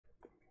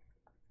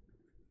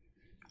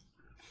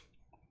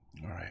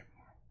right.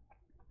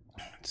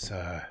 It's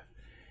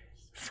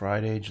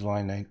Friday,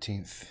 July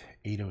 19th,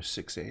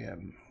 8:06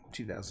 a.m.,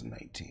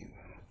 2019.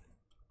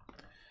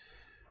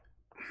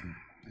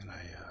 And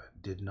I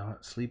did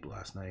not sleep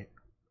last night.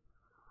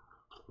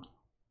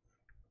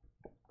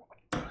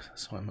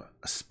 So I'm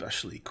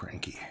especially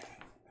cranky.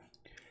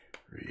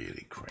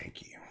 Really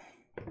cranky.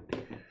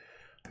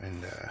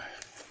 And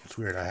it's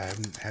weird, I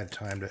haven't had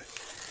time to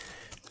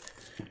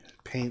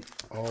paint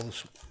all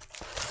this,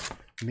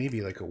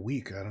 maybe like a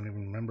week, I don't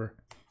even remember.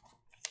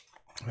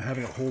 I'm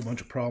having a whole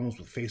bunch of problems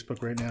with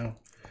Facebook right now.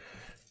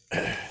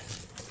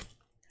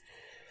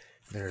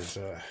 There's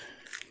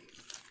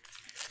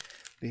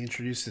they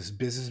introduced this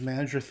business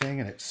manager thing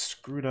and it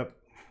screwed up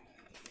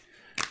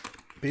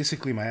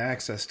basically my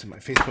access to my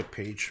Facebook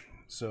page.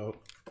 So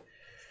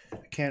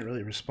I can't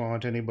really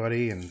respond to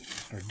anybody and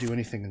or do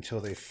anything until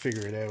they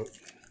figure it out.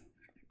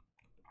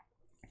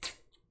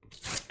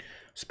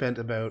 Spent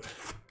about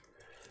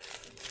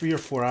 3 or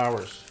 4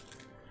 hours.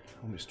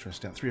 Let me just turn this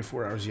down. 3 or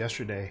 4 hours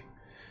yesterday.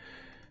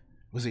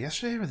 Was it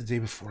yesterday or the day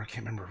before? I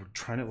can't remember.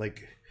 Trying to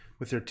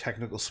with their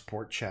technical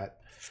support chat.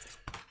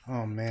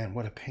 Oh man,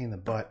 what a pain in the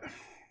butt.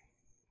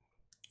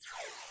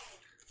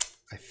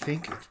 I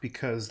think it's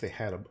because they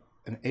had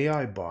an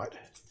AI bot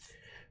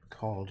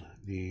called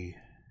the...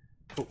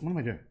 Oh, what am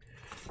I doing?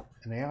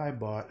 An AI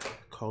bot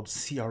called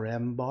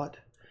CRM bot.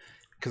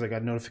 Because I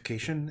got a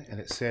notification and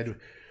it said,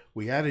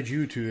 we added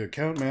you to the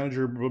account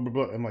manager, blah, blah,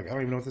 blah. I'm like, I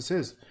don't even know what this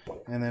is.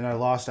 And then I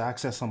lost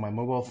access on my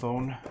mobile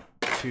phone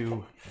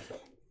to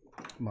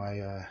my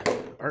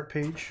art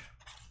page.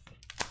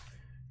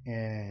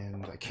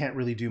 And I can't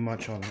really do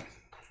much on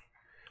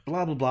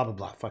blah, blah, blah, blah,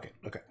 blah. Fuck it.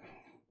 Okay.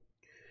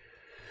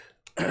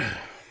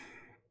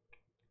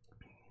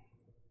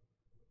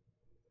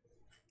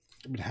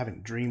 I've been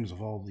having dreams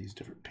of all these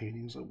different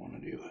paintings I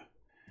want to do.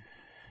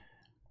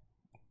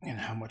 And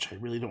how much I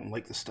really don't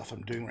like the stuff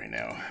I'm doing right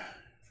now.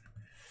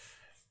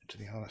 To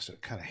be honest, I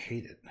kind of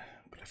hate it.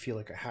 But I feel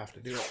like I have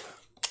to do it.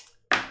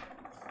 I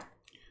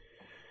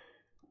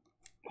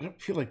don't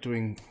feel like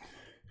doing...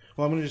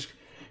 Well, I'm going to just...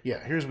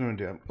 Yeah, here's what I'm going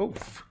to do. Oh,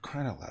 for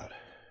crying out loud.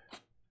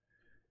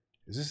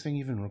 Is this thing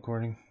even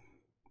recording?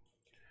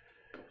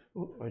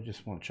 Oh, I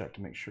just want to check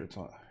to make sure it's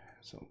on.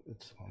 So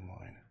it's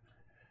online.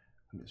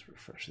 Let me just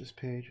refresh this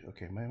page.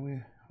 Okay, might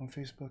we on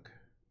Facebook?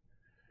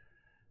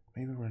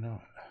 Maybe we're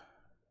not.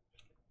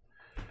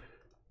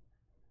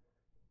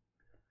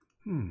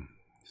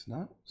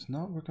 It's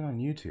not working on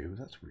YouTube.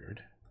 That's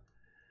weird.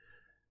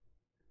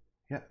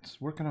 Yeah,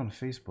 it's working on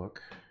Facebook.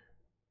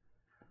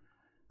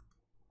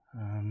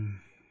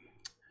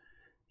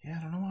 Yeah,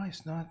 I don't know why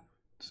it's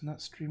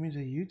not streaming to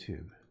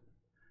YouTube.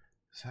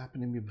 This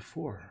happened to me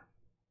before.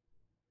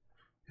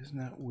 Isn't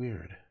that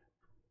weird?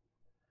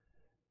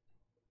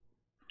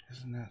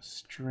 Isn't that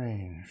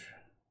strange?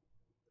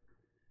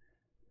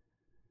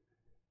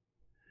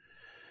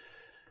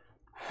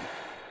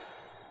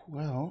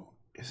 Well,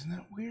 isn't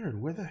that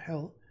weird? Where the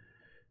hell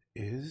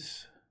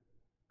is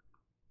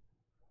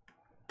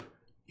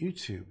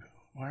YouTube?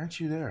 Why aren't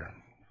you there?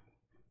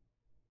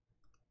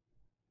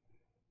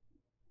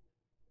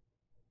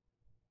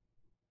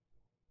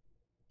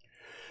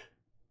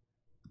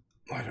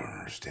 I don't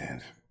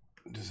understand.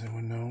 Does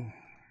anyone know?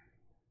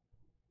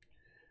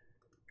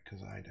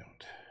 Because I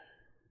don't.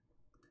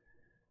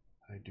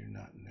 I do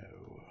not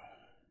know.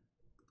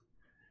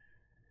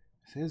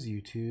 It says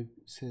YouTube.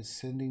 It says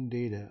sending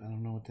data. I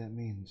don't know what that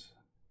means.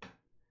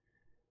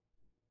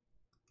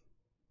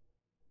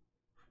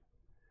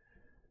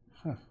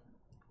 Huh.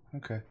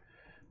 Okay.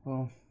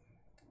 Well.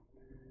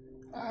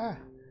 I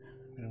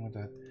don't want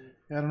that.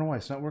 Yeah, I don't know why.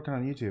 It's not working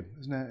on YouTube.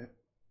 Isn't that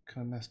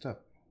kind of messed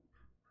up?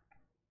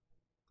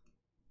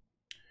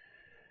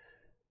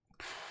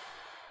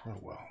 Oh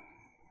well.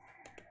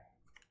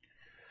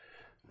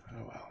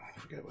 Oh well.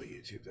 Forget about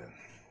YouTube then.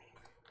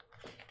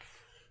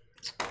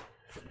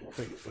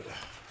 But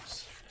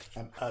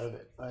I'm out of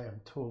it. I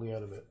am totally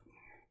out of it.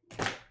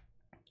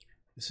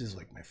 This is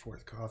like my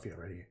 4th coffee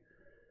already.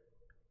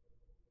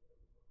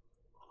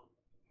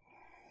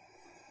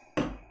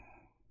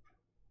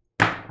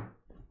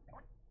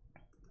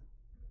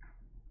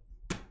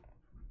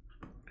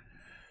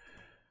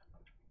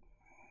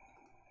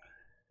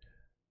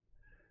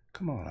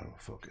 Come on,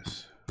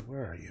 autofocus.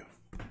 Where are you?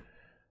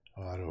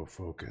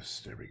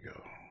 Autofocus. There we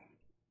go.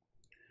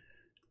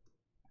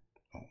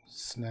 Oh,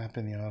 snap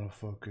in the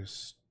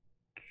autofocus.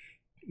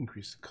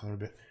 Increase the color a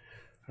bit.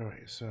 All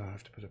right, so I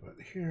have to put it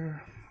about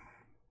here.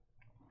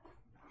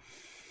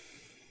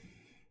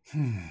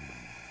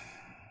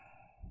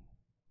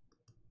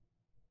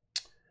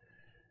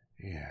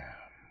 Yeah.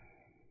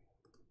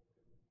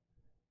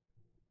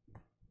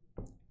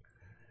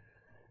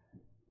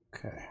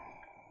 Okay.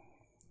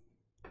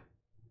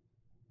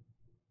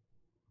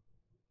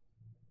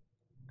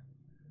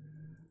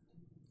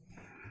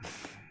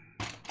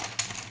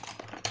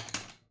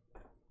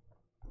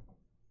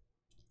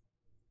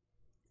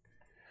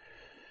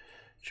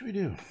 What should we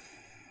do?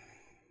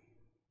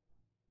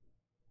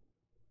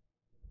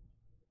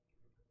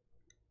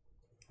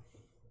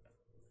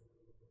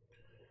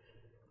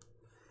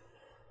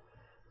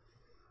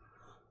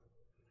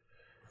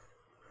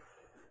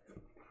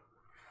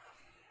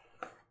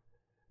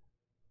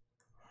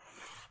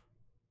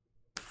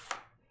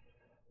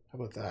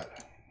 about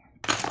that?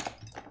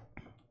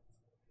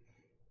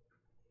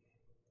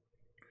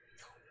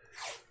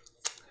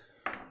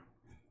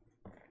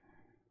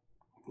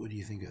 What do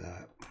you think of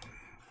that?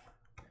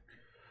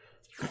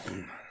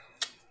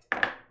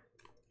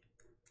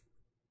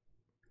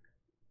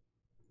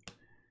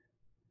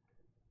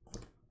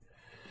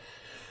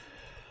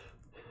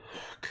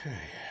 Okay.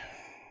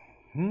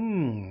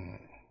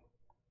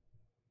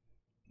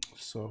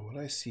 So what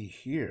I see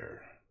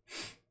here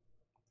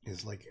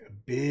is like a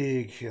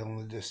big hill in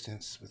the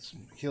distance with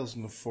some hills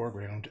in the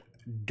foreground.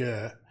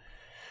 Duh.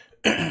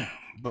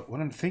 But what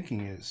I'm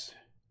thinking is,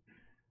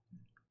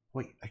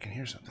 wait, I can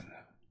hear something.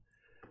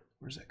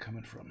 Where's that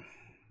coming from?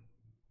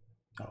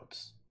 Oh,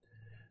 it's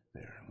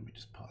there. Let me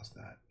just pause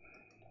that.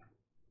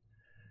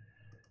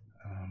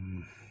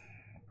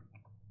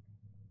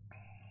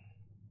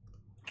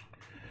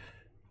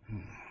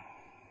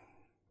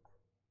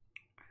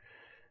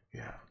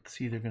 Yeah, it's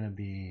either going to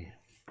be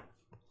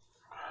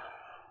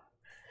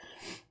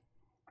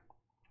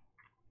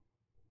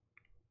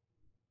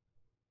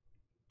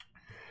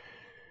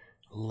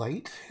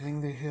light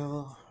hitting the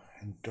hill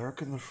and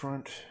dark in the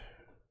front.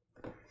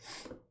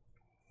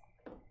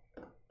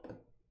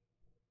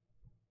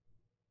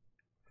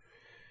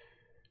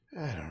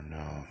 I don't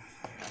know.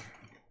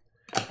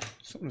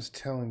 Something's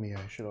telling me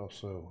I should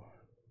also...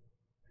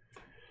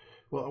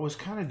 Well, I was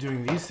kind of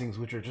doing these things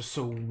which are just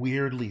so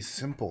weirdly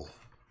simple.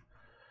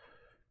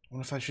 What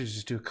if I should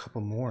just do a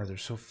couple more? They're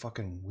so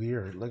fucking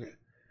weird. Look at...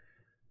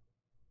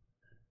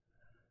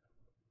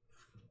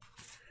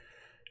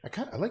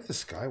 I like the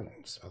sky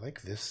ones. I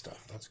like this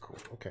stuff. That's cool.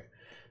 Okay.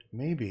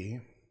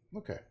 Maybe...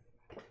 Okay.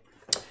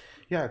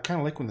 Yeah, I kind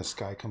of like when the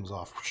sky comes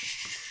off.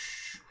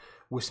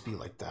 Wispy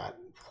like that.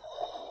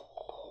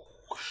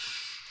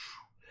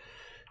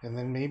 And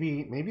then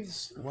maybe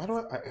this... Why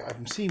do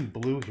I'm seeing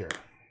blue here.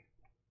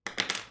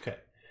 Okay.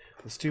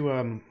 Let's just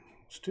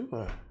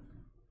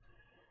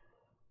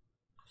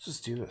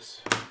do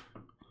this.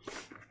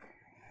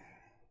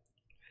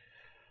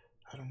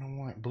 I don't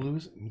know why.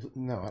 Blues...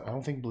 No, I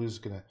don't think blue's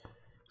gonna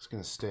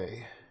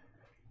stay.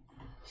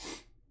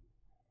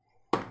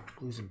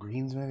 Blues and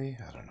greens, maybe?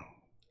 I don't know.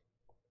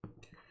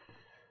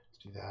 Let's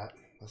do that.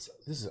 This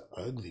is an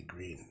ugly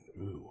green.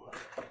 Ooh.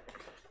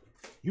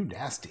 You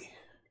nasty.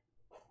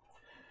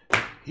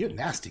 You're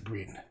nasty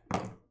green.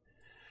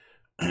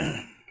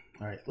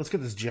 Alright, let's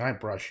get this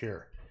giant brush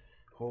here.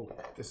 Holy,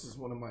 this is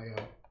one of my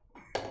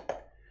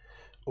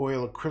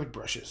oil acrylic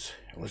brushes.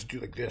 And let's do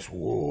like this.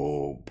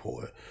 Whoa,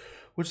 boy.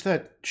 What's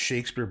that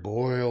Shakespeare?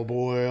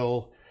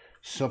 Boil,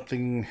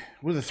 something.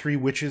 What are the three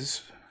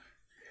witches?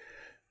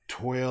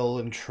 Toil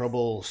and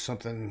trouble,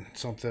 something.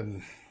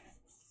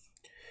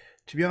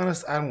 To be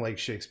honest, I don't like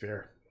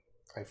Shakespeare.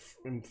 I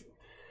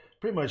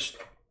pretty much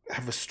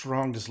have a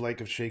strong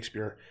dislike of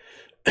Shakespeare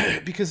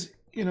because,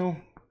 you know,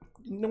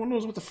 no one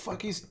knows what the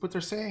fuck what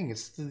they're saying.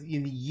 It's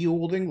in ye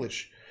old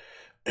English.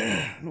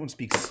 No one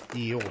speaks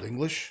ye old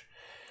English.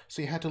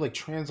 So you had to like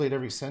translate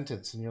every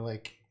sentence, and you're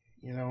like,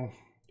 you know,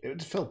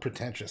 it felt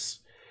pretentious.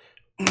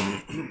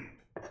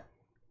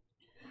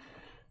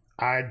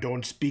 I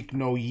don't speak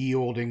no ye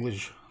old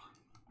English.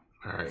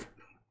 All right,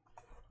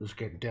 let's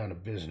get down to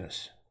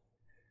business.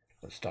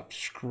 Let's stop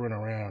screwing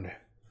around.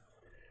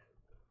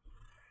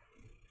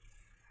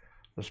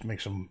 Let's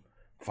make some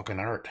fucking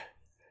art.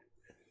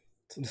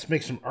 Let's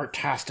make some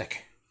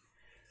artastic.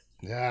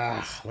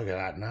 Ah, look at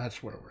that. Now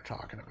that's what we're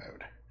talking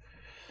about.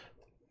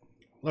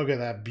 Look at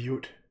that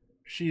beaut.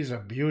 She's a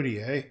beauty,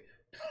 eh?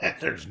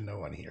 There's no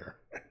one here.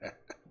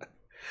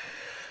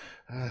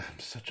 I'm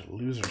such a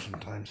loser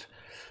sometimes.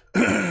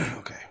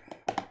 Okay.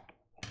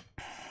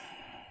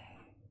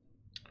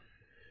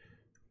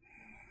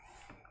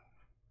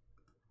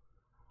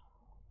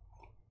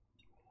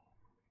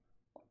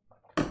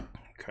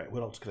 Okay,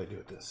 what else could I do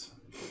with this?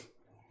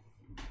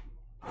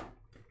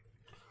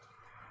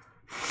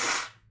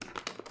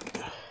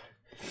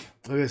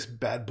 Look at this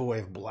bad boy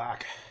of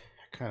black.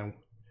 Kind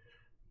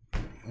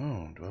of...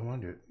 Oh, do I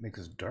want to make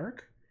this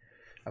dark?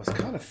 I was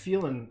kind of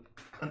feeling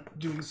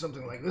doing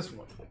something like this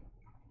one.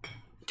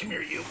 Come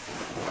here, you.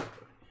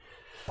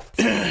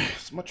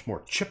 It's much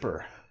more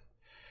chipper.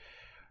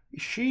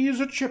 She's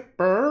a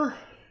chipper.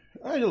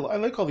 I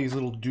like all these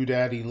little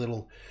doodaddy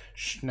little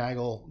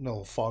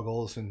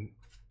foggles and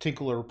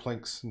tinkler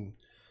plinks and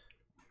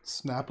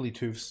snapply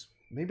toofs.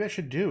 Maybe I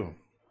should do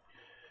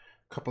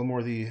a couple more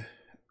of the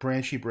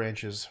branchy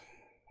branches.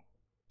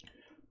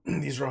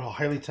 These are all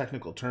highly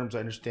technical terms. I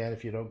understand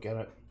if you don't get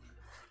it.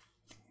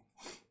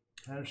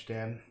 I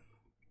understand.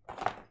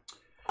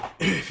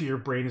 If your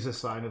brain is the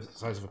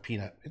size of a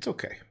peanut, it's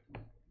okay.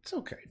 It's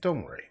okay.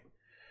 Don't worry.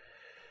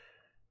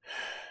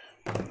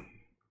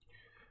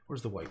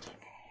 Where's the white?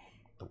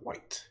 The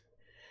white.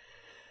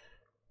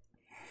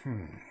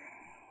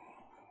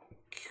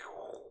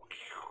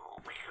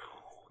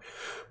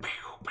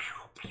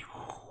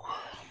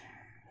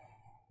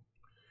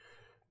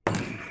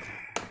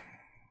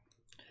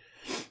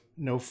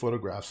 No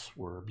photographs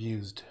were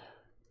abused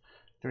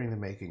during the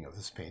making of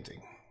this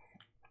painting.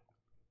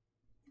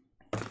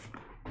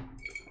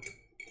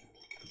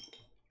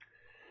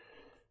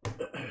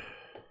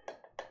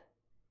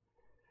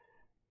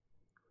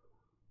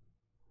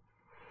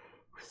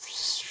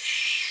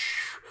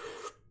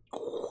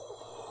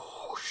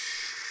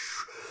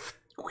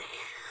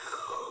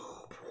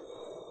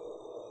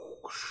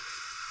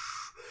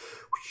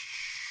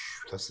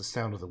 That's the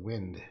sound of the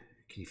wind.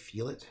 Can you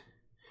feel it?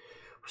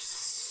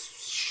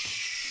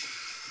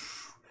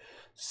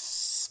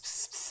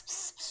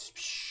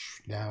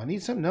 Now I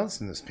need something else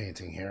in this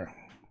painting here.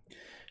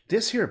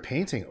 This here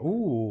painting.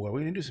 Ooh, are we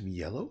gonna do some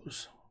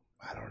yellows?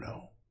 I don't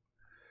know.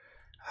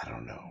 I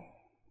don't know.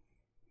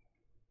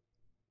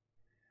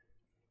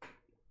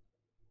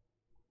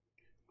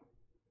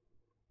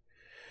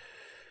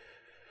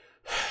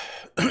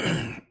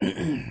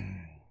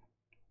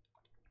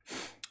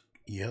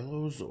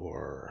 Yellows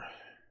or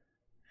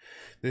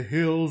the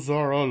hills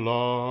are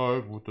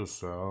alive with the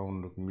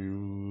sound of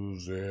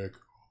music.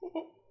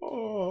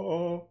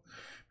 Oh.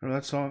 Remember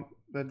that song?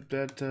 That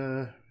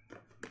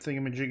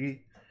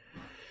thingamajiggy?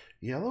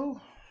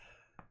 Yellow?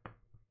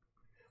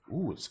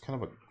 Ooh, it's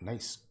kind of a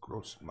nice,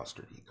 gross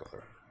mustardy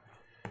color.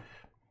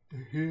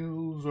 The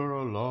hills are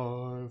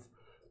alive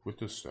with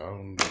the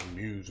sound of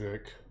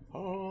music.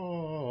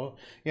 Oh,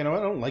 you know, I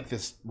don't like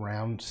this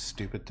round,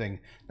 stupid thing.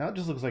 Now it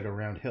just looks like a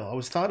round hill. I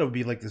always thought it would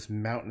be like this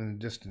mountain in the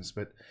distance,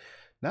 but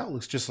now it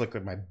looks just like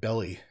my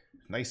belly.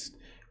 Nice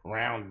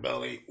round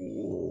belly.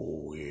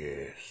 Oh,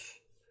 yes.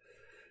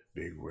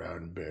 Big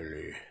round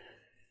belly.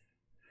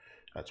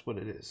 That's what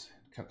it is.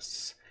 Kind of,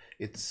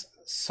 it's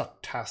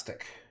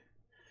sucktastic.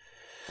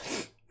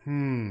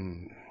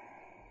 We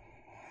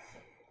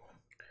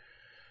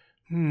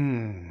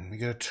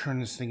gotta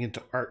turn this thing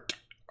into art.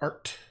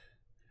 Art.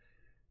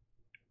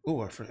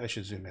 Oh, I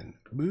should zoom in.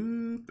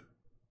 Boop.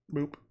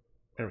 Boop.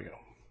 There we go.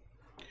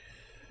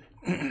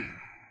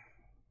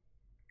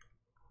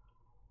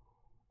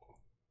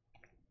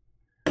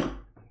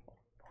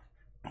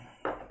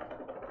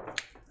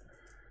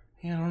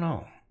 Yeah, I don't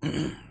know.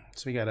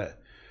 So we gotta...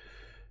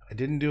 I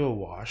didn't do a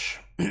wash.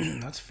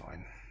 That's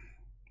fine.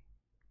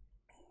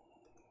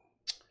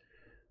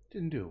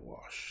 Didn't do a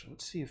wash.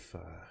 Let's see if...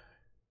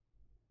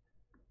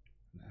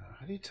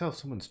 how do you tell if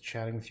someone's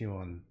chatting with you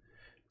on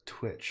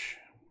Twitch?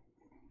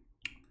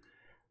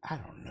 I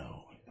don't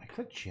know. I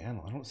click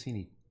channel. I don't see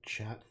any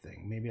chat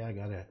thing. Maybe I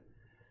gotta...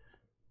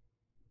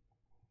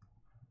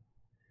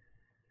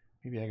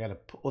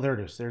 Oh, there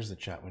it is. There's the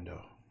chat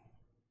window.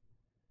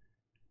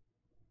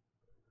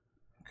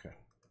 Okay.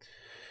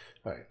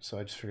 All right. So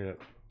I just figured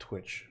out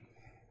Twitch.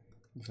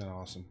 Isn't that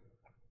awesome?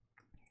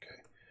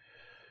 Okay.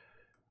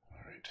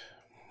 All right.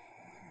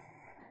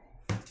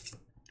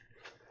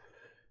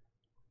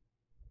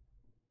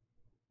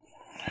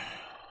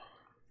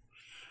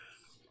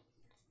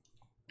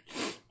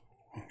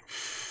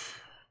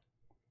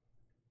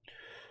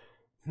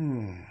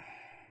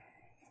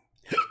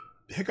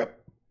 Hiccup.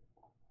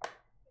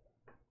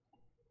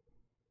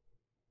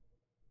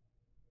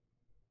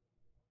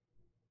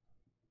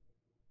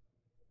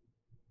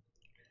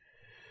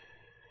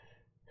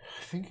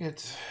 I think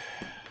it's...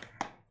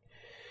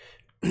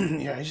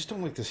 yeah, I just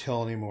don't like this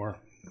hill anymore.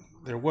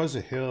 There was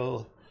a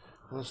hill.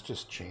 Let's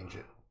just change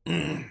it.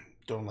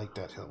 Don't like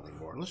that hill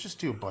anymore. Let's just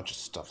do a bunch of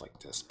stuff like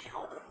this.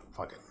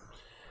 Fuck it.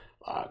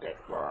 Fuck it.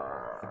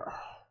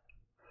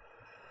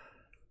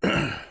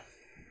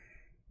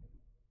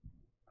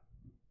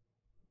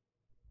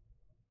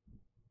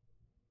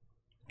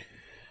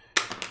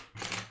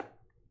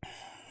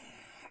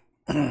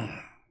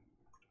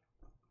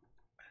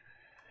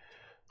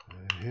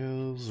 The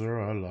hills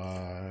are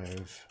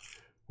alive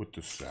with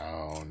the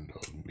sound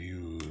of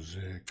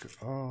music.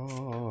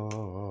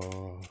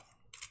 Oh.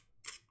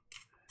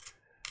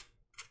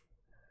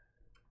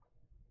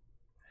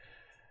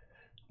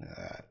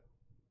 That.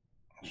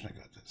 I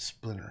got that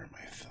splinter in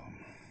my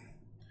thumb.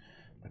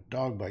 My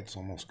dog bite's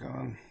almost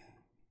gone.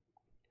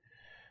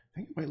 I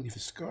think it might leave a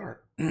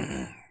scar.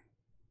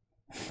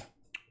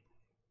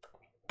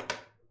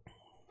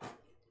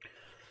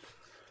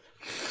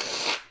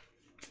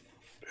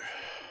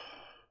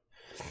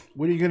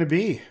 What are you going to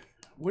be?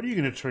 What are you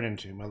going to turn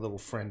into, my little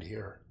friend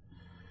here?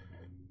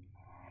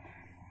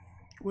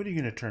 What are you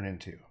going to turn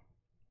into?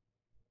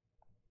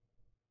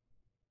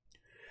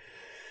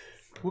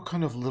 What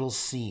kind of little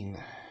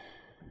scene?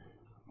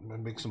 I'm going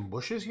to make some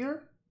bushes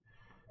here?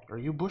 Are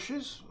you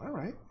bushes? All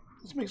right.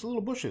 Let's make some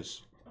little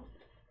bushes.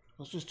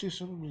 Let's just do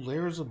some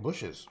layers of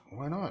bushes.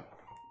 Why not?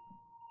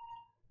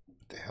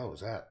 What the hell is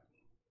that?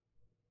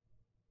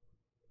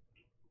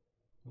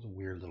 That was a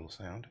weird little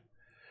sound.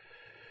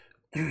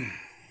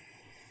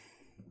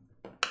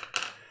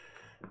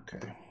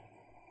 Okay.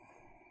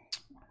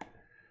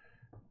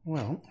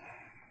 Well.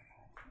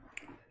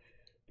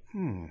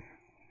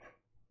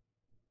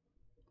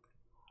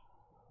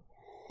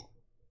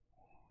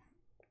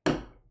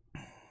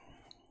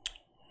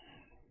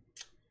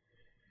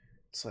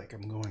 It's like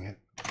I'm going at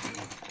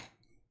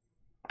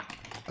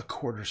a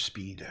quarter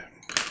speed.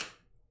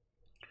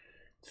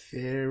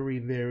 Very,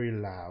 very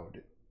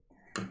loud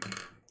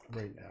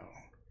right now.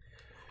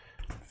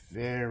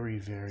 Very,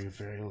 very,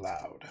 very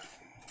loud.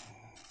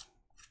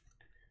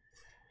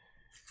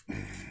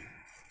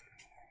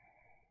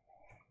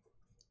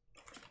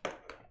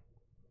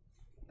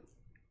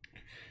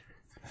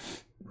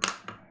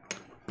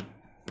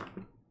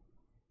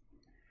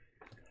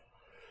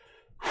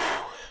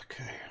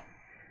 Okay.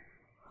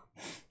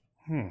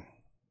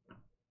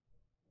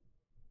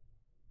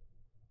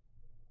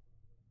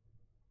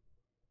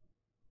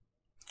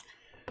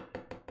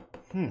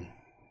 I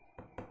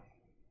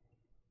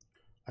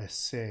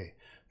say,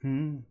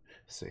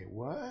 say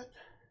what?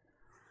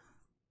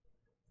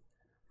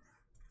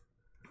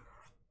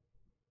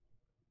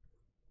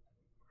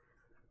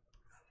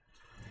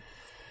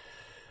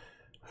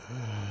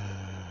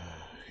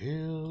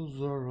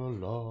 Hills are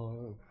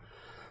alive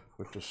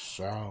with the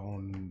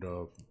sound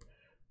of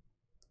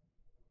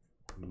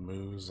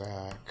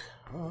music.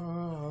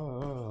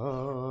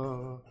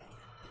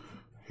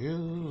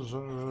 Hills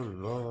are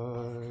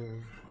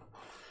alive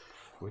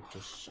with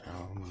the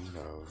sound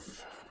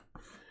of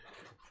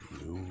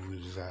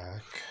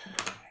music.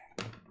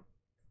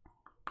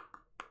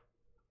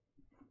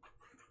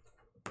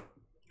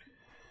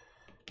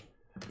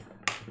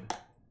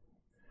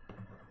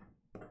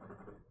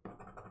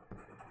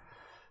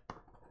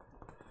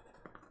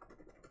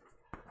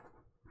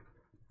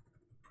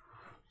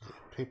 The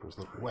paper's a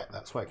little wet,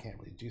 that's why I can't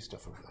really do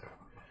stuff over there.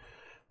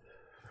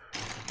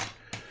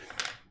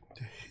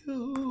 The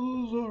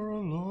hills are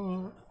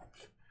alive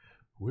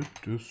with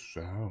the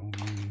sound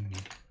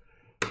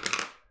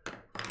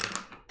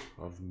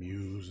of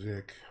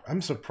music.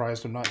 I'm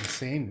surprised I'm not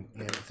insane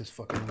yet with this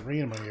fucking ring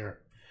in my ear.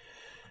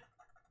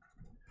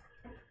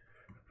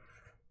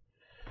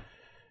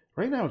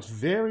 Right now it's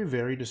very,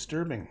 very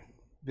disturbing.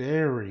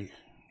 Very,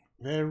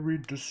 very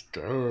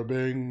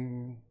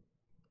disturbing.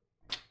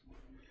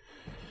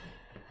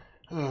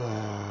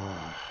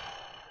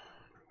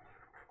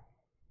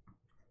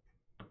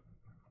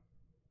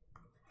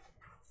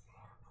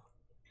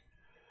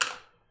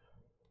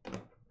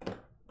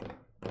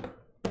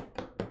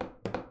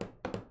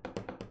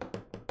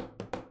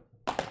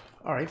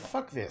 All right,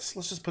 fuck this.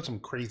 Let's just put some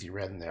crazy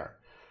red in there.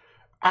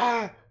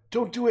 Ah,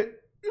 don't do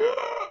it.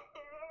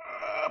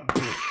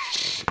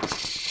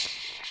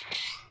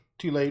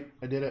 Too late.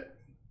 I did it.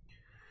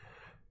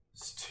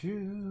 It's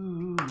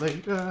too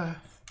late.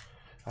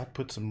 I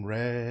put some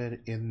red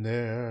in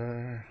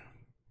there.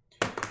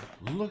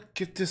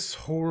 Look at this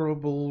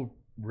horrible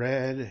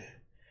red.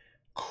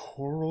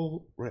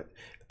 Coral red.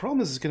 The problem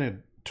is it's going to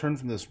turn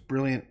from this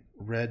brilliant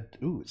red.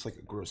 Ooh, it's like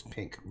a gross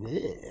pink.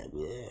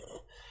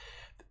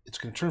 It's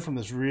going to turn from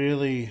this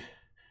really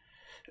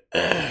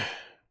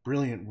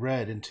brilliant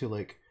red into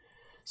like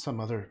some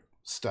other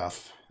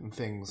stuff and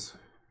things.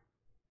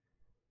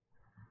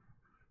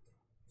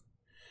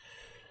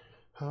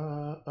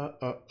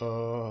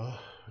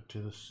 To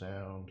the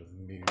sound of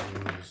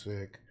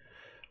music.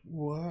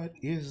 What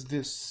is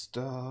this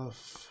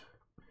stuff?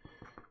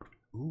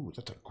 Ooh,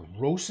 that's the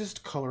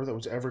grossest color that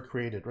was ever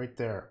created right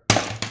there.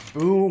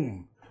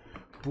 Boom.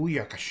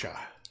 Booyakasha.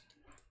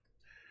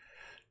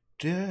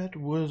 That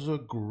was a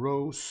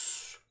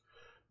gross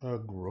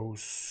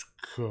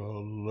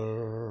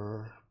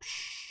color.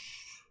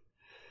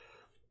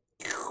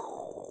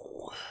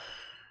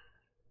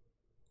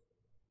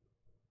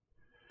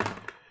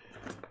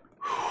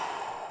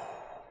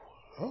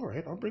 All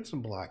right, I'll bring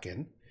some black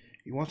in.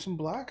 You want some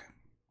black?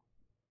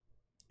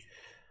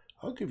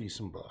 I'll give you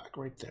some black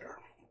right there.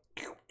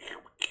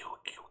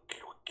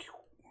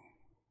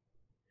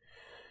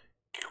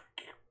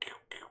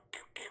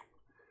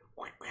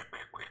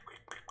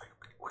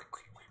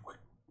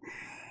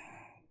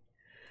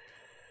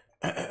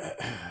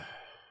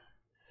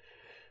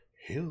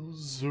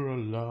 Hills are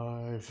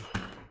alive.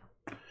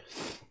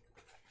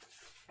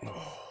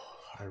 Oh,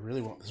 I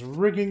really want this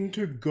rigging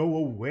to go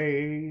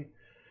away.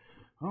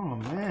 Oh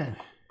man,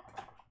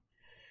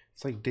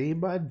 it's like day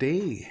by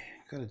day.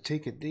 Gotta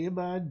take it day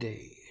by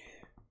day.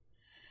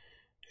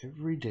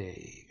 Every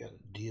day, gotta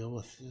deal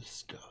with this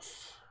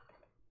stuff.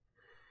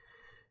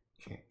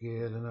 Can't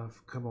get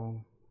enough. Come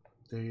on,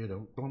 there you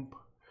don't bump.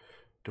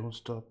 Don't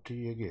stop till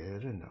you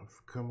get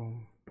enough. Come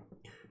on,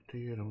 till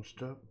you don't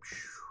stop.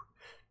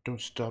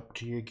 Don't stop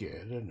till you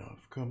get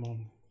enough. Come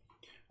on.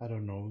 I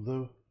don't know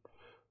the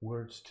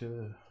words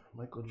to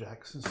Michael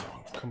Jackson's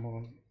song. Come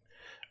on.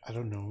 I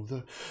don't know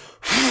the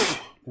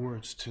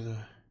words to the...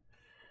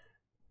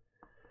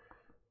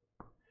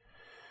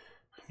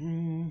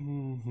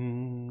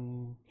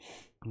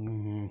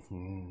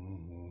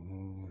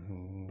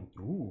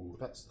 Ooh,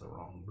 that's the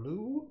wrong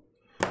blue.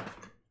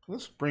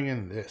 Let's bring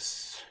in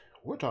this.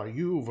 What are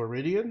you,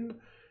 Viridian?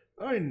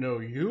 I know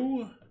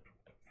you.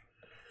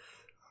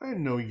 I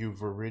know you,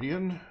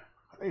 Viridian.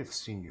 I've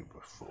seen you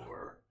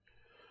before.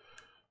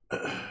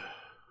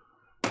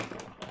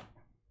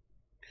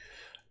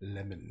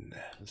 Lemon.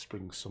 Let's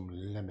bring some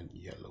lemon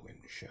yellow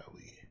in, shall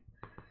we?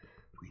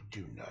 We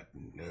do not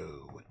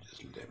know what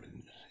this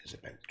lemon is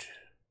about.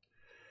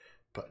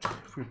 But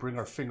if we bring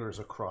our fingers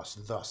across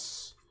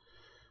thus,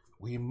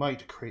 we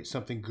might create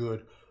something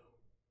good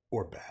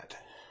or bad.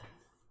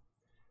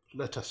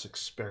 Let us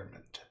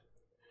experiment.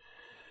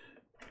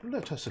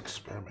 Let us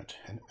experiment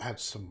and add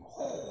some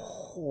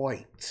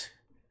white.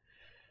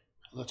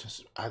 Let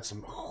us add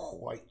some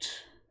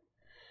white.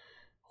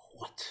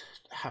 What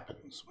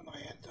happens when I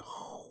add the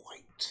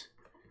white?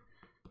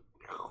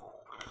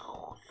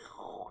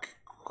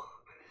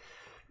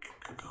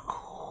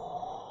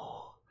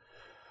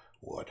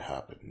 What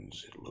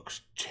happens? It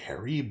looks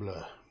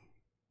terrible.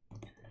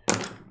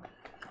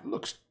 It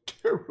looks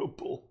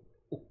terrible.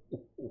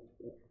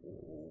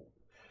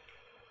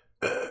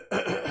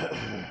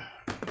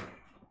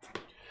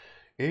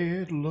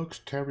 It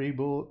looks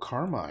terrible.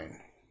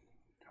 Carmine.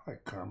 Hi,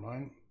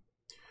 Carmine.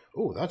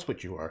 Oh, that's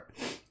what you are.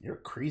 You're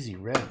crazy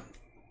red.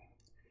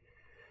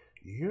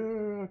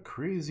 You're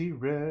crazy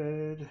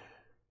red.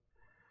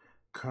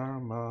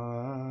 Carmine.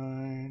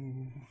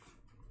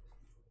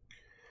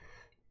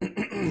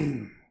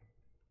 I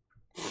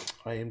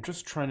am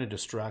just trying to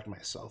distract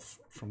myself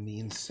from the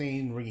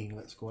insane ringing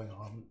that's going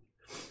on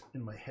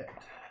in my head.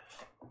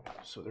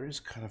 So there is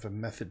kind of a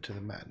method to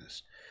the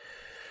madness.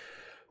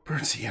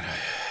 Burnt sienna.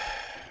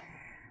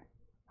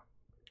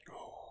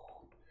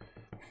 Oh.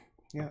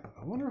 Yeah,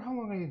 I wonder how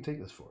long I can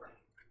take this for.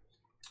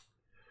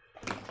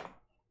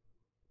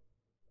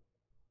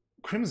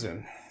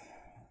 Crimson.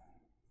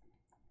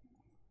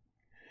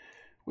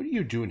 What are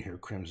you doing here,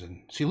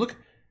 Crimson? See, look.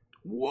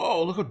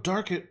 Whoa, look how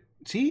dark it...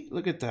 See?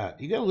 Look at that.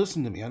 You gotta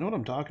listen to me. I know what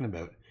I'm talking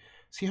about.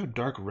 See how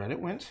dark red it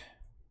went?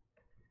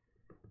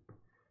 It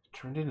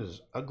turned into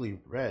this ugly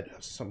red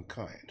of some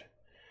kind.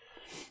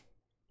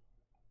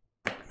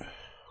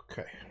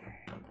 Okay.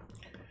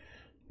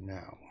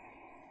 Now.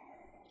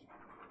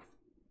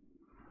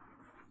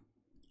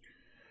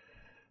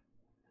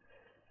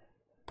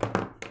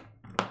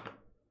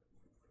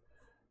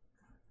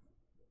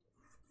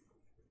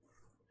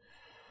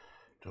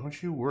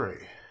 Don't you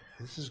worry.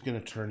 This is going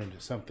to turn into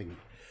something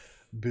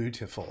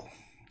beautiful.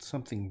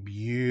 Something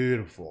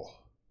beautiful.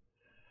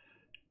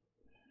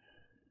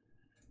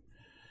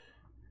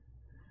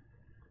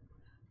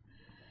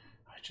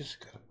 I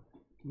just got to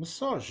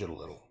massage it a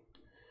little.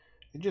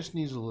 It just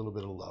needs a little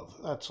bit of love.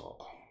 That's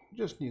all. It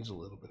just needs a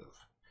little bit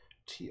of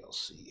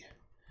TLC.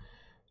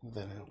 And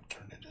then it'll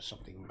turn into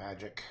something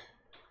magic.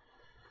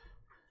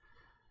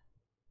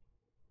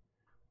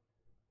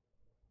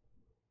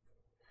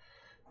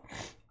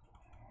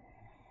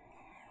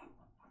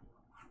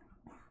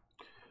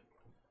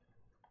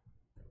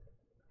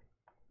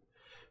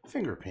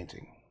 Finger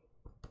painting.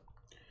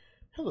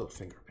 Hello,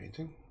 finger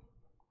painting.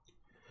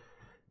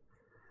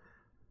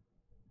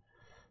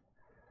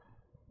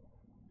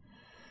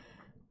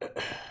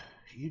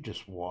 You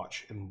just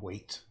watch and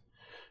wait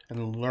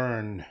and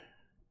learn.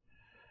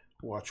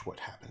 Watch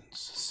what happens.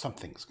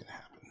 Something's going to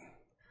happen.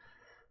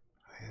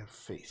 I have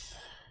faith.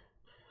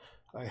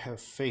 I have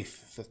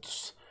faith that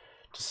this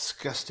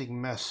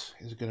disgusting mess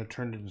is going to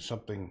turn into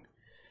something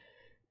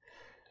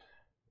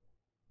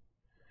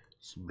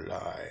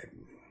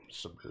sublime.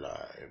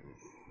 Sublime.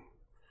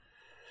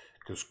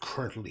 Because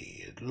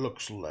currently it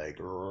looks like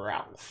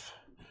Ralph.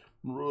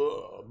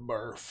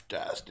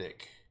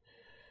 Barftastic.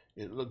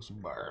 It looks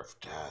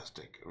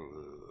barftastic.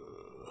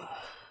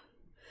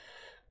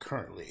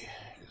 Currently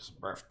it's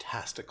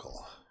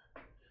barftastical.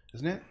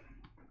 Isn't it?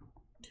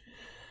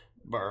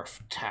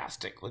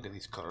 Barftastic. Look at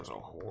these colors, are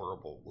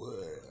horrible.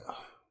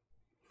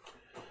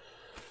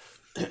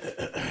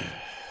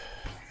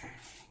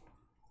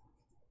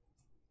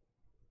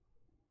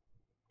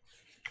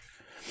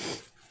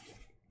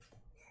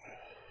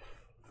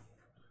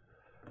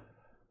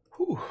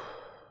 Whew.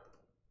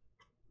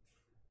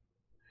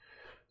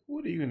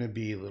 What are you going to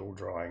be, little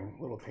drawing,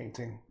 little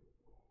painting?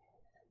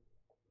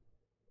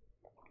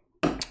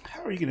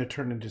 How are you going to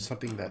turn into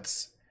something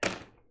that's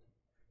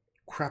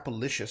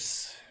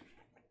crapalicious?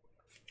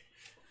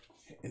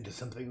 Into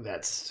something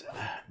that's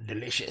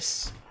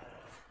delicious?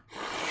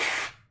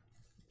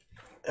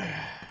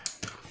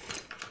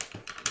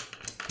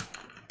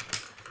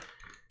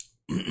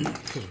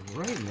 Because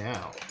right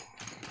now,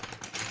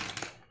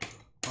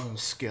 on a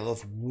scale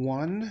of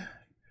 1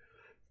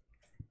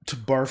 to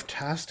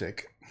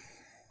barftastic,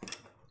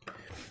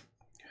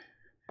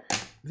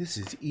 this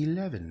is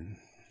 11.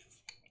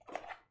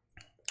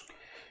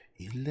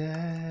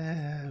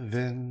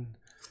 11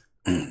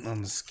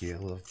 on the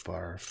scale of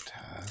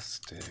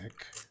barftastic.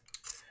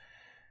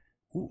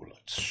 Ooh,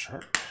 that's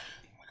sharp.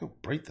 Look how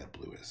bright that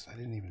blue is. I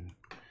didn't even...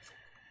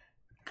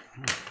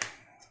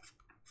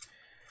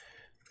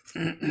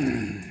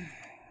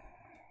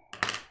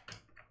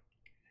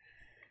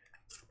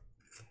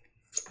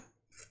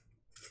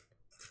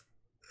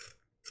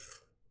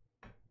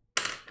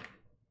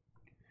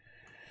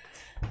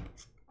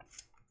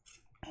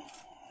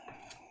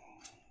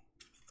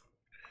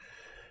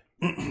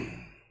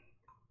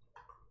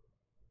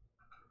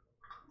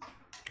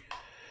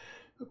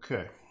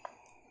 Okay.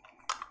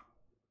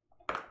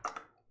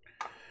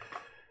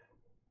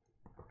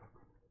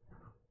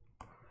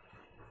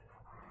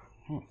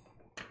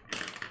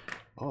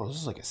 Oh, this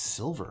is like a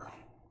silver.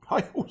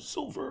 Hi, oh,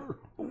 silver.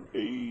 Oh,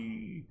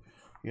 hey.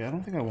 Yeah, I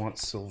don't think I want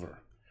silver.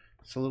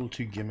 It's a little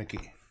too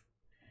gimmicky.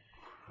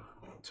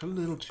 It's a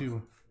little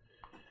too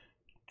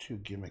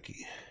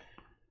gimmicky.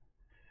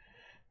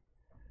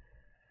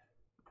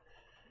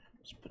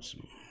 Let's put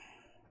some...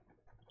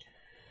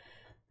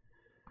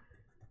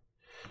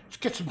 Let's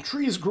get some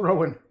trees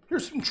growing.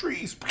 Here's some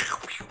trees.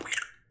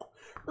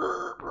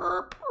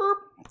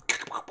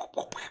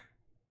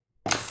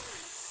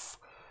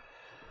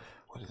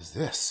 What is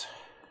this?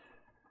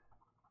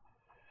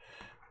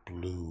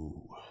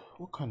 Blue.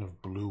 What kind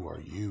of blue are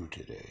you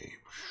today?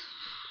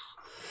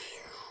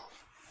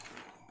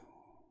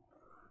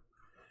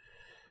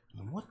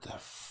 And what the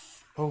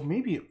Oh,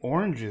 maybe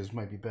oranges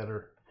might be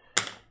better.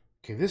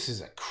 Okay, this is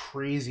a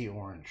crazy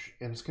orange,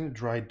 and it's going to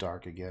dry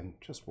dark again.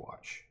 Just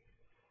watch.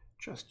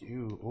 Just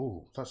you.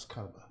 Oh, that's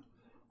kind of a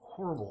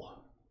horrible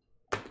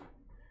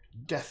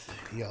death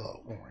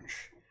yellow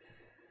orange.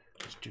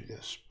 Let's do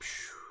this.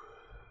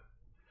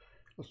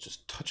 Let's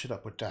just touch it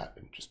up with that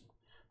and just,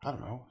 I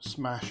don't know,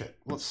 smash it.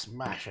 Let's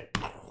smash it.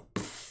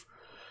 It's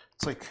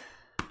like...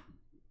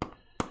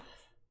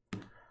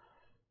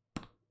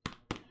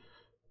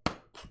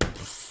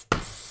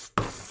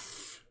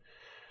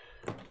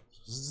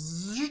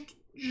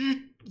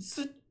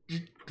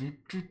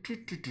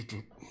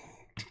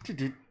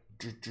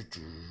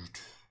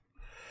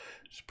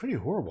 It's pretty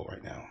horrible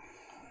right now.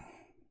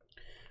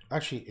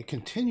 Actually, it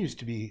continues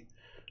to be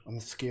on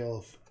the scale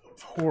of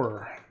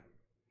horror.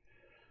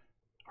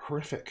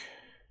 Horrific.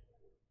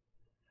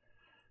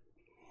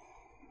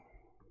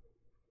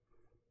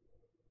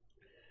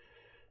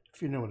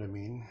 If you know what I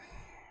mean.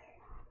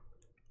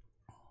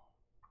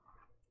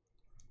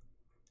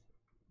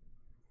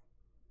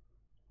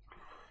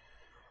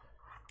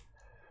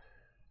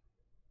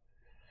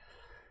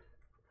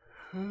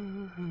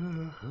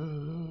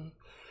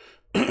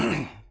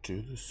 To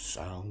the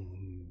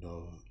sound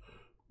of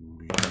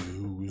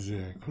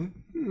music,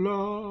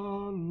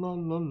 la la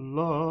la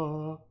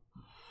la.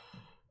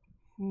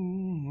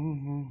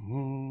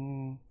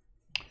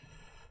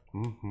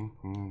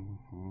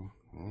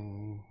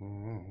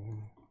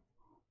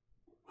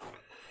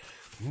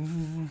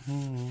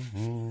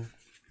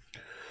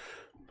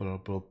 Blah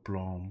blah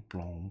blom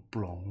blom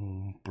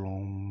blom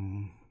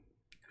blom.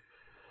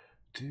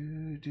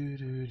 Do do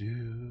do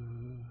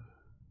do.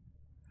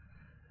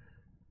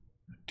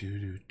 Do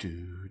do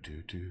do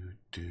do do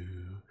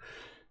do.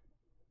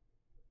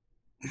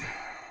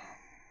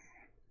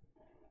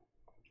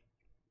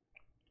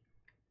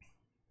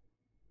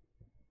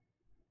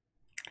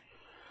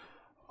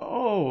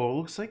 Oh,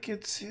 looks like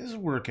it is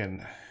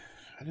working.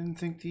 I didn't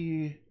think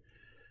the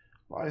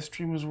live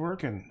stream was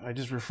working. I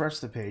just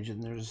refreshed the page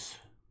and there's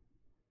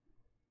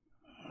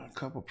a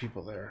couple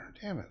people there.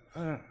 Damn it.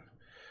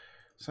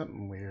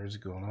 Something weird's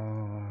going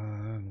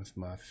on with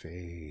my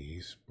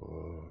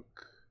Facebook.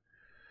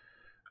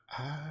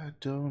 I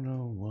don't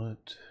know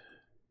what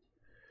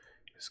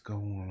is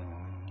going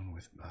on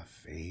with my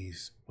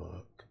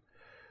Facebook.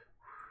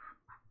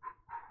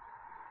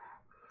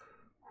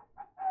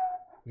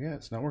 Yeah,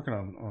 it's not working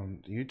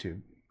on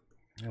YouTube.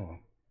 Oh well.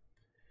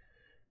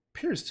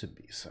 Appears to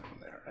be something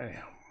there.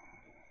 Anyhow.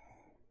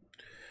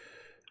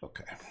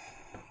 Okay.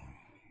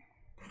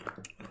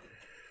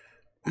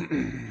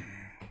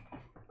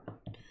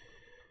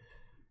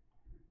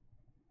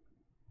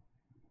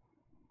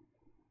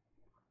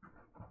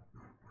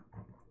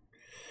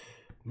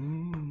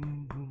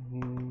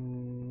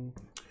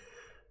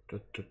 Da,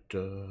 da,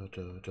 da,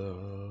 da, da,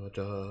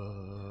 da.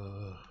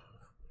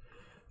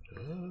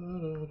 Da,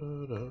 da, da,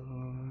 da.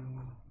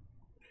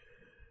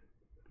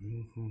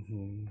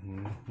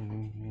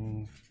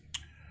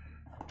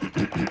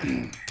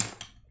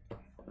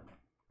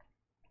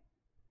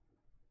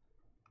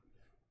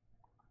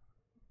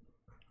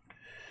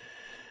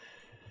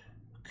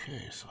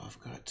 Okay, so I've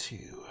got to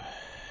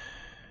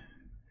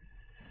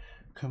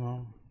come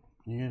on.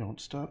 You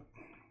don't stop.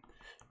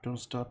 Don't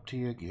stop till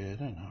you get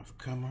enough.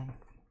 Come on.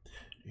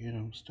 You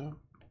don't stop.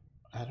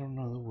 I don't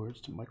know the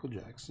words to Michael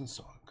Jackson's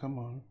song. Come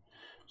on.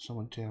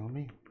 Someone tell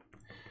me.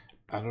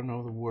 I don't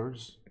know the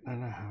words. I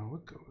know how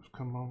it goes.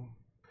 Come on.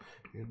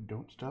 You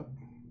don't stop.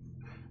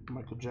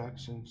 Michael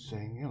Jackson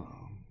singing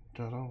along.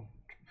 Da da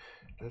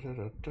da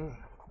da da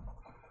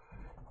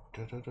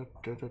da da da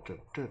da da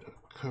da da.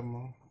 Come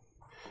on.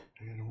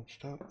 You don't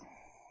stop.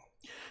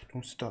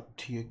 Don't stop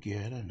till you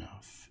get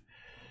enough.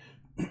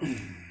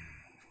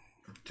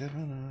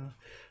 Da-na,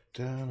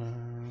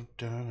 da-na,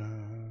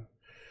 da-na.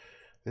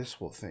 This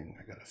whole thing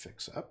I gotta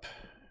fix up.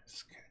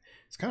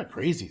 It's kind of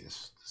crazy,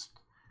 this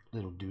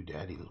little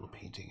doodaddy little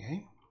painting,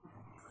 eh?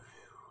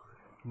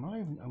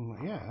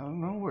 Yeah, I don't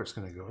know where it's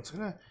gonna go.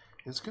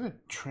 It's gonna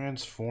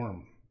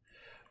transform.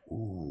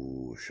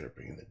 Ooh, should I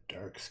bring in the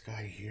dark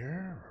sky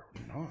here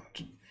or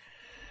not?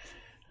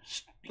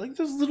 Like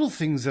there's little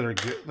things that are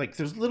good. Like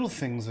there's little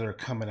things that are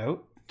coming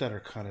out that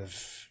are kind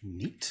of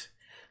neat.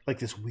 Like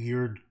this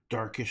weird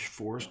darkish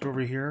forest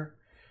over here.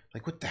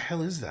 Like what the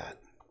hell is that?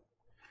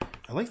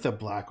 I like the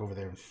black over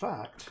there. In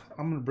fact,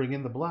 I'm gonna bring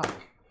in the black.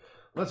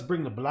 Let's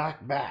bring the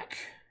black back.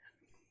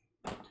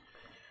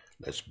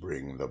 Let's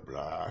bring the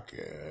black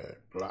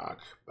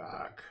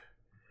back.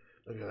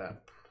 Look at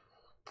that.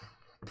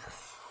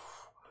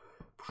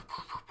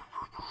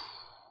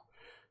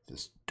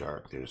 There's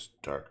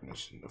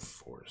darkness in the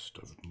forest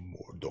of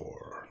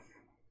Mordor.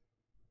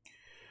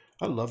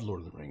 I love Lord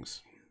of the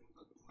Rings.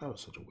 That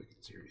was such a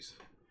wicked series.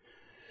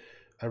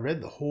 I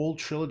read the whole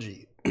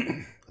trilogy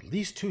at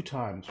least 2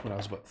 times when I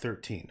was about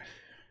 13.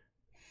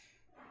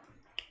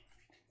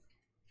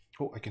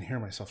 Oh, I can hear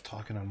myself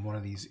talking on one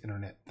of these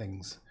internet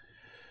things.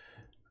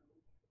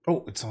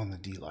 Oh, it's on the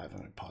D Live. I'm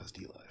going to pause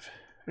D Live.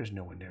 There's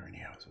no one there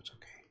anyhow, so it's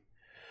okay.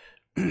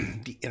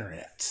 The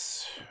internet.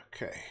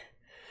 Okay.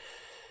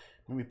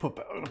 I'm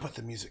gonna put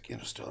the music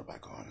Interstellar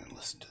back on and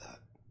listen to that.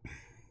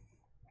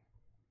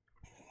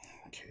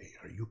 Okay,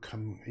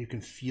 you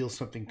can feel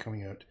something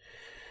coming out.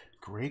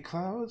 Gray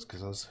clouds?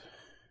 Because I was...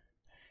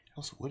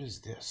 Also, what is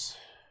this?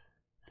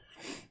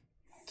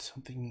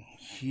 Something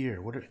here.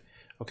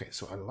 Okay,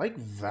 so I like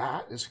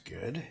that is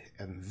good,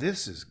 and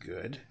this is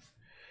good.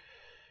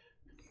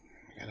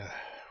 I gotta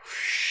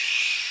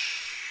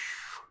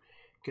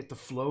get the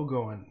flow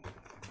going.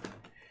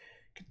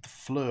 Get the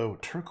flow.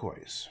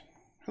 Turquoise.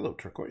 Hello,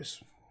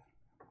 turquoise.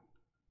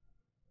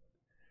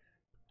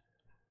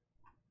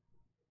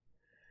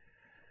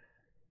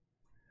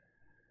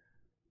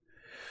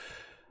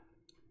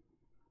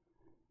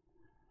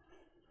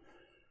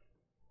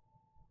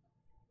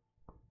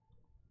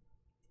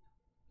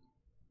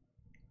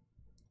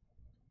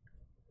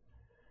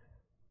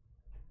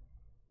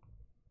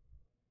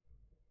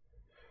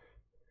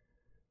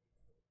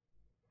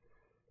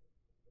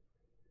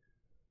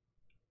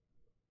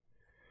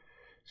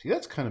 See,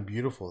 that's kind of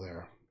beautiful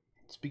there.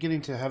 It's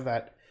beginning to have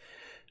that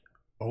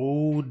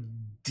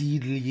Odilon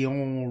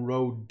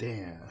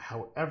Rodin,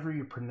 however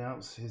you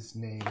pronounce his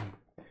name.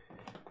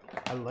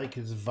 I like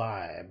his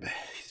vibe.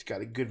 He's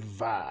got a good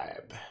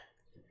vibe.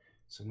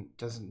 So it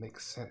doesn't make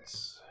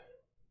sense.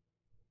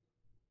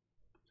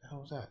 What the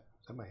hell was that?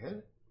 Is that my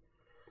head?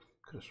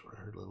 Could have sworn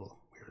I heard a little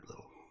weird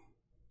little.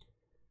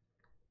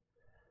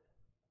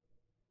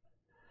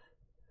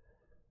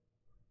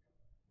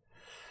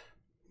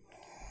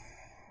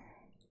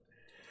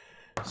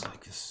 It's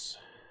like this.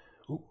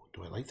 Ooh,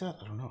 do I like that?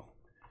 I don't know.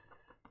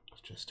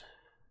 Let's just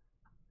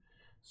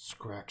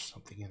scratch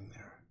something in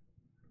there.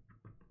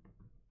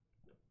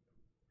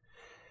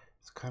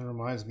 It kind of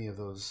reminds me of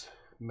those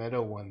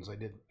Meadow ones I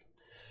did.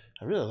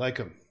 I really like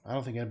them. I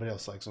don't think anybody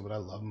else likes them, but I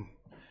love them.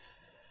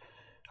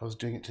 I was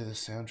doing it to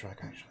this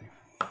soundtrack, actually.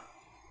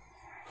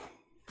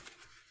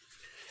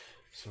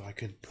 So I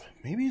could...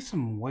 Maybe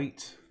some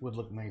white would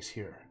look nice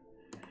here.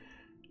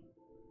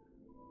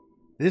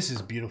 This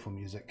is beautiful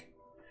music.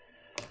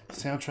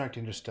 Soundtrack to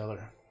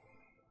Interstellar.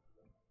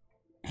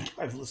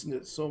 I've listened to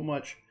it so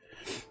much.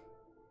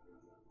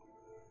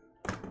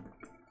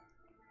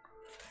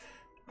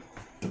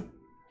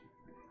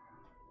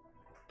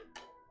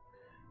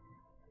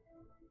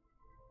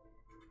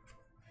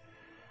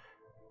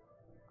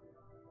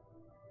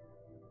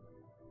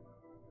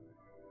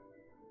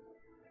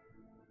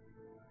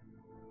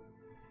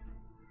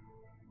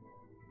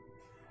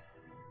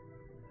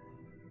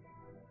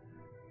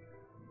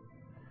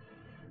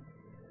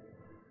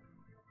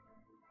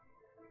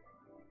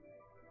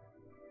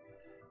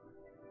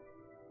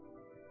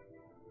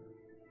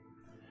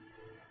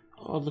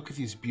 Oh, look at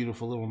these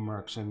beautiful little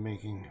marks I'm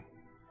making.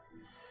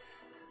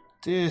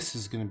 This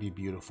is going to be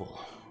beautiful.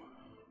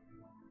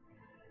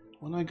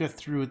 When I got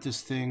through with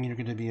this thing, you're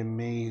going to be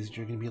amazed.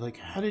 You're going to be like,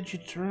 how did you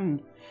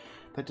turn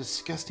that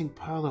disgusting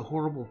pile of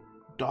horrible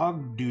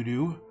dog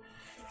doo-doo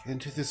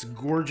into this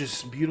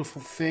gorgeous,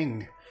 beautiful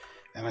thing?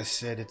 And I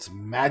said, it's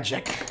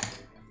magic.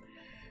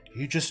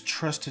 You just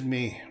trusted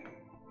me.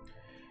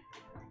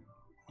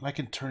 I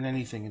can turn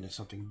anything into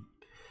something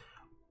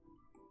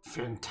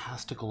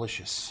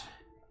fantasticalicious.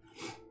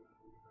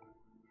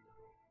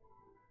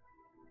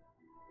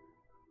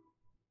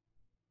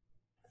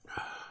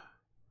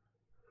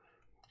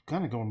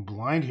 Kind of going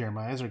blind here.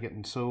 My eyes are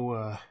getting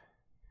so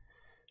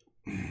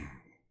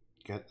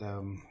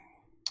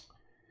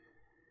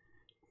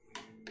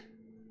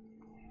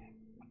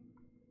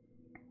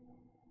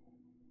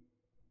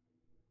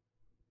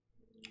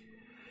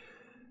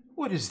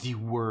what is the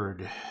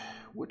word?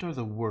 What are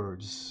the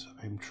words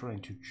I'm trying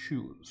to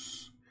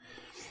choose?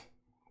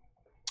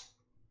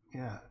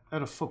 Yeah,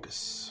 out of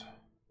focus.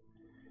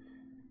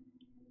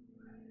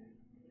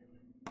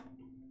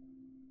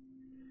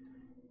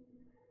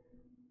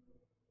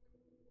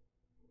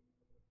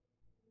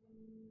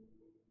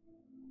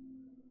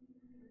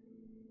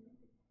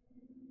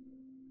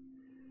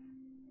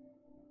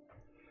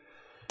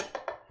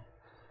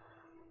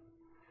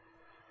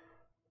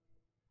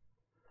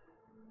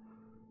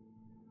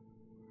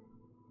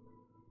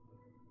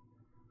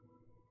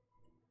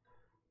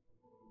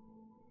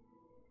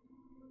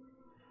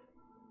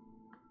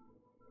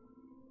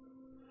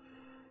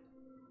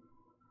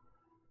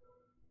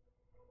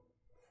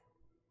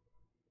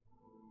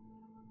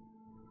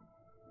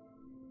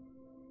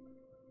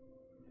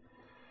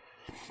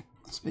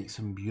 Let's make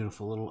some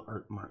beautiful little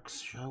art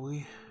marks, shall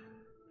we?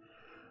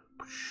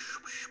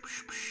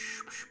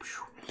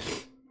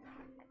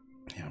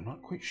 Yeah, I'm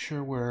not quite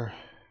sure where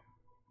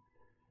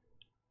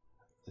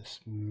this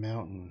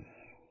mountain...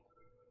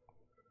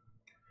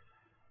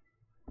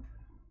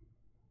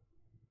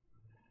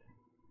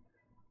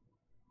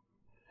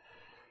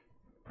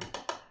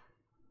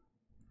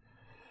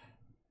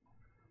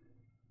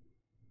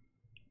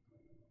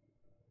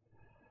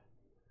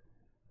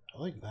 I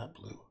like that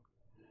blue.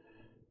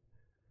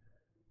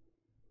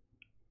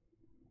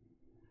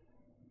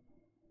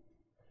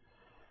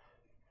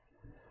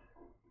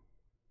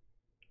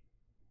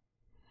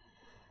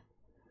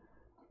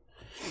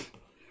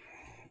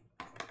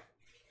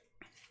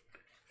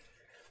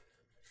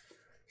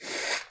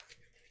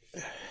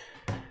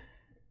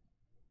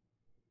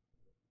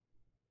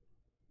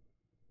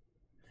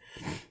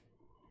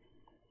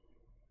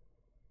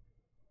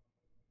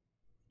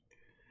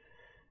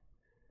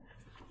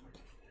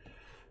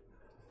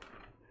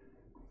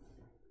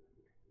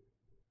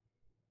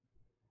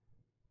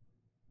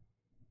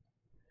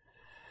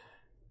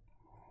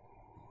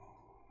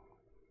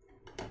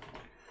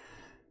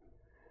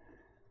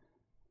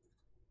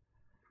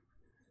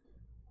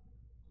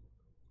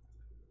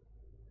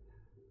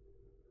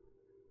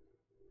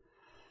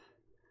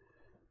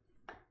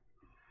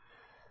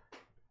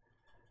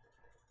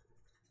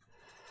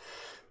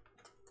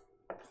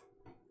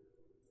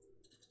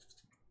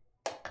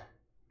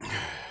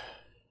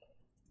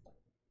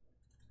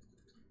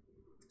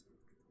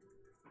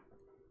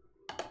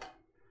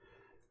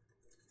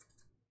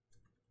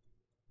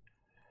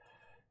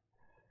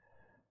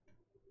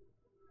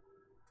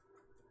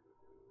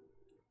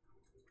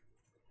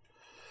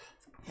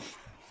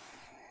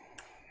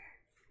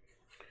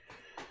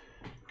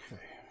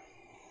 Okay.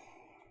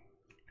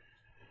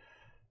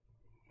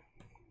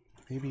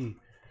 Maybe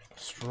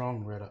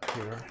strong red up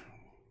here.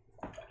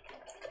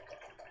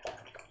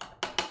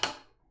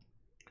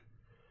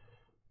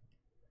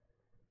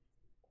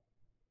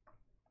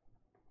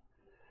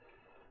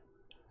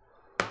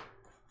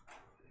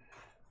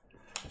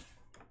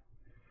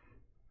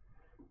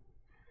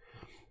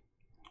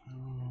 I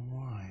don't know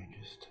why, I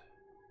just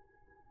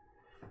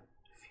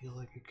feel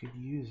like I could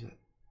use it.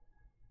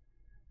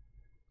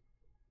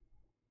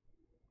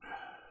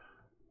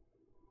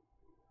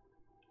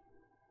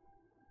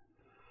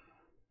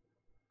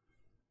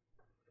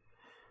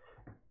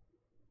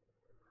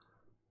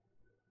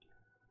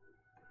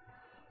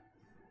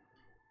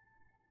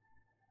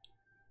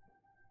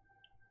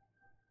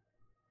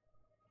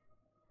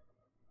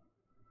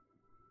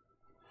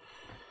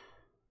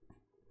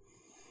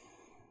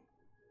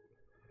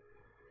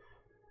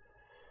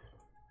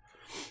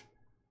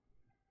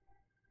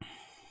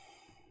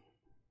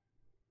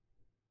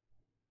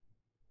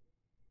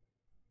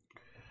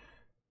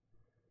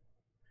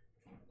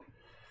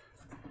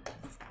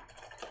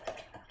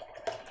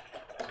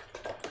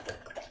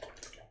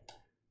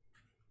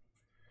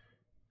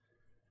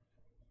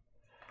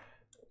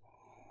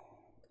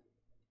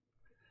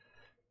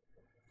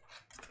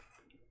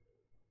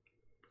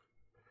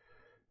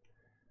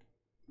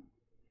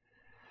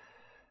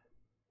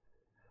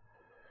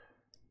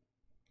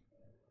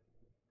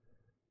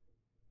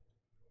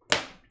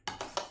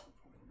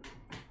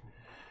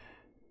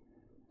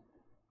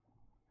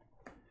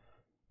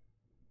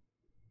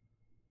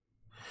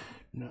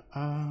 No,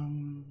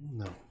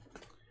 no.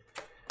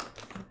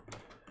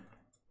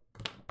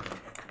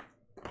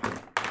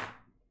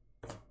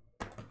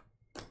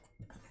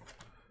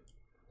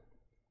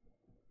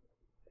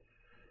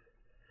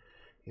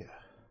 Yeah.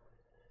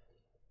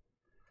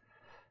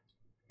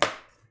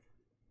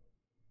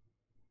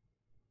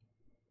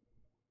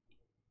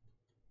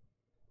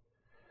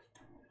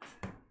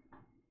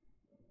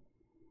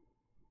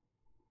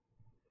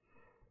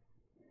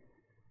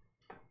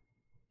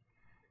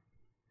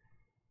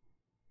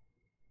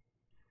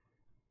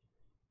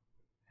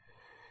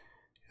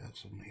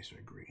 That's a nicer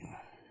green.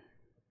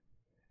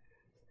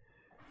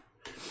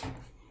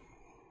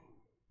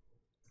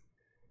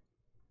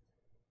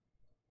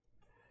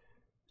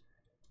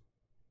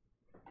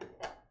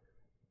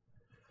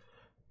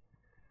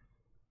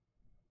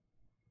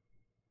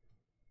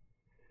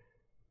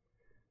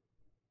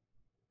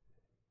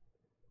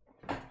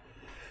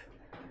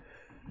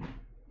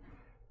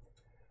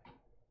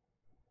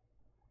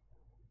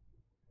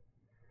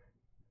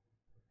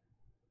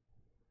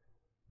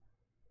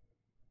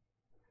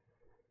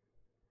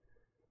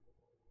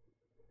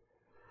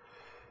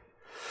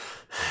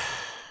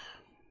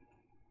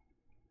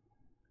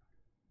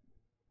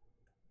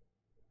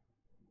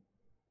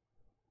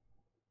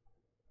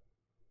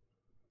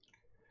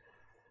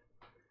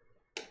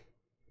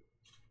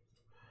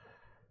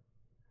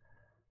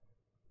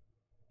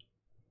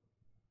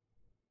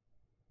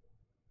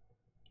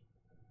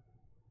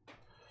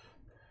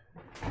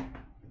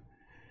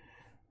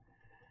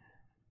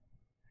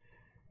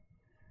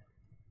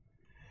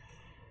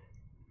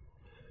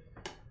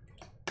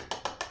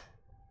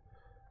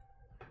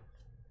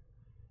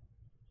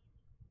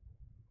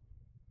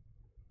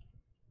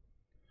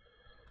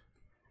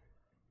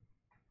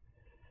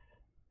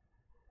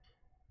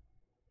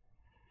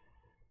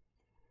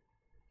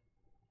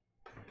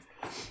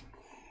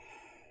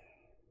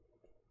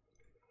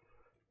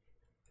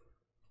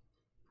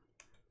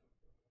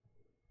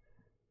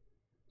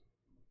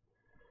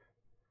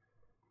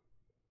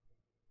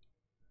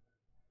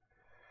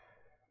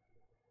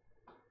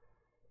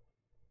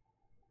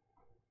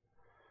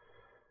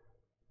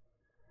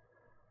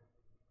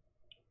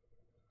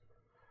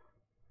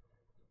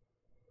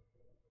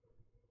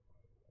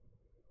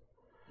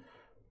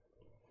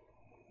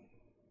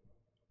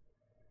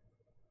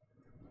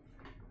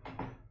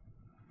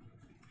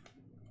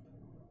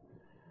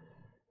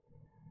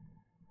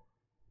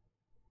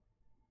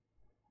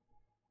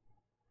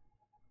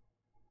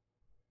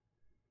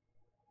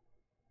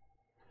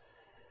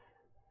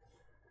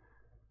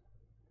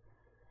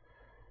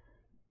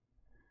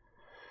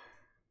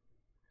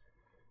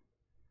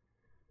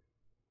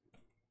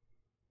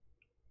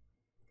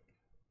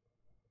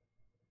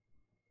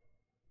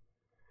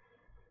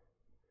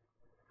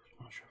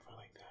 Not sure if I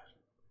like that.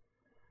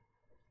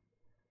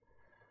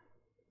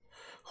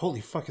 Holy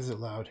fuck, is it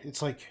loud?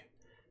 It's like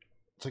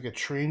a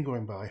train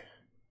going by.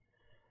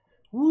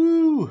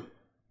 Woo!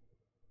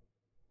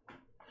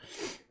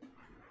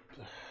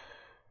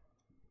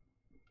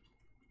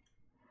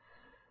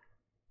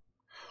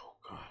 Oh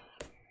god.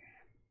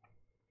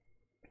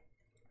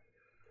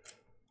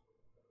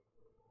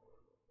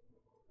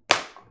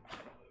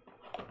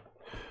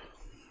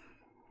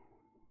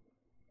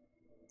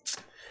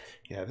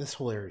 Yeah, this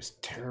whole area is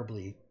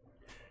terribly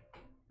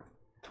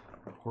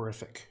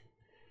horrific.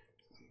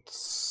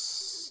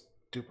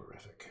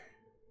 Stuperific.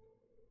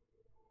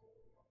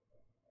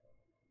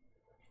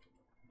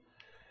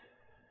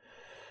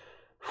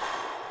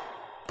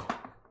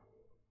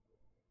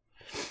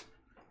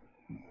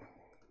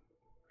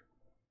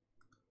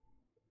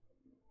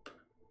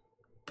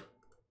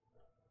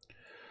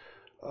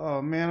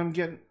 Oh man, I'm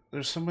getting.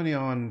 There's somebody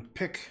on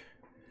pick.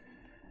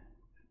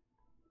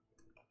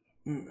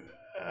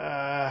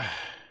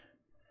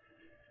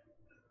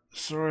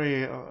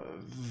 Sorry,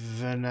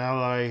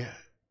 Vanilla.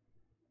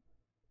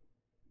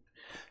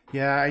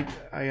 Yeah,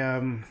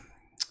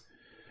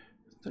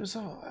 there's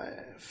all.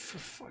 For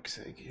fuck's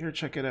sake, here,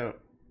 check it out.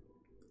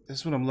 This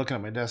is what I'm looking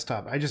at my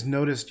desktop. I just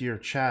noticed your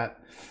chat.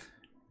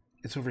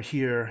 It's over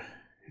here.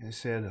 It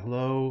said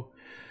hello.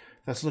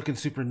 That's looking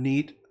super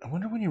neat. I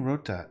wonder when you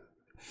wrote that.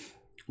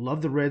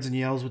 Love the reds and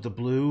yellows with the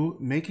blue.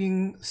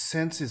 Making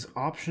sense is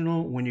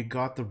optional when you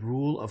got the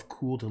rule of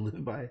cool to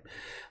live by.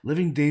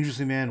 Living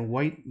dangerously, man.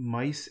 White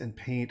mice and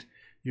paint.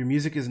 Your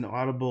music isn't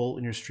audible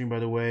in your stream, by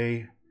the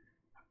way.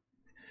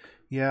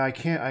 Yeah, I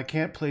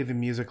can't play the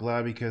music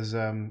loud because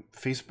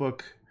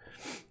Facebook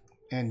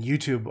and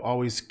YouTube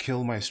always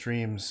kill my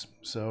streams.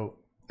 So,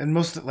 and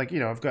most, like, you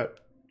know, I've got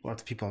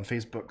lots of people on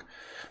Facebook,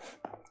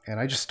 and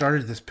I just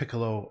started this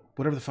Piccolo,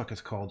 whatever the fuck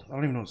it's called. I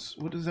don't even know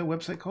what is that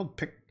website called?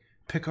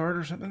 Picard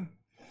or something.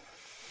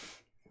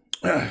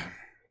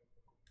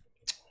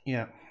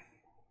 Yeah.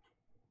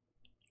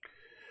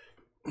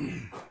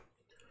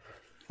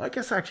 I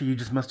guess actually you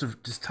just must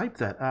have just typed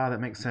that. Ah, that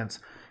makes sense.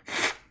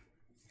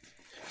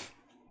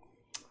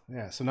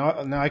 Yeah, so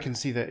now I can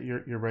see that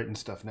you're writing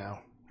stuff now.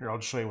 Here, I'll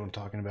just show you what I'm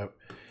talking about.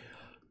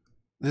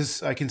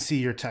 This, I can see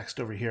your text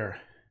over here.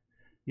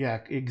 Yeah,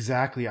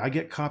 exactly. I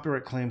get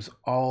copyright claims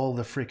all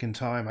the freaking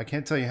time. I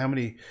can't tell you how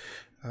many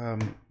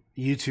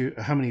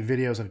how many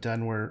videos I've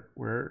done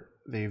where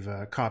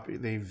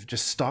they've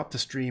just stopped the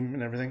stream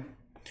and everything.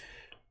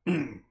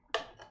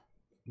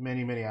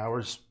 many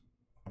hours.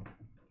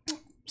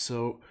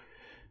 So,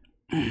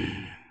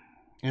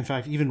 in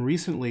fact, even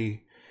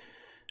recently,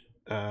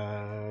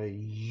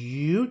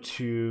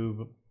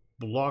 YouTube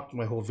blocked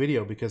my whole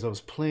video because I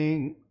was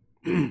playing.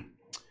 I don't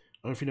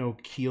know if you know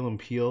Keel and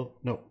Peele.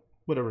 No,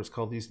 whatever it's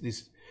called.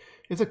 These.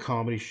 It's a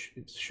comedy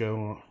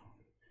show.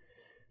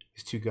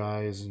 These two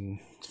guys, and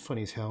it's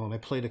funny as hell. And I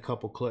played a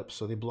couple clips,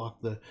 so they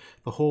blocked the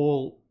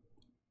whole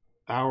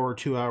hour or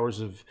 2 hours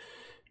of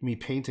me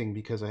painting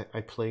because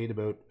I played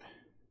about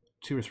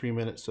 2 or 3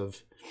 minutes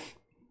of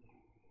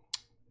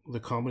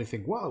the comedy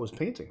thing while I was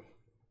painting.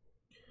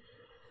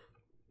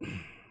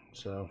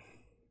 So,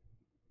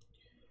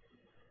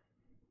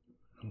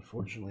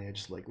 unfortunately, I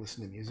just like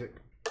listening to music.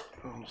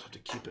 I almost have to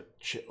keep it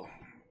chill.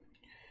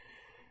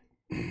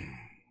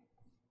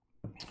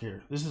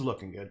 Here, this is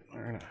looking good.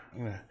 I'm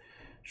gonna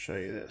show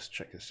you this.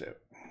 Check this out.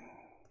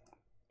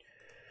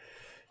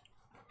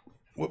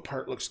 What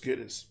part looks good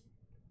is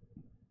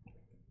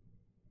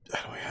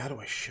how do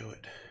I show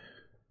it?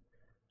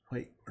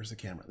 Wait, where's the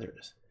camera? There it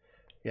is.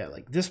 Yeah,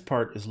 like this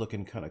part is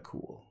looking kind of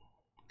cool.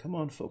 Come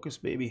on, focus,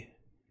 baby.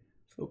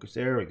 Focus.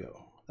 There we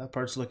go. That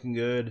part's looking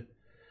good.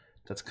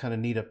 That's kind of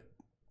neat up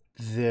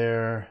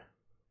there.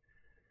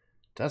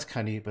 That's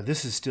kind of neat, but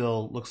this is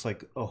still looks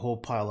like a whole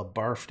pile of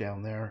barf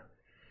down there.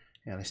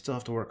 And I still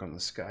have to work on the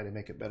sky to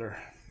make it better.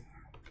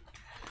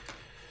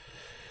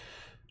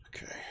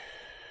 Okay.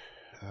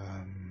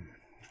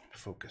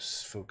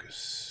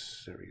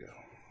 Focus. There we go.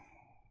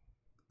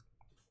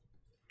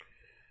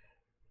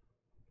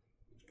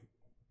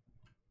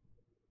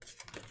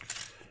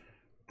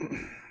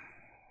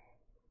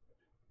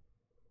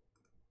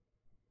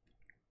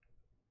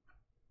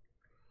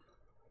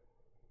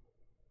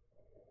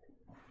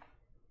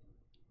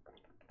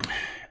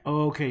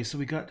 Okay, so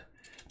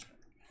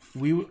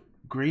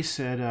Grace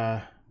said,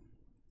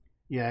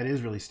 yeah, it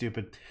is really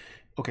stupid.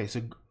 Okay,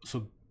 so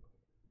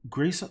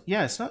Grace,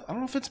 yeah, it's not, I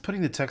don't know if it's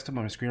putting the text up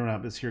on my screen or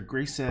not, but it's here.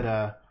 Grace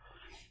said,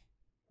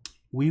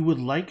 we would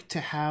like to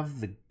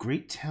have the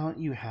great talent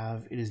you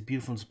have. It is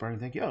beautiful and inspiring.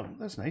 Thank you. Oh,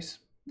 that's nice.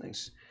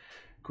 Nice.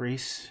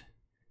 Grace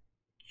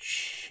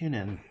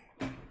Chinen.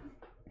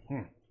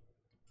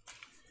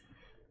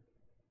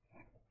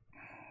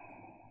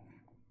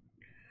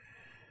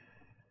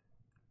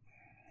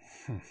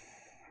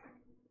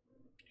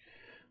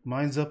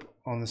 Mine's up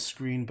on the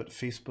screen, but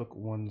Facebook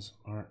ones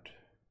aren't.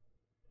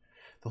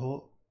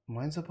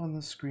 Mine's up on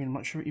the screen. I'm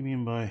not sure what you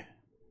mean by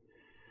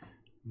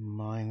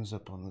mine's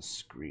up on the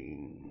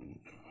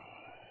screen,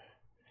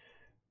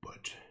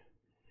 but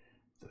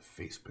the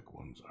Facebook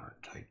ones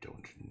aren't. I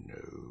don't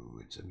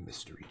know. It's a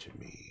mystery to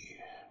me.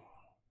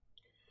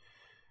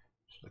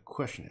 So the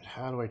question is,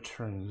 how do I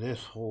turn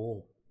this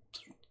whole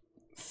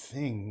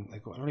thing?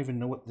 Like, I don't even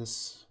know what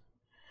this.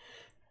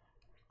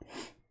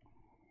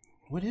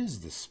 What is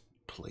this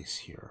place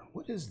here?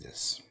 What is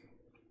this?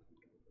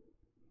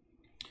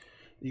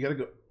 You gotta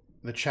go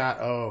the chat.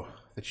 Oh,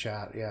 the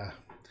chat. Yeah.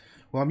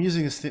 Well, I'm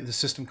using the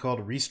system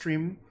called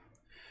Restream.io,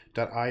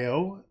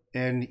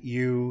 and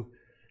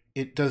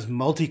it does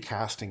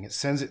multicasting. It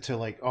sends it to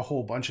like a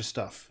whole bunch of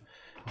stuff,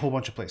 a whole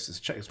bunch of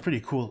places. It's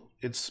pretty cool.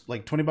 It's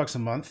like $20 a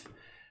month.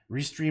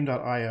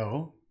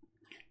 Restream.io,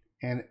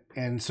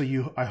 and so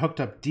I hooked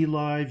up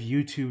DLive,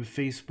 YouTube,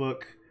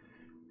 Facebook,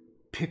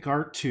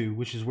 PicArt2,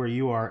 which is where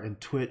you are, and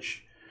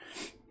Twitch.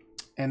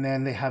 And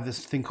then they have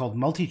this thing called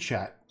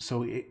multi-chat.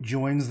 So it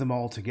joins them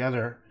all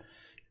together.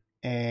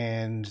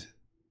 And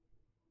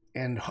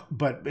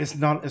but it's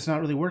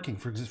not really working.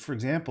 For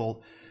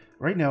example,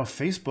 right now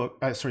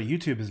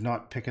YouTube is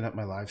not picking up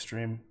my live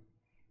stream,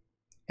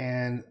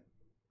 and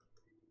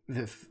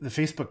the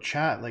Facebook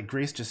chat, like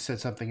Grace just said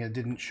something that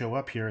didn't show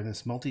up here in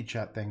this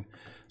multi-chat thing,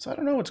 so I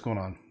don't know what's going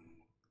on.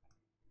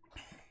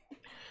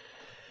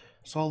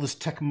 It's all this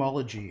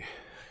technology.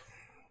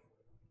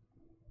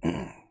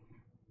 So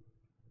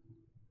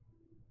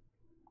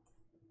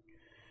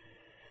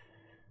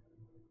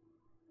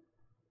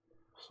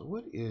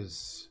what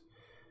is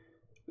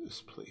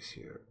this place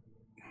here?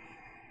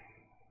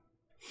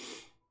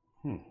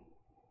 I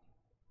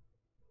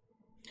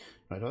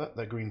know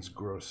that green's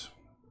gross.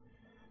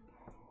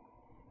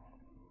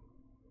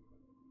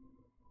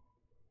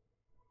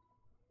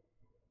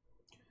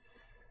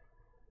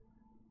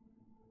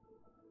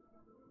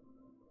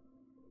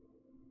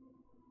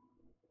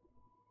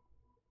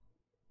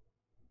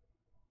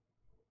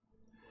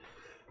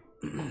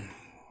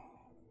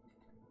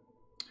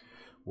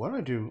 What do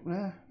I do?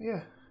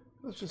 Yeah,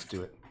 let's just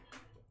do it.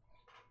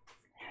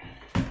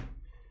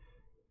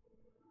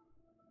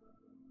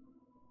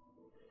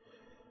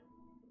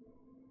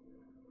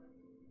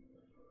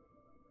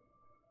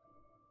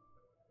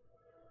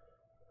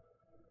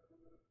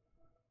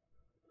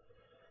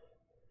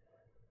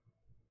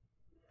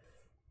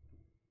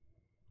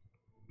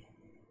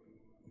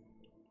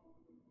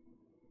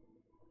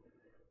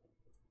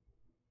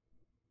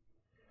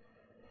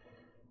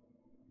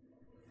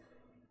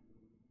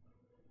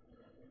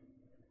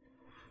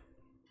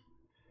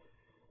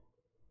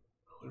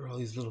 What are all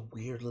these little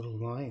weird little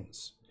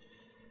lines?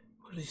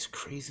 What are these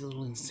crazy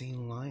little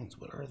insane lines?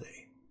 What are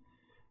they?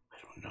 I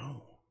don't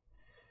know.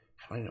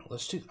 I know. I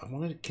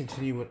want to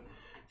continue with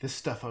this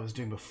stuff I was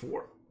doing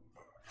before.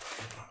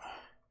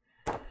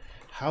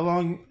 How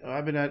long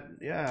I've been at?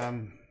 Yeah,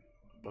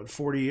 about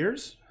 40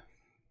 years.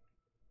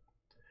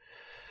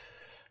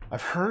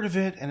 I've heard of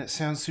it and it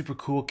sounds super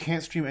cool.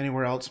 Can't stream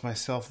anywhere else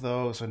myself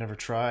though, so I never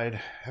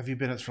tried. Have you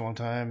been at it for a long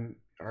time?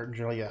 Art in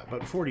general, yeah,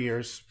 about 40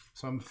 years.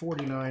 So I'm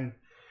 49.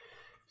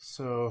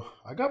 So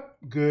I got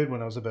good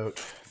when I was about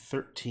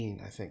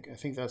 13, I think. I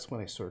think that's when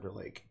I sort of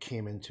like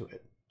came into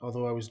it.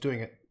 Although I was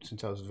doing it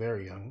since I was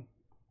very young.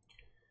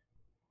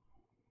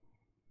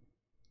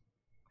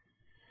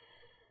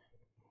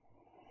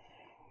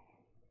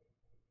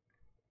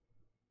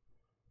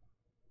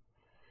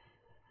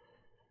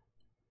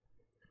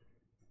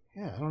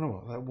 Yeah, I don't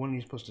know what one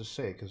you're supposed to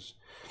say because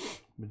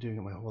I've been doing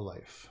it my whole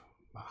life.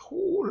 My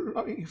whole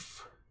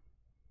life.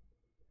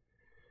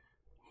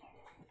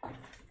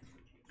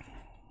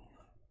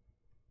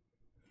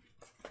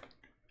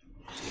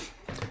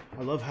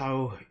 I love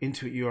how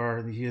into it you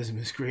are. The Theism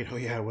is great. Oh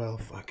yeah, well,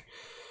 fuck.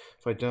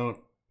 If I don't,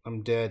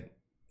 I'm dead.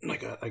 I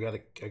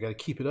gotta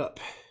keep it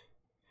up.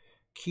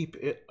 Keep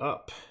it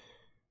up.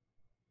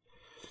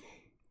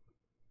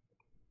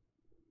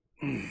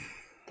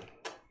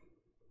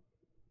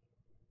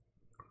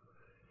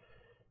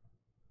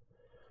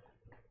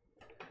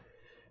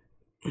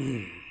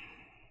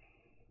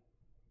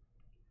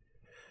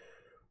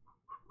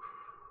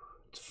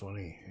 It's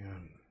funny. Yeah.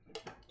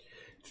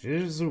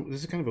 This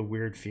is kind of a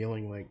weird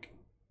feeling. Like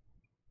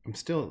I'm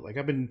still like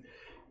I don't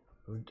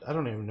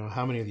even know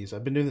how many of these.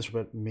 I've been doing this for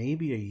about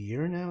maybe a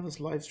year now. This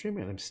live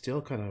streaming, and I'm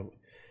still kind of,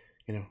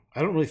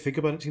 I don't really think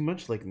about it too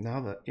much. Like now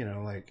that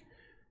like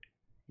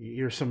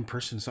you're some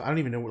person, so I don't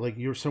even know. Like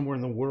you're somewhere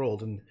in the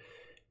world, and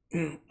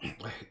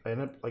I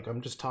end up like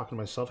I'm just talking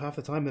to myself half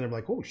the time. Then I'm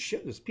like, oh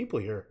shit, there's people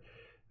here.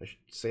 I should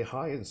say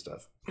hi and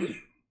stuff.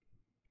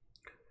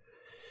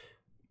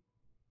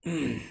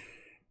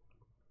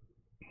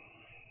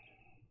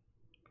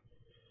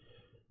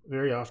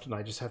 Very often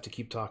I just have to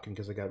keep talking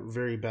because I got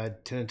very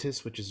bad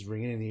tinnitus, which is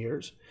ringing in the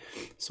ears.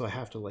 So I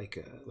have to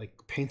like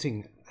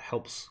painting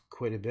helps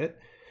quite a bit.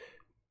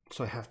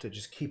 So I have to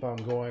just keep on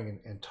going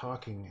and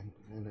talking,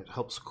 and it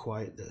helps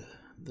quiet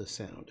the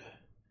sound.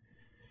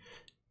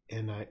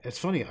 And it's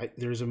funny,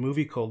 there's a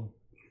movie called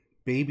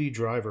Baby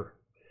Driver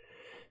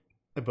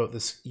about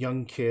this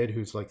young kid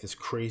who's like this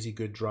crazy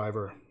good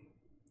driver.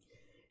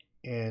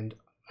 And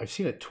I've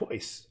seen it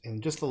twice.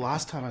 And just the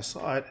last time I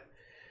saw it,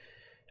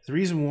 the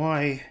reason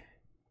why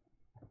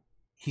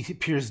he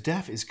appears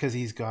deaf is because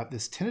he's got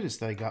this tinnitus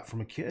that I got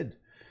from a kid.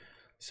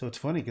 So it's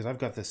funny because I've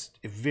got this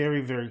very,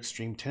 very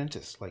extreme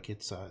tinnitus. Like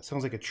it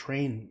sounds like a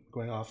train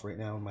going off right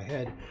now in my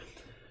head.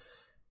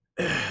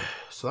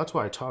 So that's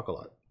why I talk a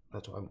lot.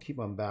 That's why I keep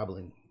on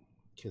babbling,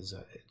 because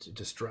it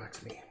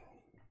distracts me.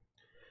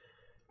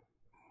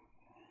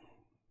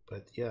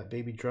 But yeah,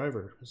 Baby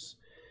Driver,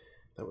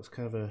 that was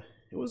kind of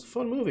it was a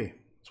fun movie.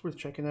 It's worth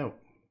checking out.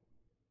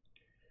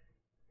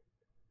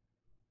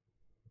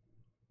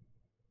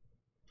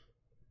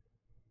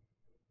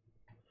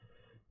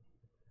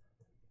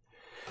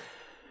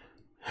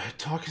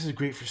 Talk is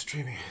great for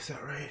streaming, is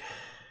that right?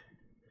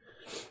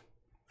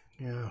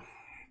 Yeah.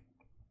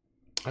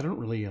 I don't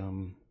really I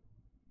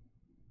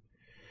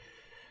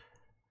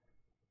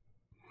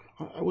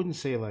wouldn't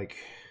say like,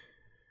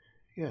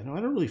 yeah, no, I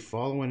don't really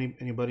follow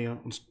anybody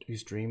on who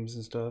streams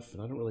and stuff,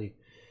 and I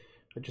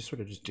just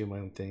sort of just do my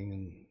own thing,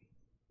 and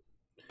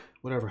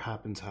whatever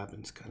happens,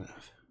 happens, kind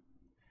of.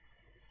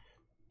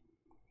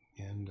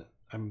 And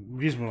the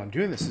reason why I'm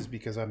doing this is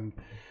because I'm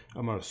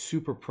a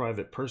super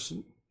private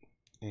person,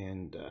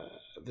 and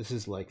this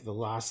is like the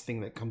last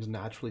thing that comes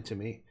naturally to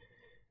me,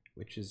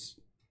 which is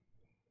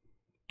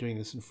doing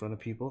this in front of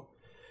people.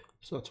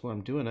 So that's why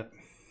I'm doing it.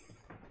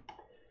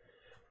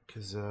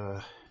 Because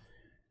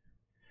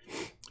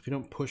if you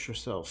don't push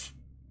yourself,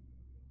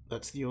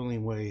 that's the only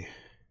way.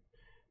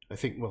 I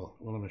think, well,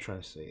 what I'm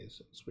trying to say is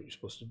that's what you're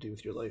supposed to do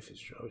with your life,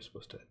 is you're always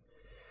supposed to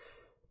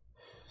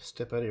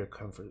step out of your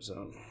comfort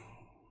zone.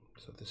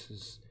 So this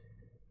is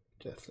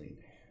definitely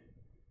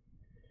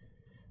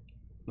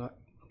not,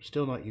 I'm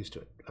still not used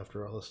to it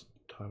after all this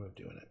time of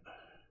doing it.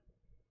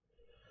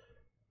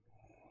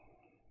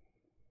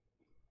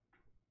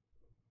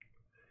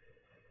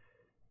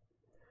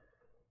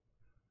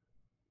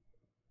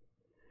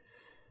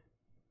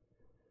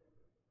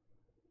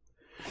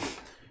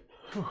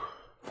 Whew.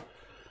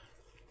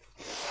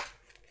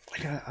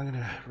 I'm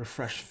gonna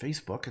refresh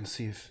Facebook and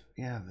see if,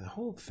 yeah, the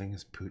whole thing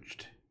is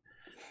pooched.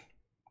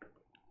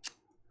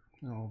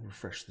 I'll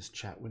refresh this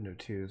chat window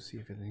too, see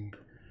if anything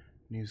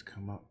news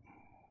come up.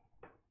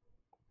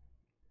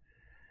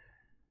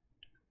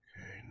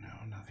 Okay,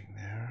 no, nothing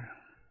there.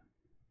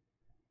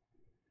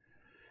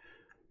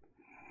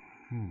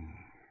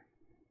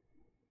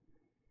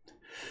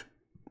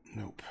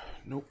 Nope,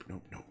 nope,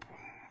 nope, nope.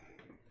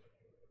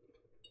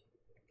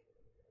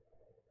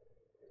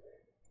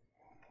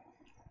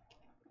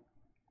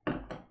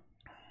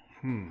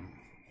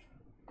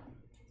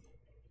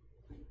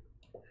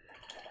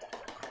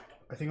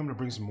 I think I'm gonna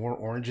bring some more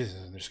oranges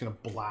and they're just gonna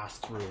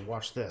blast through.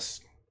 Watch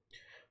this.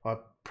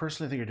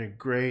 Personally, I think you're doing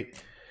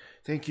great.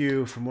 Thank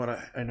you from what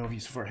I know of you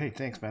so far. Hey,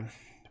 thanks, man.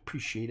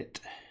 Appreciate it.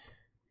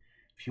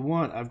 If you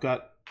want, I've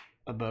got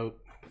about.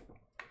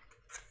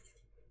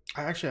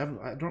 I actually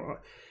haven't. I don't.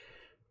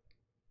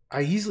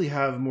 I easily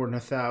have more than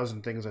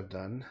 1,000 things I've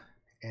done,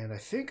 and I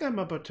think I'm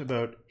up to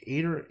about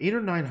 800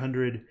 or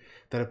 900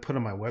 that I put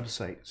on my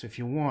website. So if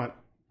you want,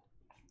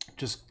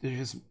 this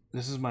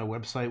is my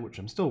website, which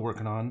I'm still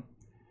working on,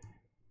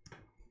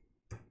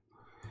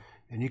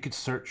 and you could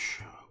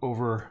search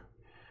over.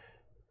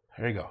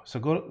 There you go. So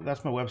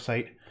that's my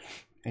website,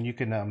 and you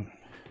can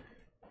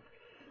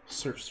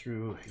search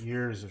through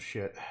years of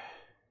shit.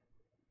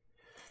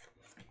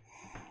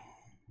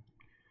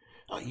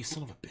 Oh, you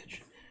son of a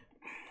bitch.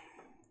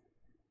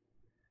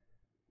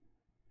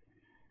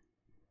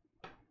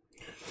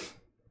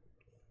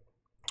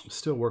 I'm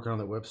still working on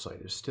that website.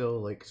 There's still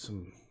like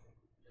some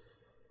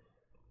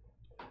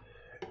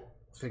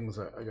things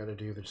I got to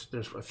do. There's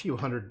a few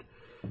hundred.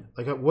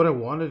 Like what I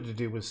wanted to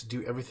do was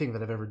do everything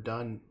that I've ever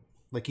done,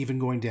 like even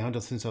going down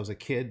to since I was a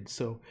kid.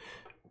 So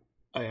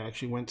I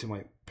actually went to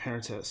my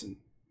parents' house and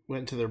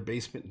went into their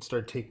basement and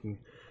started taking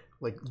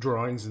like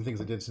drawings and things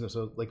I did since I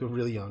was like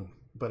really young.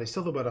 But I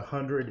still have about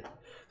 100.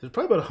 There's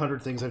probably about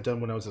 100 things I've done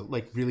when I was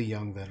like really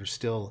young that are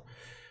still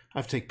I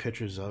have to take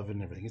pictures of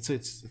and everything.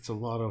 It's a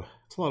lot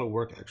of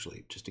work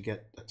actually just to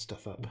get that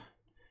stuff up.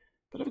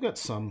 But I've got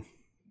some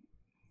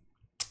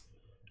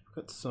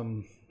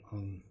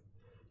on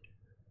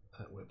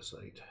that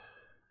website.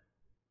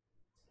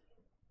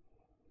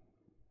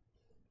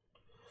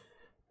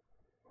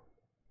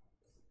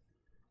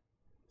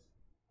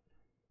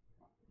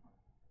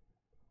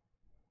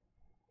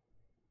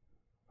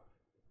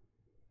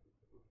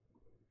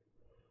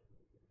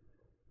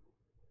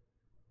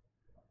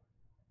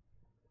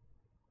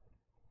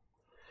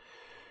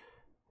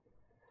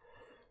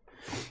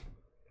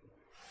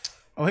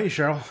 Oh, hey,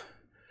 Cheryl.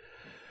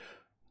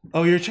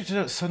 Oh, you checked it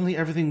out. Suddenly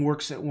everything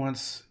works at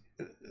once.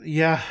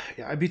 Yeah,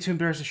 I'd be too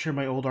embarrassed to share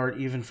my old art,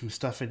 even from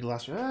stuff I did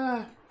last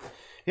year.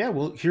 Yeah,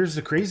 well, here's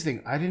the crazy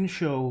thing. I didn't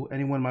show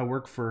anyone my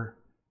work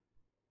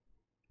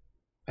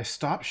I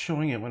stopped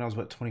showing it when I was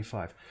about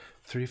 25,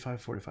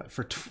 35, 45.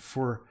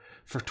 For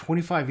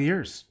 25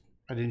 years,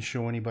 I didn't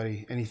show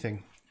anybody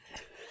anything.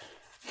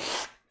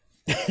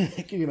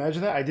 Can you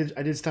imagine that? I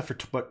did stuff for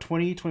about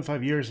 20,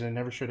 25 years and I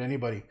never showed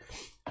anybody.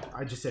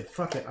 I just said,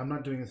 fuck it, I'm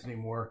not doing this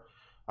anymore.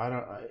 I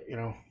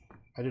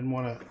didn't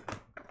want to,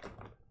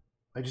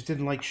 I just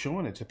didn't like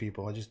showing it to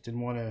people. I just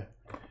didn't want to,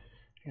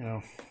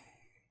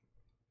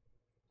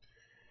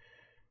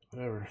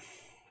 whatever.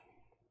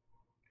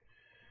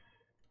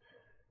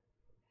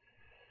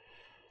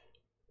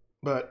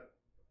 But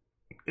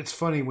it's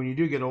funny, when you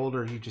do get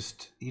older, you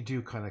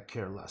do kind of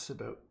care less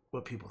about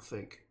what people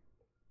think.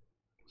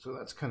 So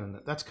that's kind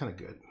of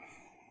good.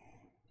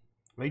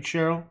 Right,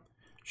 Cheryl?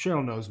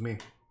 Cheryl knows me.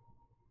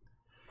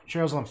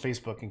 Cheryl's on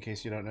Facebook, in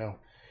case you don't know.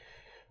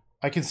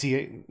 I can see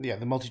it. Yeah,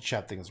 the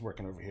multi-chat thing is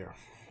working over here.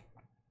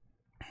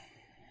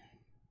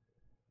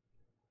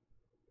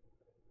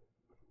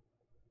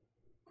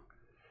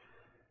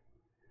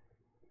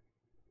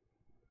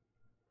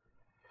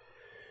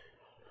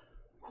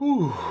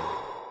 Whew.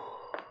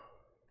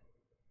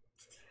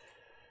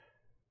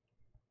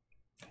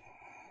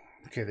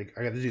 Okay,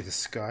 I got to do the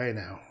sky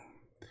now.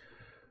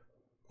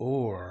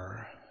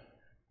 Or...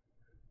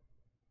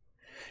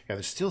 yeah,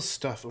 there's still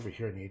stuff over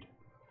here I need.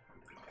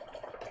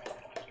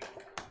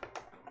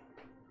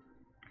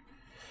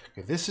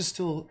 Okay, this is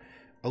still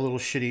a little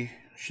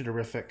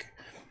shitterific,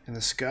 and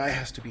the sky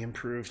has to be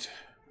improved.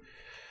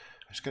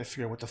 I just gotta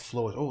figure out what the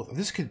flow is. Oh,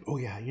 this could. Oh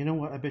yeah, you know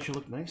what? I bet you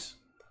look nice.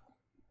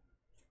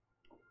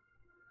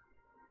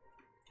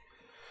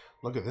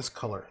 Look at this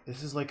color.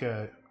 This is like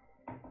a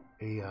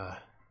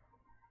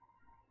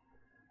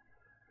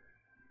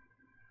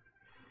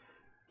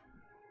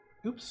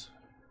oops.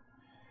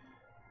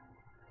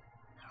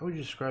 How would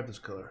you describe this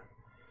color?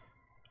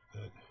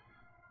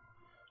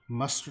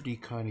 Mustardy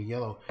kind of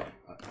yellow.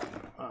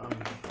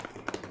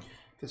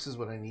 This is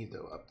what I need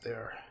though up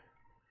there.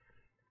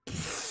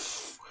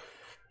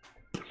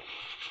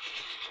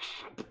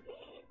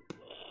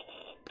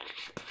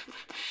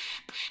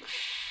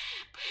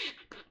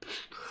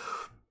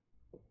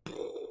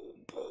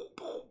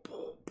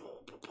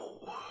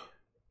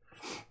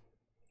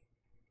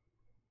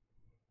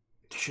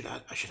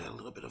 I should add a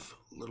little bit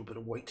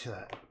of white to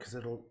that because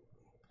it'll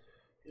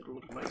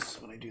look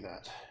nice when I do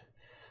that.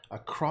 A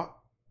cross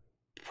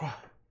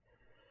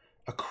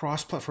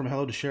platform.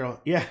 Hello to Cheryl.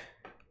 Yeah,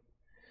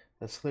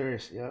 that's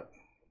hilarious. Yeah,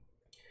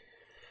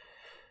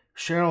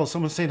 Cheryl,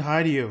 someone's saying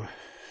hi to you.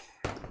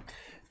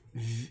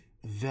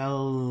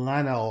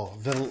 Villano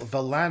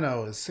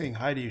is saying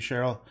hi to you,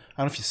 Cheryl. I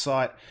don't know if you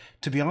saw it.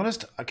 To be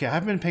honest, okay, I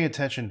haven't been paying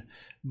attention,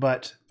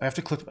 but I have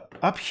to click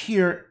up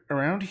here,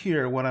 around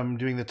here, when I'm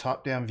doing the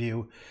top-down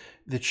view.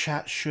 The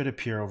chat should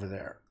appear over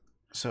there.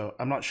 So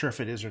I'm not sure if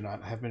it is or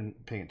not. I haven't been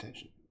paying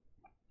attention.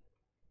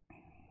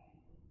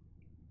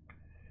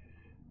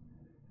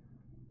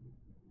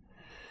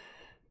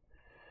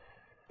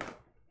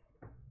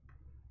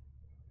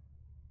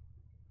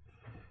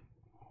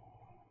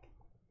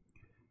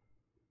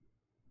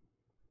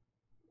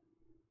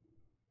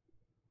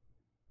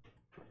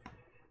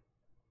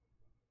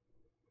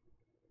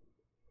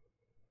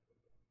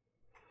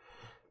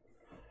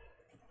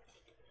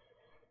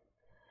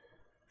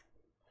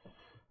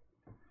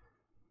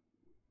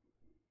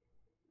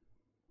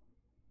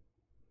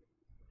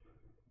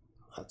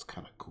 That's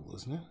kind of cool,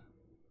 isn't it?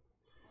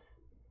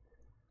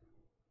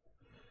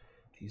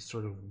 These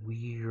sort of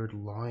weird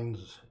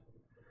lines.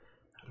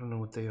 I don't know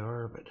what they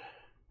are, but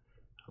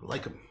I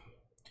like them.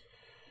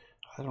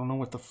 I don't know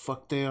what the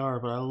fuck they are,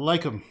 but I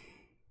like them.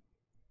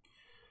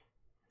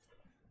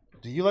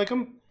 Do you like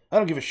them? I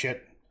don't give a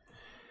shit.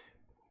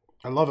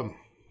 I love them.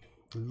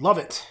 Love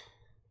it.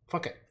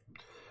 Fuck it.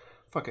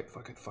 Fuck it,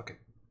 fuck it, fuck it.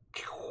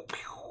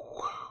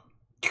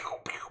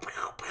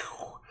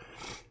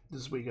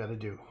 This is what you gotta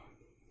do.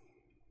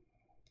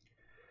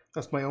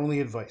 That's my only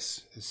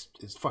advice, is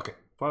fuck it.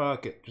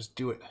 Fuck it. Just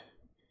do it.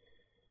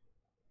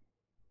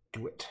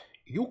 Do it.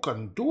 You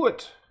can do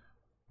it.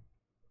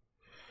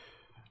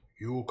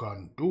 You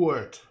can do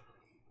it.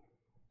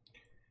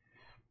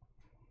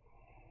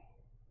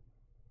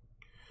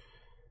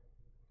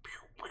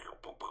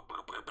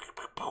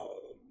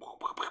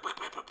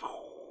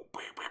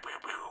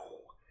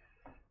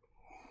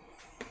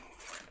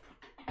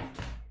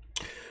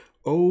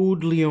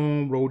 Ode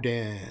Leon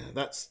Rodin.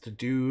 That's the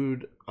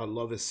dude. I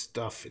love his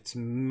stuff. It's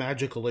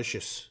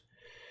magicalicious.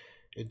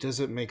 It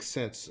doesn't make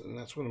sense, and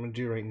that's what I'm going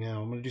to do right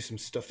now. I'm going to do some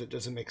stuff that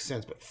doesn't make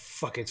sense, but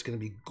fuck it, it's going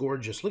to be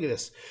gorgeous. Look at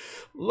this.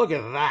 Look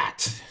at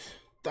that.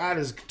 That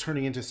is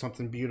turning into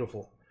something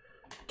beautiful.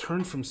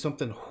 Turned from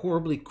something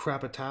horribly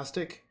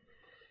crapatastic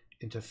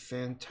into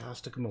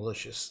fantastic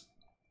malicious.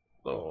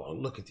 Oh,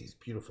 look at these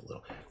beautiful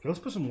little... Let's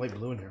put some light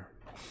blue in here.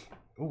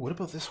 Oh, what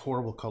about this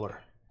horrible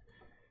color?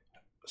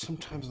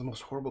 Sometimes the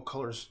most horrible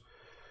colors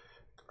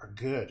are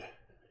good.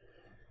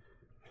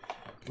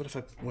 What if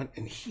I went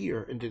in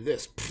here and did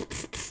this?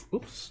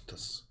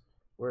 Oops.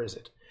 Where is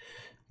it?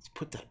 Let's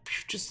put that.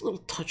 Just little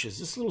touches.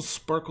 Just little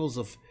sparkles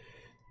of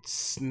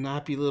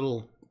snappy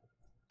little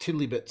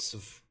tiddly bits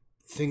of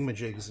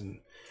thingamajigs and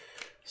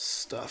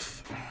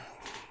stuff.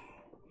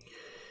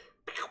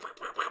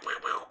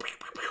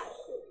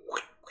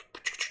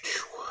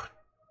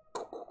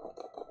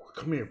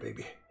 Come here,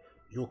 baby.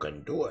 You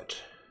can do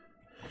it.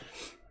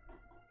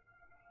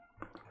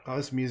 Oh,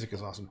 this music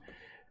is awesome.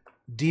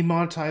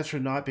 Demonetized for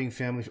not being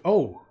family.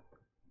 Oh,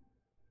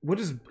 what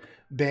is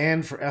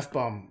banned for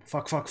F-bomb?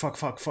 Fuck.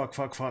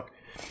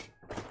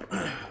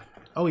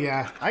 Oh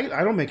yeah, I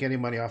don't make any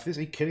money off this.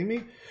 Are you kidding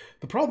me?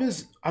 The problem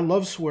is I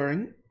love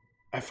swearing.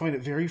 I find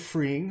it very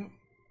freeing,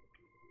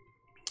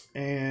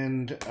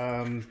 and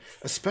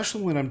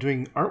especially when I'm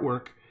doing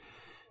artwork,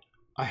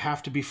 I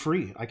have to be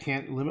free. I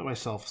can't limit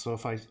myself. So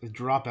if I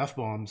drop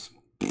F-bombs,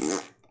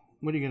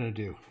 what are you gonna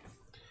do?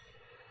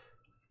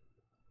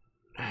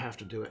 I have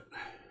to do it.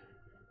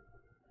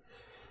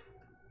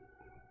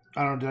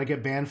 I don't know. Did I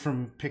get banned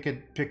from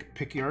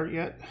Picky Art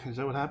yet? Is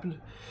that what happened?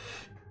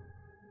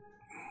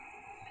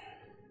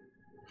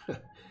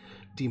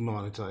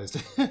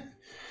 Demonetized.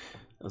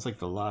 That's like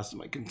the last of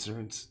my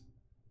concerns.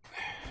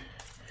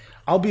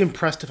 I'll be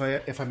impressed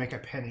if I make a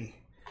penny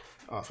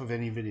off of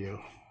any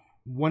video.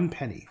 1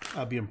 penny.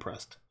 I'll be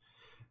impressed.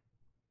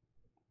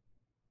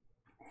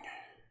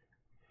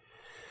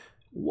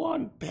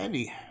 1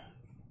 penny.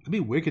 It'd be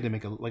wicked to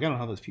make a... Like, I don't know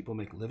how those people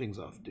make livings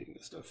off doing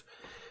this stuff.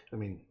 I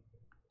mean,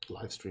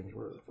 live streaming,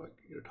 whatever the fuck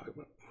you're talking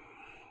about.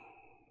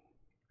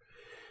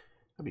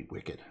 That'd be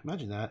wicked.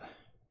 Imagine that.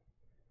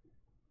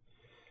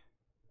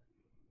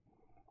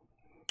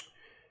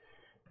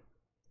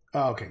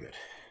 Oh, okay, good.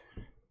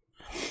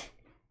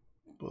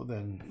 Well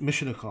then,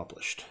 mission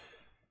accomplished.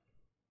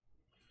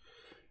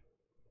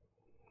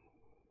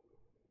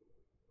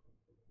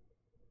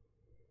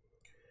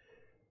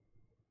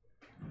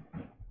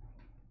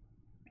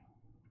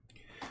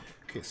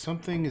 Okay,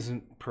 something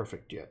isn't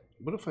perfect yet.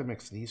 What if I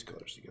mix these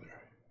colors together?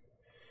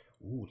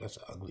 Ooh, that's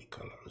an ugly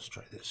color. Let's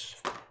try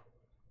this.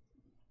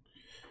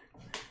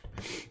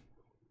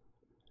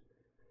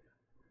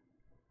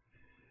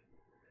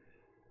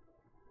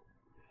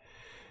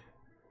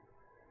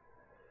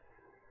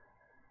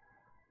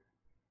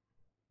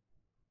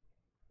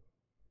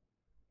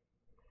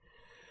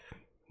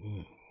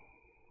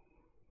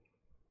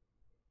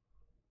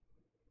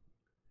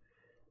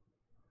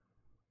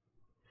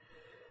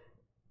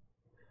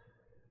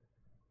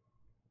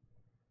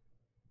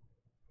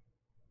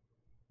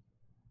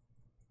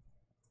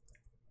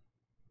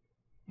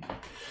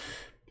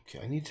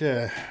 Okay, I need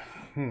to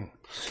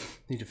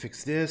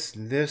fix this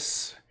and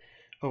this.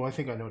 Oh, I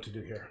think I know what to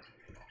do here.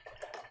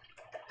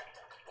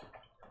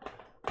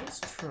 Let's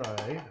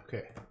try.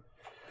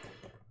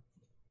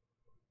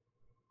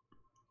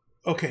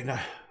 Okay, now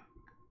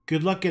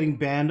good luck getting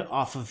banned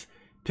off of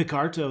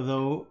Picarto,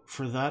 though.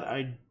 For that,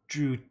 I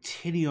drew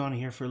titty on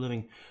here for a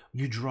living.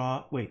 You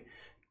draw. Wait.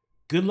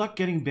 Good luck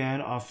getting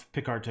banned off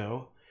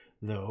Picarto,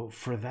 though.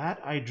 For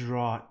that, I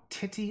draw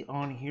titty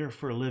on here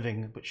for a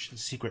living, but she's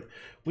a secret.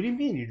 What do you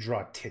mean you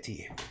draw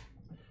titty?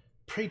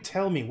 Pray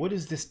tell me, what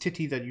is this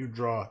titty that you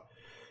draw?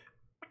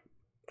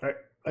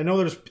 I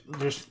know there's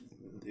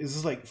is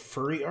this like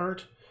furry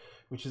art,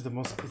 which is the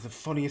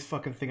funniest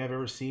fucking thing I've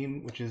ever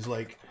seen, which is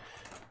like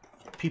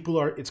people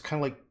are, it's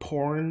kind of like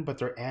porn, but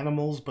they're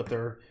animals, but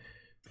they're,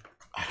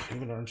 I don't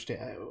even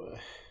understand.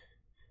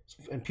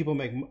 And people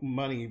make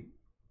money,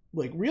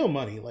 like real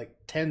money, like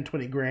 10,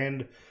 20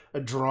 grand a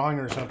drawing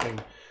or something.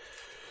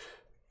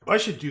 I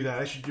should do that.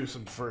 I should do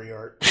some furry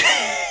art.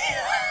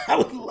 I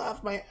would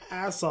laugh my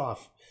ass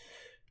off.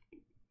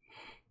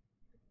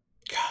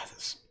 God,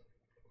 this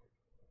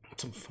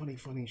some funny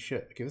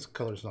shit. Okay, this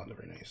color's not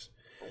very nice.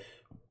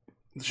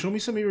 Show me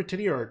some of your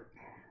titty art.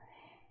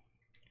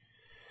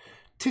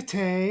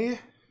 Titty.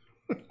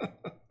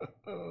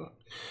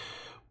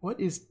 What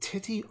is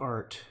titty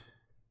art?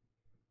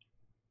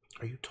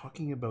 Are you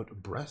talking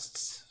about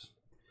breasts?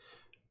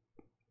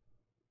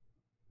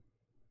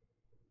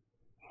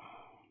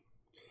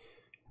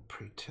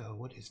 Pray tell,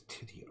 what is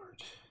titty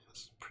art?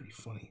 That's pretty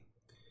funny.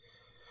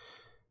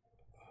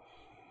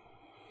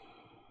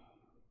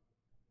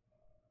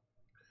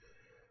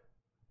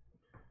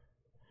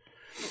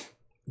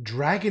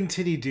 Dragon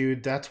titty,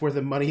 dude. That's where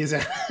the money is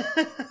at.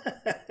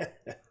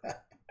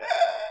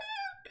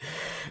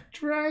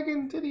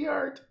 Dragon titty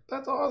art.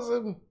 That's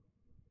awesome.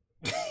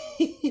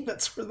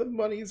 That's where the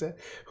money's at.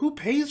 Who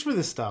pays for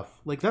this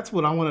stuff? Like, that's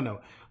what I want to know.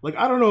 Like,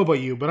 I don't know about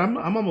you, but I'm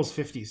almost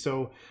 50,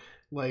 so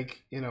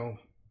like, you know,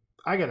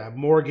 I got a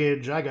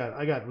mortgage. I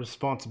got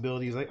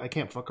responsibilities. I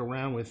can't fuck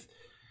around with,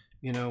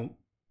 you know.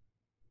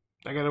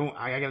 I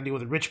gotta deal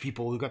with the rich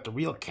people who got the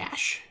real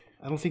cash.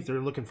 I don't think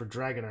they're looking for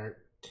dragon art.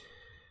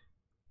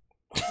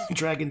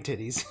 Dragon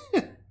titties.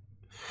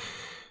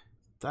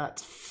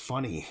 That's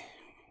funny.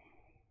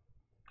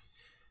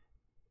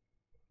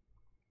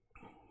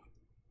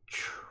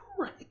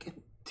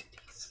 Dragon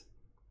titties.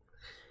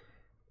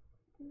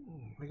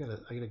 I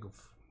gotta go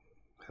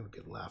have a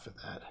good laugh at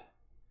that.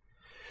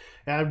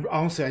 And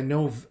honestly, I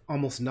know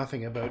almost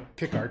nothing about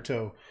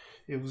Picarto.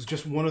 It was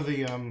just one of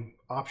the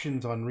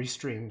options on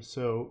Restream.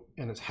 So,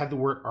 and it's had the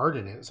word art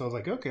in it. So I was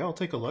like, okay, I'll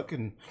take a look.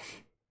 And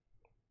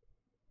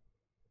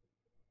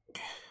I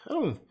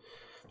don't know.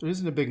 There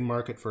isn't a big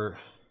market for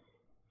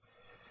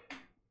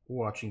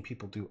watching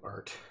people do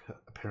art,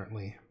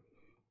 apparently.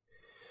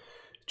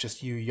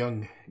 Just you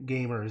young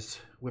gamers,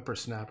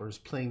 whippersnappers,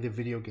 playing the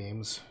video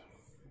games,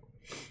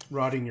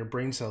 rotting your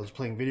brain cells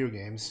playing video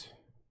games.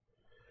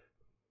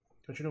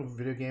 Don't you know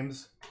video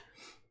games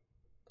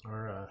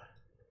are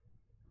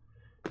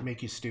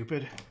make you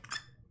stupid?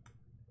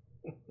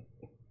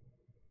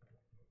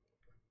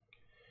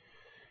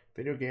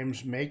 Video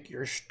games make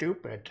you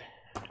stupid.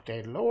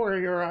 They lower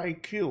your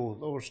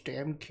IQ, those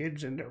damn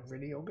kids in their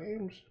video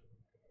games.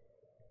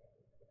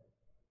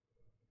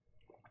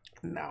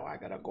 Now I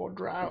gotta go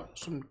draw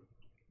some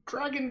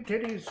dragon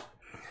titties.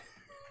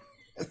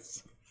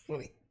 That's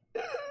funny.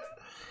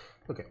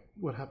 Okay,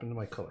 what happened to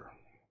my color?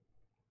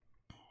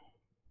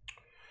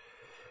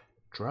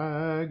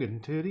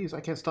 Dragon titties. I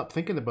can't stop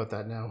thinking about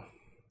that now.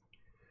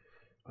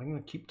 I'm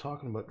gonna keep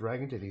talking about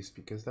dragon titties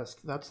because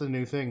that's the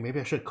new thing. Maybe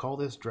I should call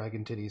this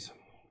dragon titties.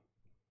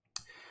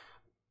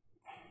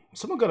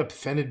 Someone got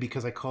offended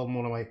because I called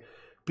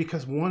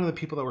because one of the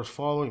people that was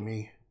following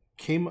me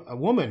a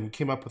woman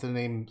came up with the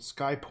name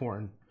Sky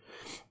Porn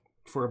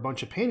for a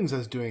bunch of paintings I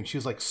was doing. She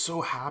was like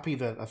so happy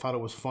that I thought it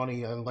was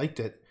funny. I liked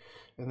it.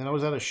 And then I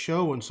was at a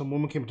show and some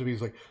woman came up to me and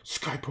was like,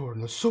 "Sky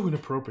porn, that's so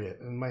inappropriate."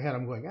 And in my head,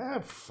 I'm going,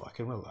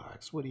 fucking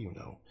relax. What do you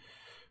know?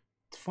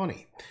 It's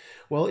funny.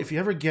 Well, if you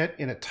ever get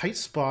in a tight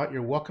spot,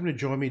 you're welcome to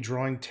join me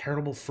drawing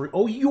terrible furry...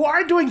 Oh, you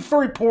are doing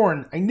furry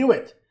porn! I knew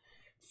it!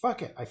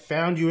 Fuck it. I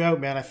found you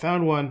out, man. I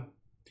found one.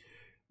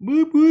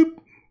 Boop, boop.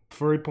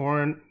 Furry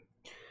porn.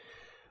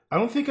 I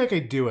don't think I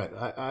could do it.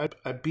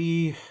 I'd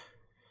be...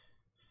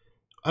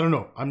 I don't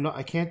know. I'm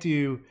not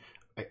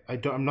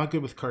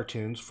good with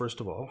cartoons, first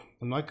of all.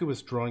 I'm not good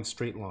with drawing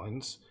straight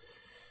lines.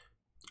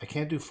 I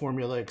can't do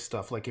formulaic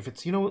stuff. Like if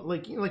it's,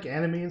 like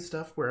anime and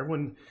stuff where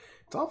everyone...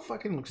 It all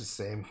fucking looks the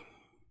same.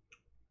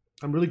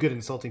 I'm really good at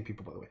insulting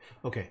people, by the way.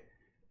 Okay.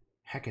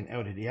 Heckin'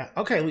 outed, yeah.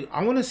 Okay,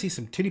 I want to see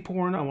some titty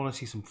porn. I want to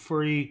see some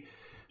furry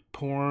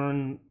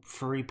porn,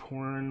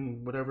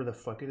 whatever the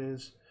fuck it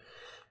is.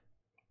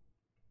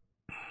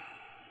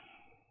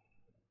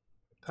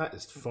 That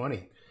is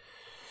funny.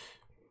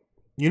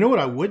 You know what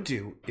I would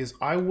do is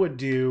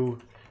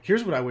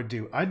here's what I would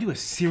do. I'd do a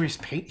serious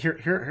paint.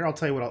 Here, I'll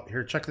tell you what.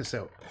 Here, check this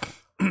out.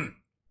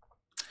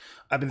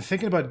 I've been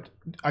thinking about.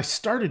 I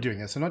started doing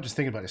this. I'm not just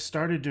thinking about it. I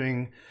started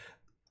doing.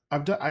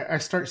 I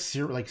start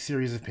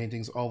series of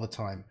paintings all the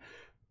time.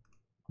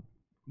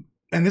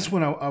 And this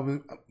one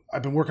I've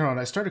been working on.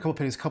 I started a couple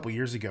paintings a couple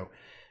years ago,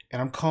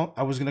 and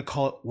I was gonna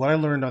call it What I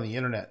Learned on the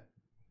Internet,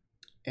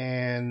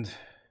 and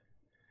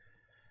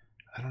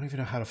I don't even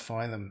know how to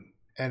find them.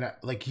 And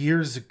the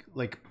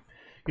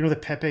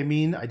Pepe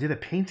meme. I did a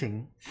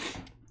painting,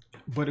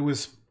 but it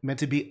was meant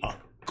to be a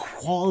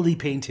quality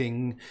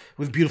painting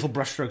with beautiful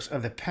brushstrokes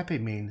of the Pepe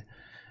meme.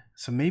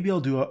 So maybe I'll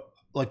do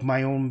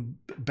my own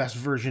best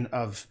version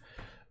of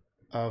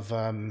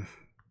the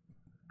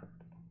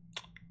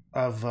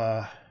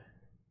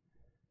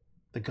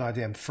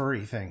goddamn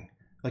furry thing.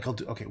 Like I'll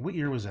do. Okay, what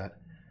year was that?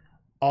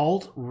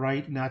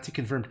 Alt-right Nazi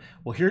confirmed.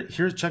 Well,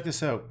 here's check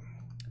this out.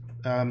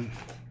 I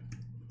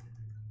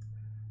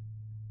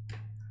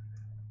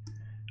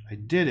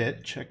did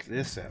it. Check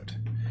this out.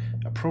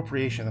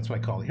 Appropriation. That's what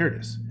I called it. Here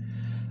it is.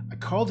 I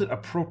called it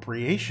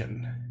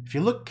appropriation. If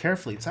you look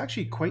carefully, it's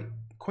actually quite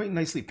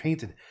nicely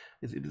painted.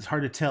 It's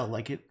hard to tell.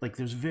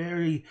 There's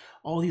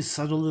all these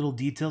subtle little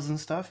details and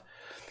stuff,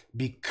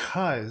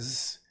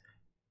 because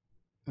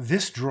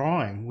this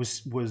drawing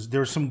was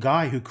there was some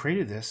guy who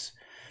created this,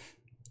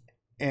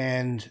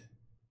 and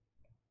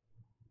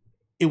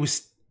it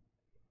was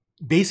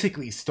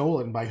basically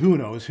stolen by who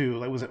knows who.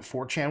 Like, was it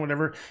 4chan,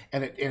 whatever,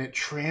 and it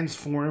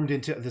transformed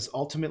into this,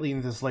 ultimately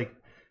into this, like,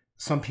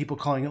 some people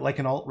calling it like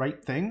an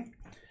alt-right thing.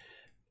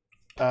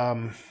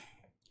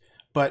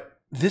 But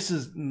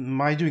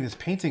my doing this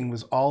painting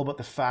was all about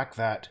the fact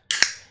that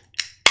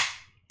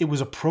it was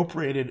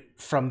appropriated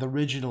from the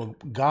original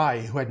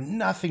guy who had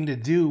nothing to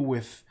do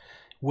with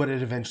what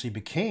it eventually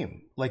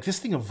became. Like, this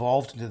thing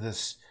evolved into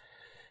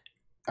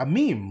a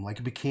meme. Like,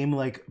 it became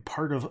like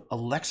part of a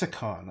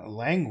lexicon, a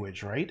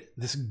language, right?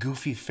 This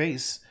goofy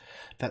face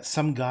that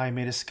some guy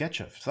made a sketch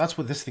of. So that's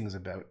what this thing is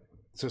about.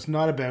 So it's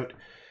not about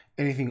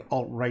anything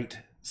alt-right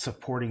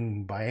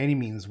supporting by any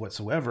means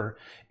whatsoever.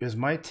 It was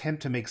my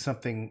attempt to make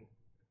something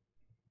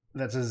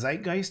that's a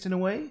zeitgeist in a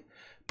way,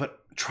 but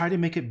try to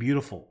make it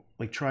beautiful.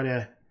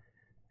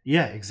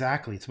 Yeah,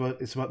 exactly.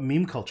 It's about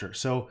meme culture.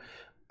 So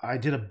I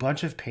did a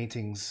bunch of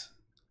paintings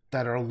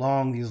that are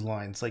along these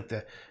lines. Like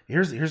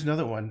here's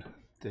another one,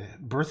 the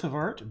birth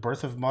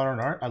of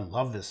modern art. I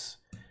love this.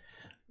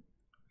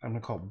 I'm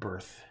gonna call it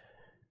Birth.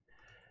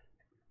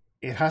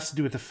 It has to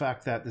do with the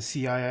fact that the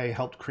CIA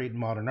helped create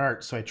modern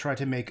art. So I tried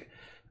to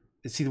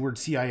see the word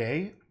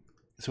CIA.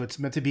 So it's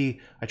meant to be,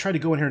 I tried to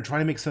go in here and try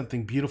to make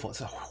something beautiful.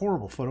 It's a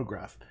horrible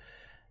photograph.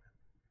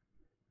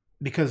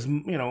 Because,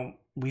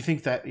 we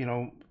think that,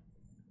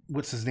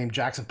 what's his name,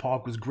 Jackson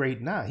Pollock was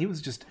great. Nah, he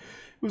was just,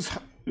 it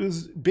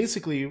was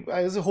basically, it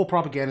was a whole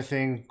propaganda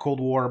thing, Cold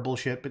War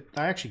bullshit, but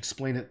I actually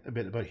explained it a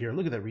bit about here.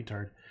 Look at that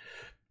retard.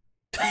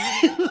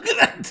 Look at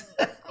that.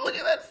 Look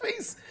at that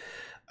face.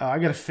 I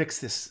got to fix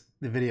the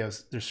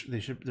videos.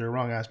 They're a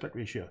wrong aspect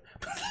ratio.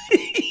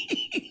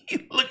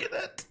 Look at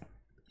that.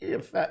 You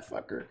fat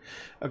fucker.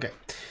 Okay.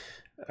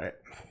 All right.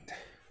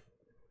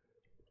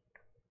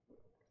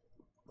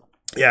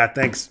 Yeah,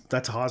 thanks.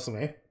 That's awesome,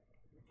 eh?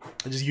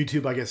 Just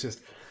YouTube, I guess,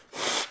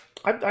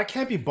 I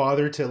can't be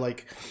bothered to,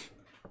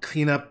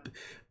 clean up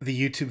the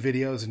YouTube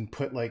videos and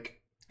put,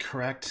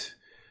 correct,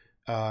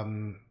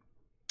 where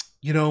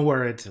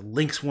it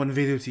links one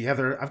video to the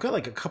other. I've got,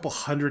 a couple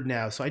hundred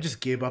now, so I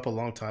just gave up a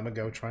long time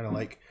ago trying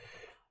to,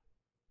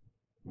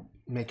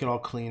 make it all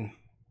clean.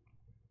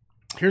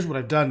 Here's what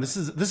I've done. This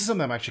is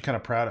something I'm actually kind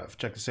of proud of.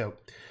 Check this out.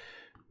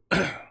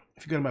 If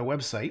you go to my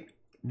website,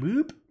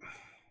 whoop,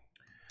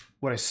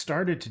 what I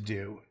started to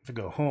do, if I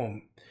go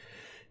home,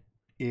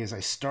 is I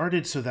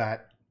started so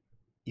that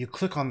you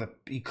click on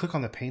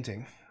the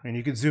painting and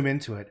you can zoom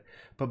into it,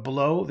 but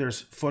below there's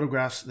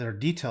photographs that are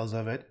details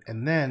of it,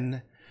 and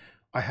then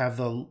I have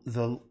the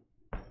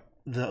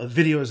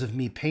videos of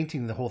me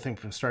painting the whole thing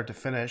from start to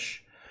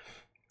finish.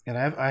 And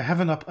I've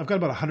got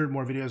about 100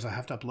 more videos I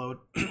have to upload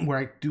where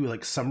I do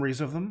summaries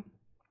of them.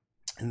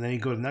 And then you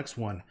go to the next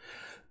one.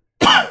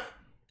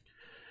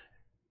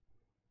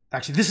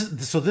 Actually, this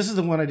is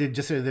the one I did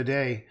just the other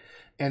day,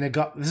 and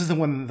this is the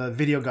one the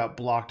video got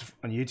blocked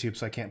on YouTube,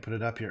 so I can't put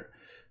it up here.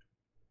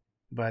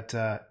 But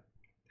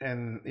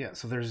and yeah,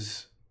 so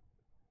there's,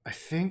 I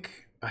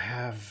think I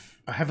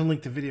haven't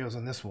linked the videos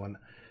on this one.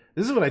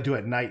 This is what I do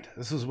at night.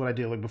 This is what I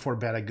do like before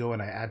bed. I go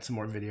and I add some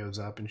more videos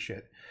up and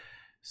shit.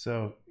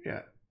 So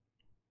yeah.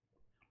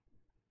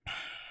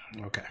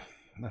 Okay,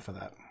 enough of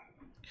that.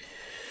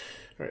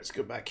 All right, let's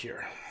go back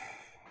here.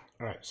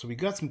 All right, so we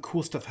got some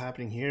cool stuff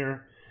happening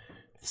here.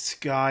 The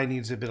sky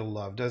needs a bit of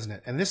love, doesn't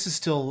it? And this is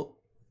still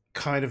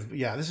kind of,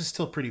 yeah, this is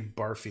still pretty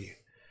barfy.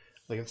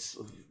 Like, it's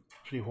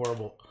pretty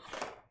horrible.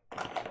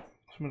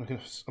 I'm gonna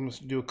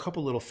do a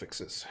couple little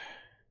fixes.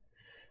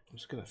 I'm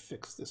just gonna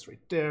fix this right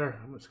there.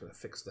 I'm just gonna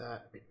fix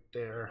that right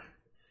there.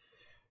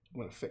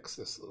 I'm gonna fix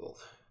this little,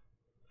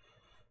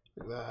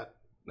 that.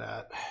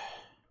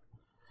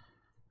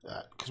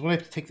 Because when I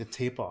take the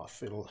tape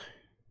off, it'll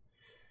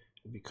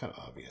be kind of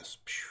obvious.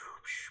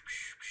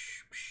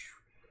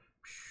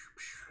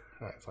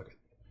 All right, fuck it.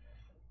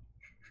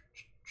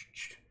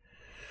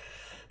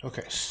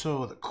 Okay,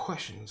 so the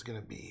question is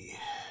gonna be,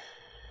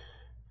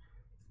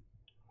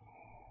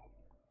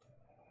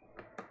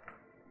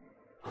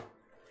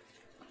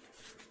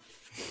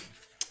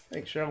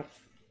 thanks, Cheryl.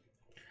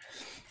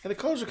 And the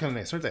colors are kind of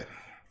nice, aren't they?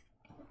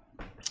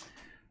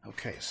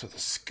 Okay, so the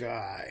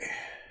sky.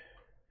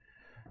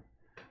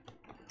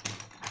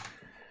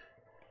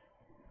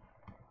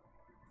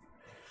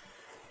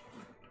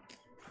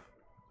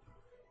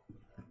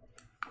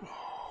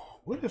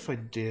 What if I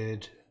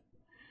did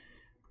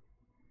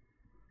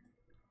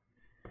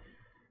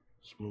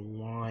some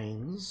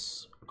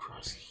lines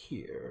across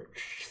here?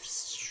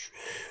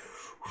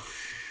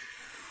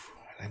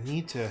 I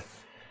need to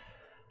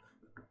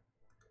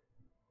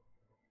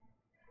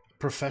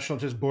professional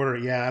just border.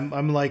 Yeah,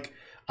 I'm like,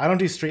 I don't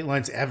do straight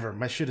lines ever.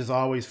 My shit is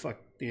always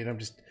fucked. You know,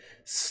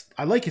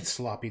 I like it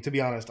sloppy, to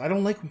be honest. I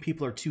don't like when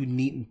people are too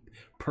neat and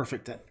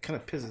perfect. That kind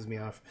of pisses me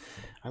off.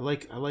 I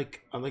like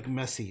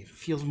messy. It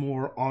feels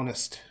more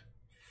honest.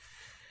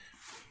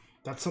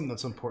 That's something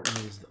that's important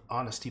to me, is the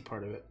honesty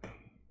part of it.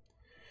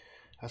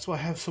 That's why I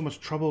have so much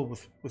trouble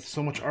with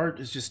so much art,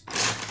 is just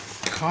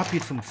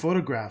copied from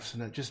photographs,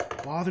 and it just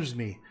bothers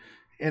me.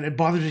 And it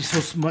bothers me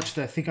so much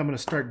that I think I'm going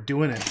to start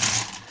doing it.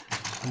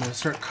 I'm going to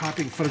start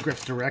copying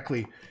photographs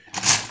directly.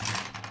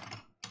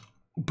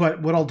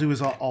 But what I'll do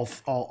is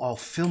I'll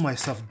film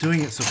myself doing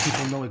it so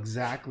people know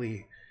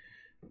exactly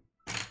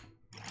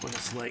what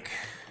it's like.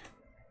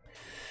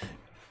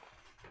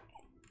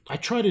 I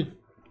try to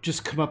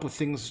just come up with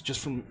things just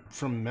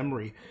from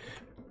memory,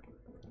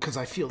 because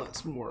I feel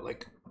that's more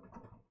like,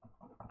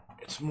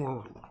 it's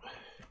more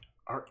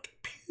art.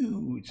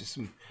 Pew, just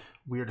some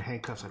weird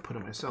handcuffs I put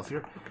on myself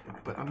here,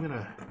 but I'm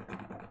gonna,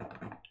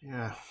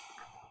 yeah.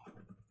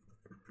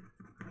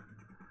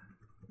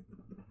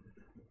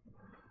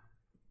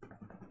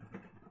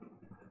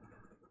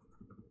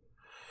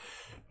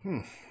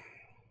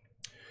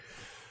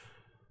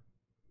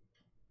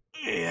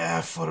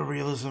 Yeah,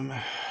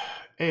 photorealism.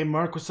 Hey,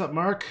 Mark, what's up,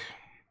 Mark?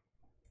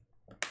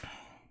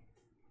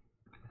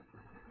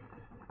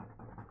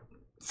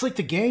 It's like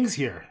the gang's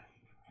here.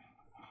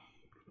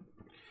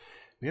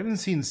 We haven't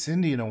seen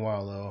Cindy in a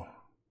while, though.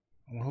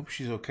 I hope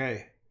she's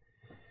okay.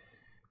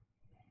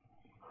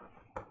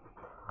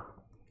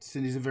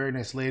 Cindy's a very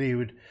nice lady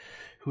who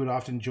would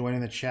often join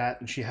in the chat,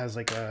 and she has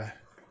like a,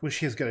 well,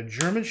 she has got a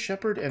German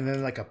Shepherd and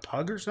then like a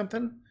pug or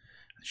something.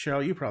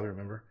 Cheryl, you probably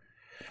remember.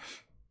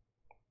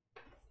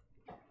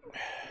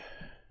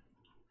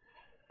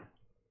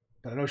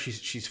 But I know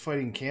she's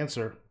fighting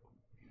cancer,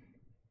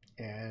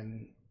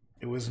 and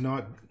it was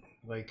not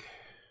like,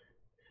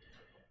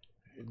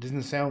 it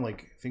didn't sound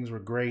like things were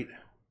great,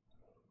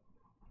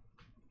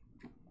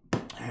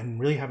 and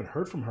really haven't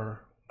heard from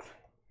her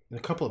in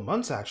a couple of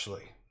months,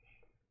 actually.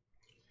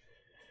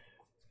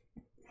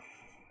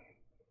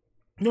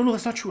 No,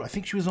 that's not true. I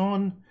think she was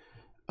on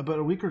about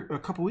a week or a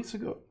couple weeks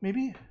ago,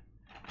 maybe.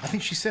 I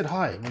think she said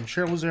hi when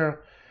Cheryl was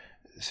there.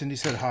 Cindy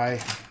said hi,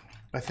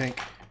 I think.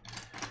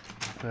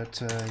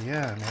 But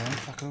yeah, man,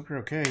 fuck, I hope you're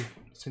okay,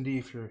 Cindy.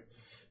 If you're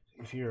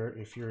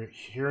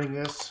hearing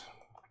this,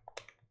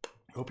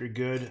 I hope you're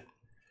good.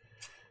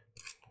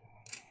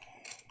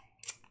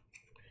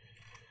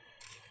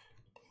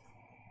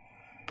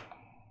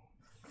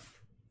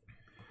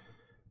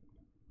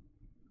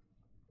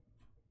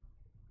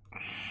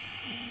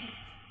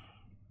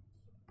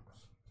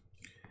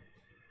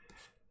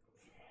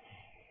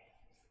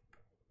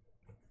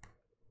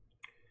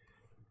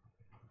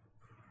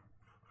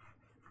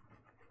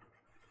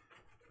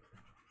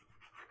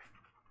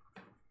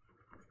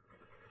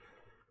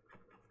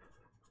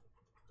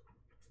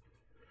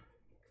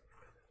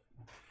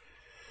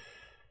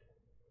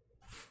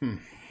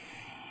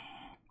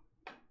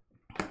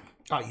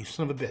 Ah, you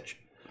son of a bitch.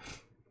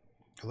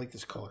 I like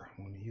this color.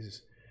 I'm going to use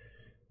this.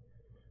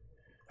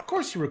 Of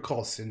course you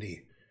recall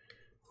Cindy.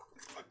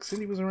 Fuck,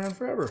 Cindy was around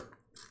forever.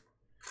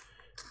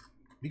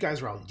 You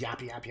guys were all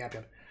yap.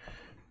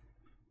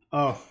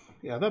 Oh,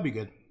 yeah, that'd be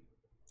good.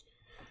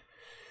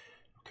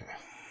 Okay.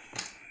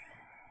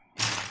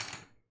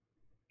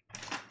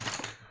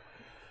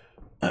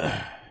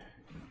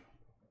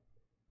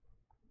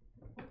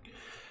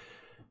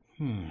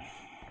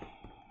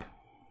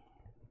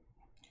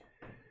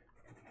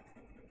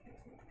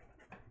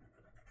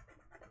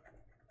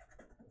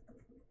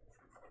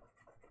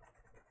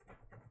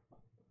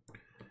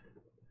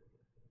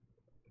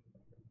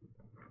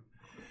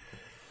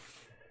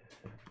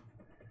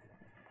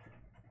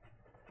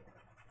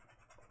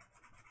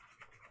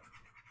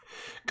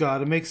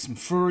 Gotta make some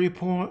furry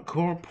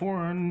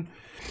porn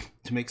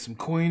to make some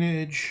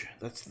coinage.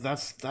 That's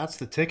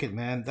the ticket,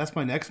 man. That's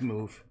my next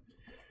move.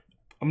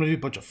 I'm gonna do a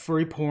bunch of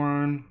furry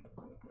porn.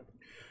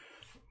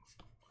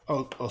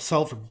 I'll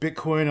sell it for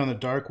Bitcoin on the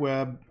dark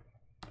web.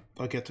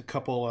 I'll get a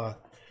couple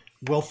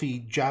wealthy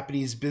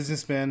Japanese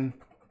businessmen.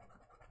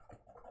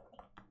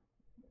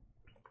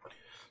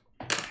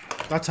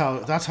 That's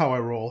how I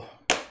roll,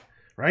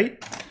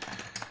 right?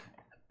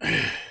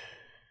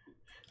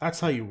 That's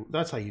how you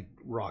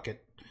rock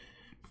it.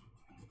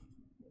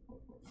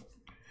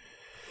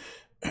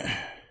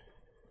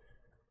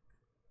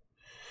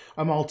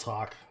 I'm all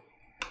talk.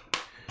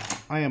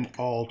 I am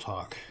all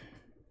talk.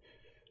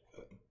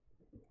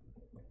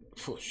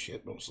 Full of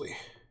shit, mostly.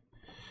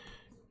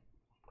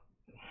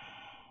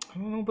 I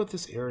don't know about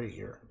this area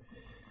here.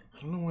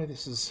 I don't know why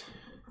this is...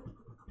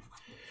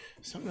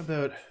 Something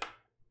about...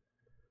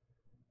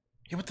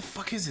 Yeah, what the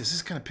fuck is this? This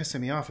is kind of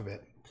pissing me off a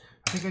bit.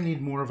 I think I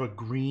need more of a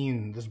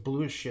green. This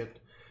bluish shit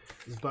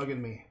is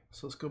bugging me.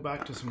 So let's go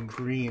back to some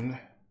green.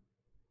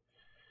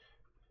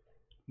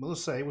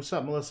 Melissa, hey, what's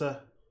up,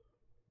 Melissa?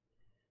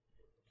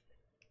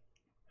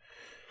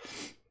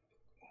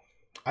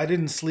 I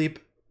didn't sleep.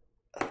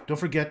 Don't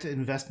forget to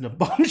invest in a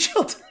bomb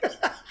shelter.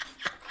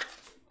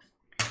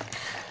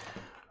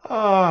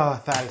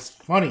 Ah, that is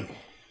funny.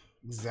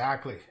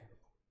 Exactly.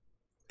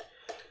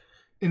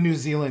 In New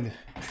Zealand.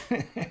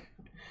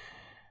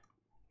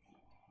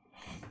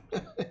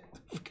 Don't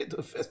forget to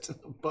invest in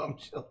a bomb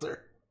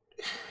shelter.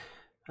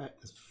 That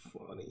is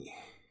funny.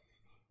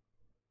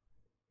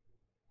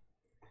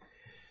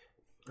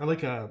 I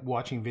like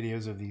watching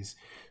videos of these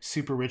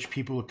super rich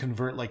people who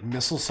convert like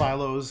missile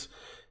silos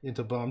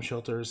into bomb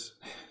shelters.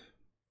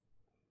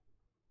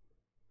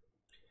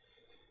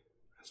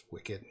 That's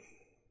wicked.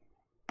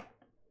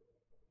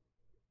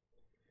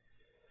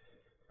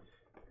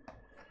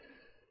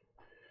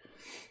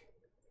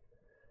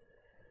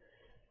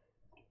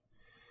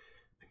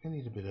 I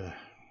need a bit of...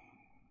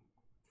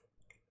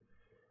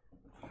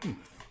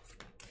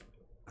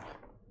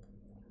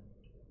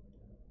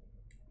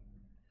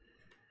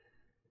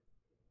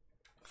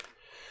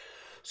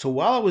 So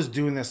while I was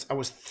doing this, I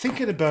was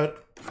thinking about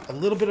a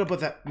little bit about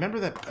that. Remember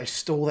that I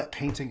stole that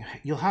painting?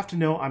 You'll have to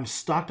know I'm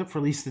stocked up for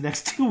at least the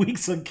next 2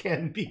 weeks on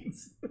canned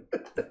beans.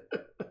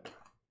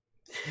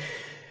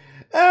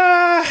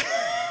 I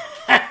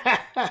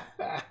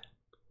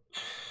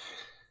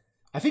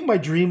think my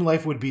dream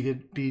life would be to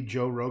be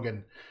Joe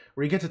Rogan,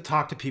 where you get to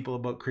talk to people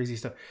about crazy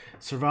stuff.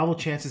 Survival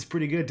chance is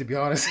pretty good, to be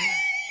honest.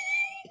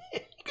 You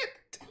get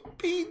 2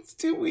 beans,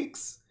 2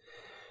 weeks.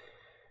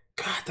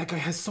 God, that guy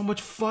has so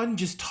much fun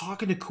just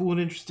talking to cool and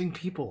interesting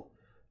people.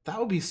 That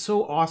would be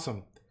so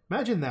awesome.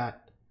 Imagine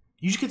that.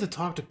 You just get to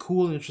talk to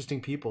cool and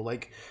interesting people.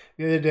 Like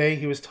the other day,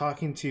 he was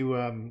talking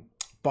to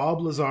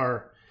Bob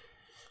Lazar,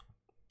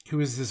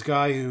 who is this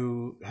guy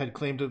who had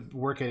claimed to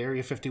work at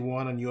Area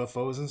 51 on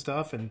UFOs and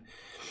stuff. And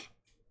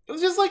it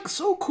was just like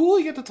so cool.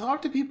 You get to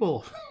talk to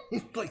people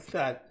like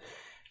that.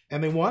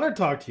 And they want to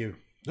talk to you.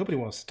 Nobody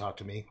wants to talk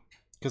to me.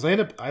 Because I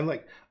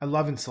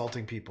love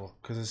insulting people.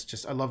 Because it's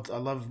just, I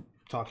love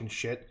talking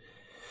shit.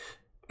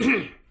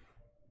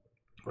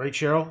 Right,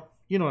 Cheryl?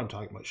 You know what I'm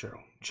talking about, Cheryl.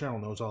 Cheryl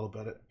knows all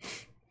about it.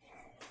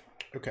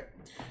 Okay.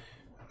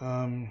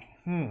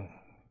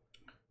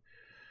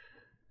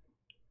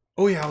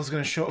 Oh yeah, I was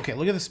going to show... Okay,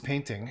 look at this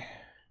painting.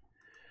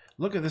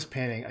 Look at this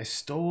painting. I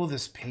stole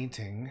this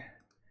painting.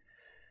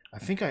 I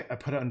think I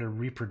put it under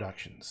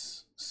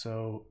reproductions.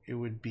 So it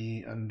would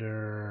be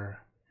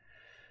under...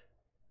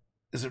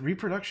 Is it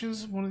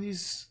reproductions? One of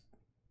these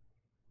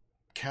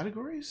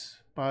categories?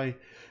 By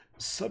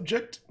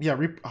subject? Yeah,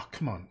 oh,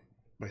 come on.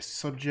 By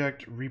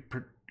subject,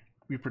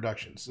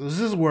 reproductions. So this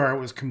is where I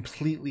was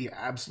completely,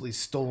 absolutely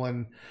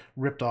stolen,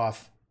 ripped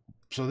off.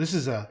 So this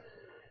is a...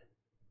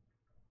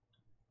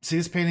 See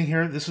this painting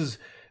here? This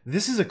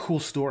is a cool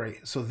story.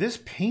 So this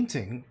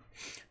painting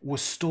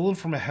was stolen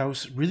from a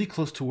house really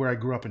close to where I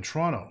grew up in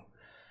Toronto.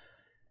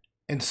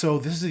 And so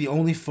this is the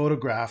only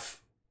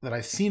photograph that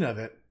I've seen of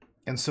it.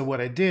 And so what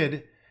I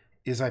did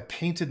is I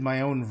painted my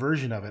own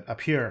version of it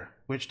up here,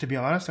 which to be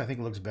honest, I think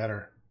it looks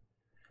better.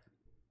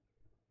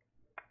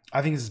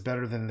 I think this is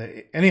better than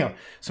the... Anyhow,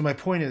 so my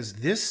point is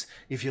this,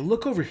 if you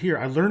look over here,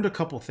 I learned a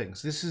couple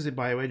things. This is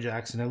by Way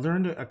Jackson. I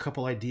learned a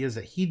couple ideas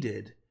that he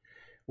did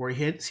where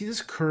he had, see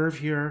this curve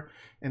here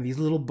and these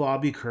little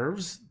bobby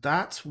curves?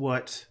 That's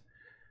what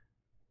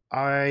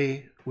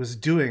I was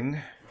doing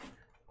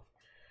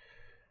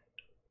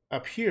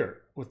up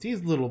here with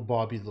these little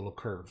bobby little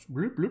curves.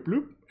 Bloop, bloop,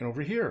 bloop. And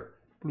over here,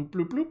 bloop,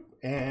 bloop, bloop.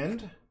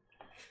 And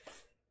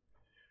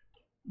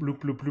bloop,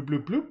 bloop, bloop,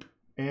 bloop, bloop.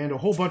 And a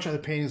whole bunch of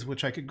other paintings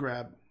which I could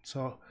grab.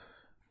 So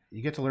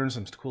you get to learn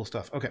some cool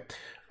stuff. Okay.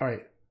 All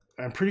right.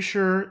 I'm pretty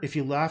sure if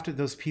you laughed at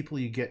those people,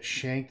 you get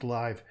shanked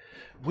live.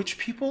 Which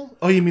people?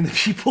 Oh, you mean the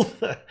people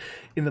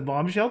in the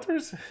bomb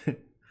shelters?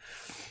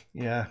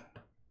 Yeah.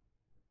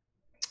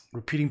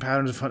 Repeating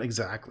patterns of fun.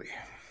 Exactly.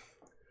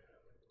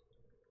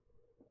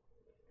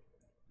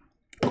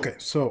 Okay,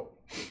 so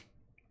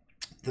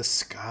the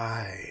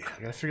sky.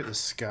 I gotta figure out the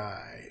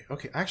sky.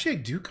 Okay, actually, I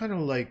do kind of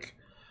like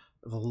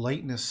the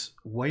lightness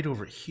white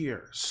over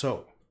here.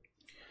 So,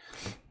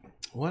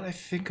 what I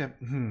think I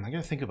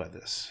gotta think about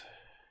this.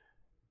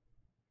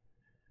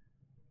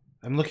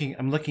 I'm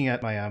looking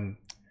at my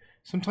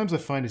sometimes I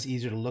find it's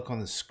easier to look on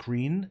the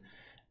screen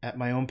at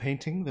my own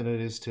painting than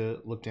it is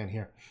to look down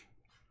here.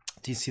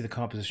 Do you see the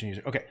composition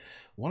user? Okay,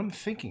 what I'm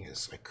thinking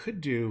is I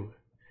could do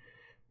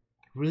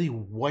really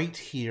white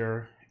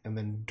here and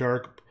then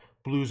dark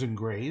blues and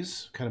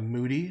grays, kind of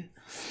moody,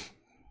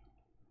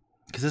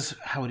 because this is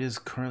how it is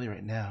currently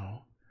right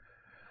now.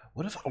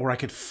 What if, or I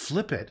could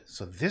flip it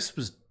so this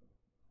was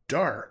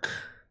dark.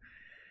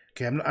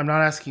 Okay, I'm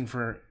not asking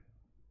for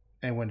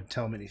anyone to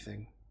tell me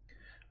anything.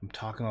 I'm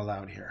talking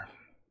aloud here.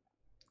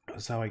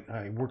 That's how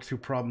I work through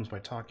problems, by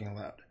talking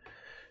aloud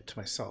to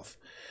myself.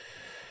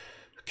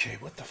 Okay,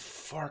 what the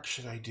fuck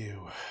should I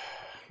do?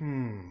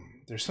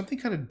 There's something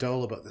kind of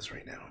dull about this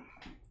right now.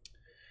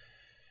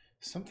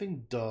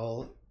 Something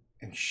dull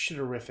and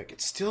shitterific.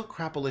 It's still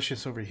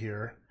crapalicious over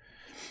here.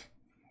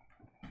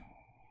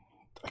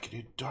 I could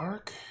do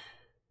dark.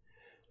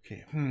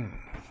 Okay,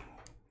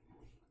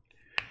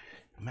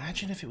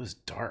 Imagine if it was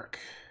dark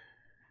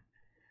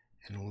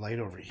and light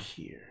over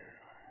here.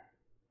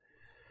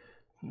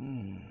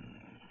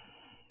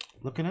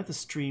 Looking at the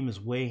stream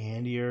is way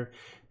handier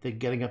than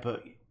getting up a...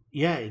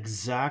 Yeah,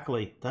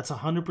 exactly. That's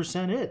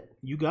 100% it.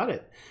 You got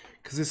it.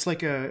 Because it's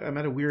like I'm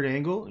at a weird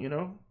angle, you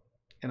know?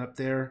 And up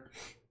there,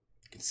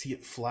 you can see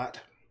it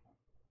flat.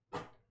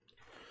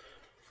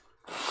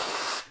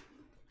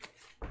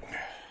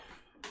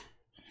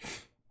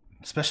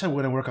 Especially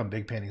when I work on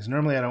big paintings.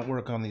 Normally I don't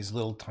work on these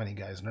little tiny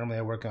guys. Normally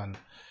I work on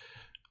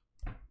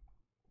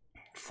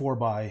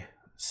 4x6,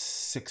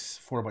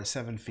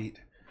 4x7 feet.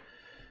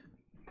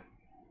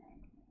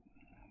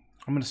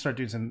 I'm going to start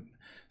doing some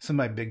of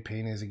my big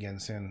paintings again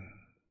soon.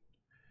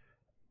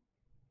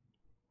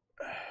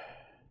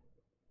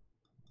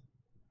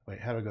 Wait,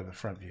 how do I go to the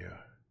front view?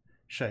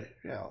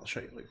 I'll show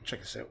you.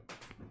 Check this out.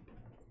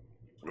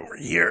 Over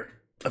here,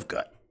 I've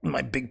got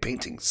my big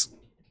paintings.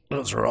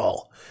 Those are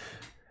all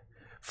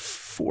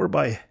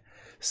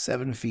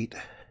 4x7 feet.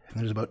 And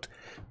there's about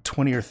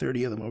 20 or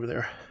 30 of them over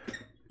there.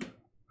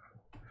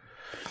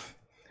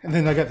 And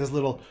then I got this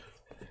little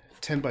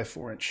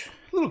 10x4 inch.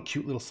 Little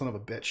cute little son of a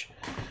bitch.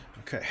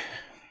 Okay.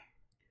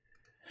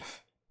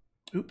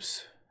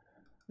 Oops.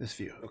 This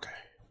view. Okay.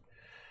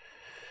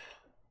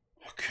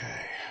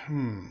 Okay.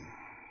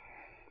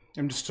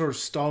 I'm just sort of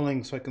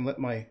stalling so I can let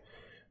my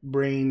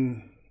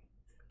brain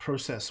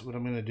process what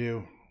I'm going to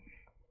do.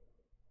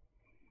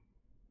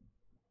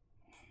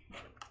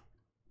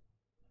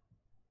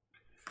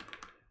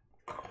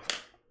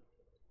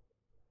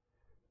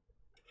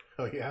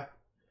 Oh yeah.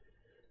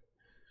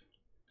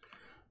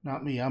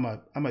 Not me. I'm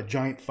a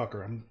giant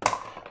fucker.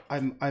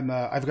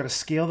 I've got a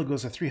scale that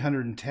goes to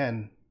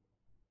 310,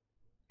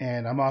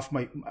 and I'm off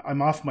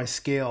my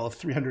scale of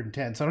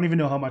 310. So I don't even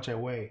know how much I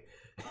weigh.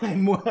 I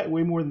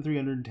weigh more than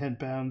 310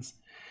 pounds.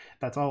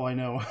 That's all I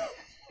know.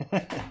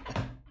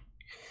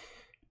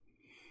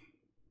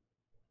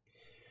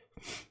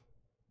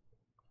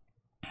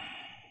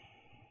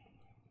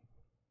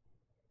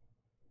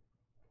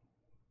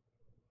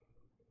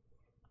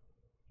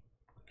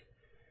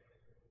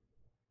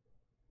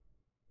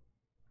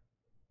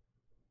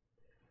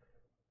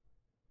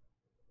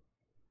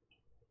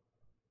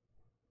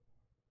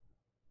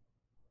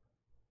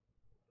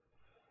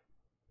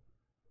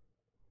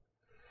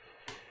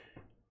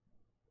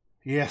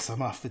 Yes,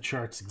 I'm off the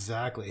charts,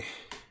 exactly.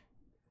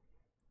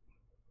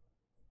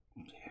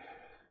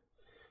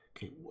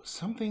 Okay,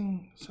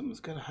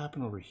 something's got to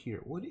happen over here.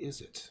 What is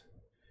it?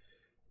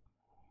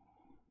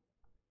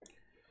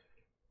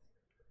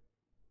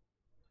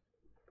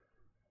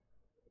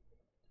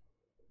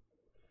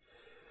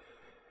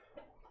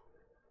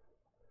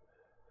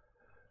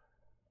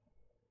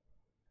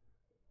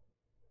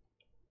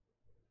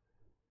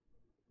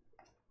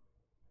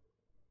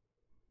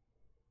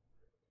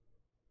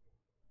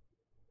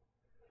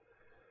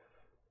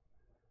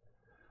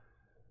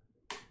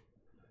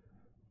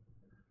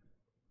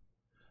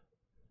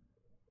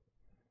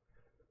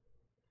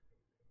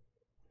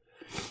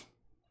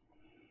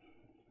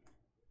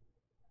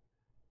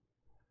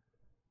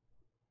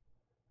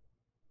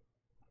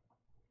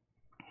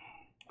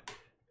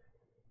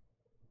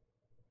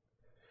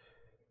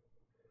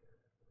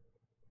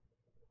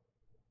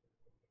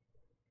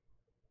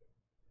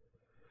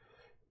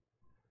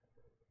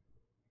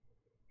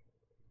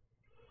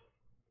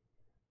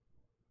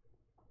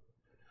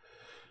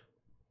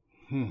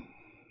 I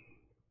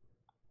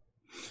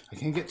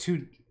can't get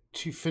too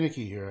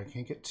finicky here. I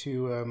can't get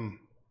too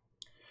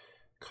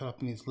caught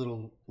up in these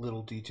little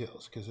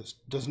details, because it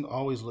doesn't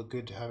always look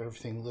good to have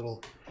everything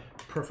little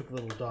perfect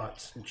little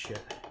dots and shit.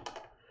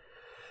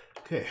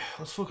 Okay,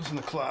 let's focus on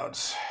the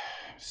clouds.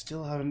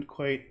 Still haven't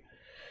quite...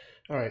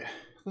 Alright,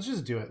 let's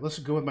just do it. Let's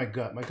go with my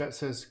gut. My gut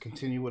says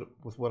continue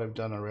with what I've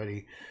done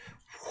already.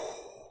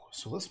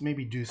 So let's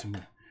maybe do some...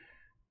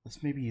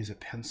 Let's maybe use a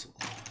pencil.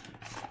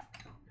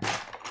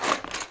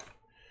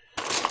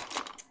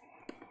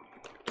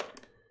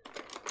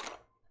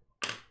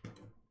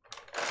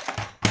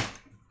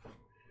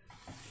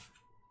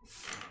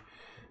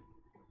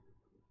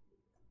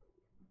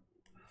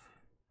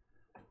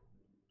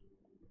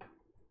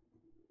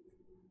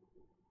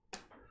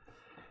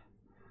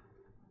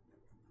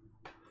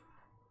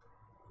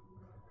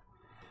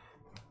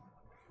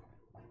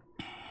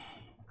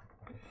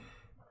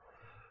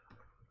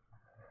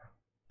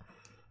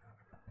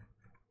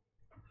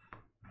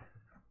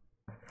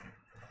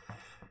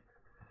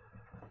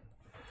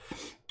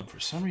 For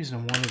some reason, I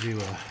want to do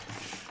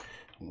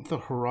the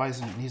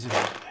horizon.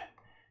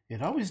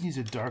 It always needs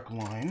a dark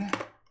line.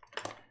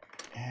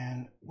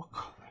 And what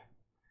color?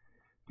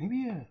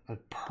 Maybe a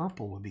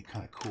purple would be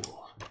kind of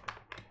cool.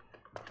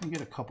 Let me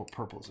get a couple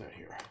purples out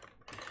here.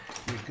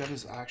 Your gut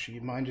is actually,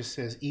 mine just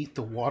says eat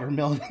the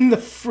watermelon in the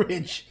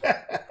fridge.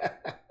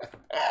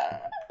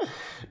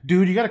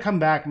 Dude, you got to come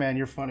back, man.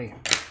 You're funny.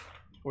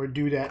 Or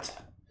dudette.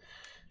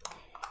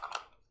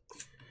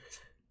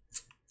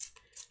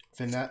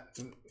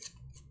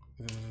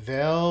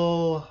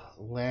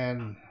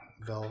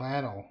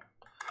 Velano.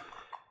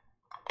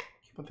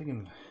 Keep on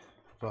thinking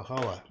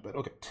Valhalla, but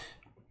okay.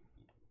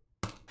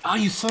 Oh,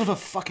 you son of a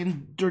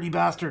fucking dirty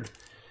bastard.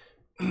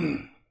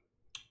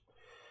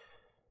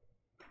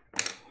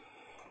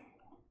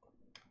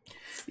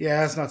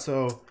 Yeah, that's not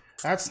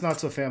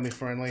so family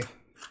friendly.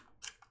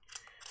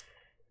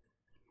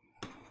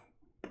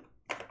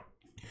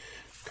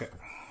 Okay.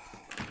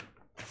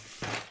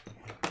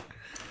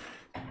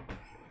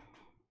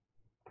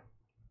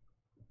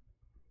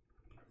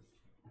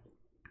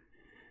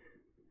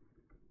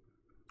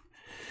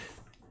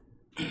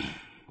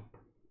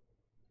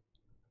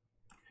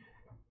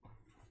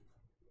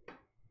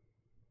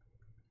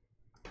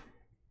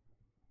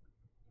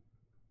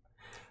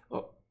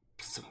 Oh,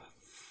 some of the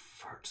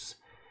farts.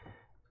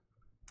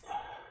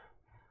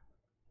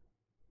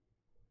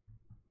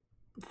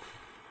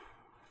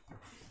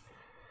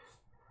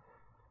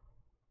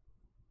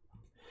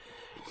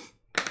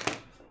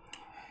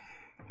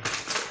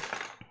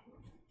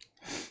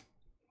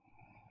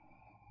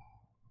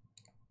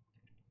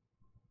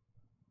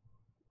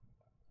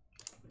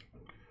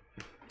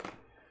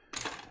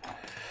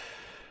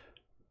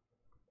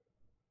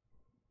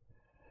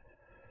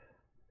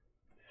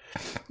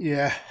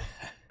 Yeah,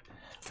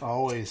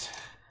 always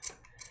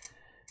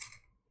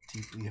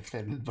deeply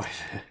offended by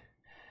the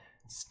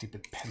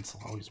stupid pencil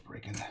always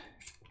breaking.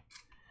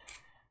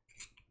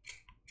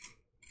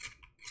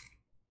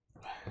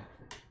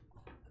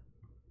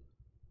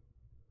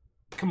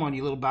 Come on,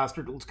 you little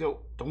bastard, let's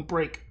go. Don't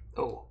break.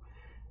 Oh.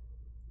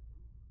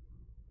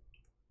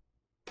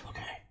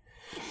 Okay.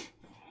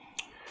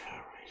 All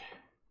right.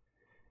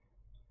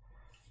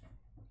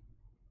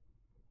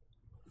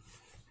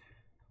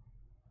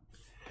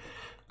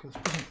 Let's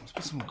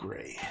put some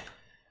gray.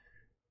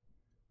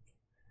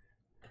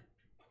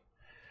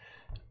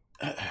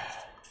 I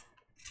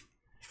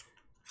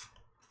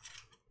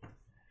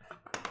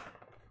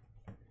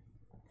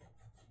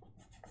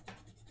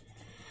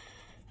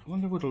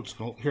wonder what it'll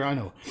smell. Here, I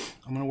know.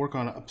 I'm going to work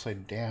on it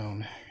upside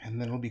down,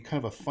 and then it'll be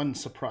kind of a fun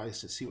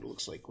surprise to see what it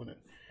looks like when I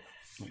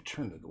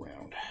turn it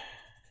around.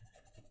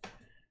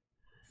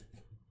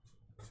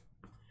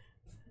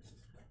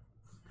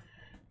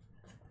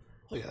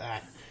 Look at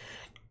that.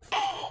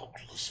 Oh,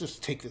 let's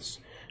just take this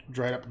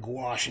dried up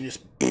gouache and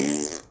just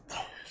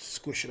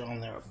squish it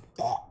on there.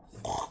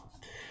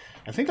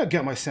 I think I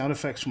got my sound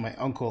effects from my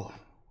uncle.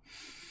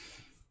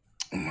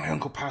 My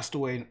uncle passed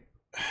away,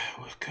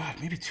 oh God,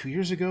 maybe 2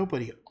 years ago,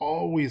 but he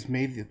always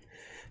made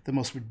the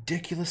most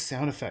ridiculous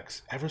sound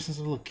effects. Ever since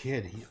a little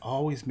kid, he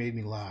always made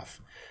me laugh.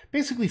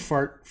 Basically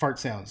fart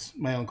sounds,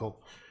 my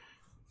uncle.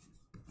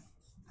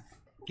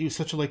 He was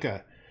such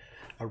a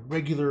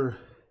regular,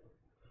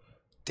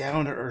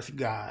 down-to-earth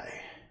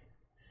guy.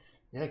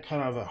 He had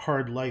kind of a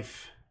hard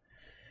life.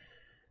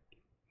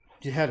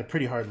 He had a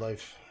pretty hard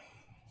life.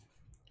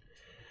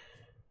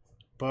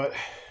 But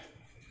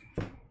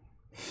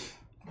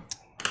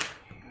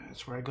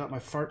that's where I got my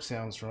fart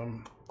sounds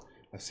from.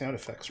 My sound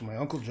effects from my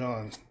Uncle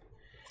John.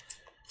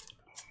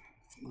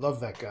 Love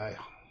that guy.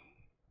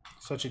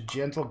 Such a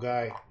gentle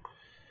guy.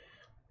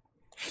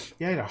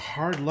 Yeah, he had a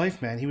hard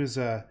life, man. He was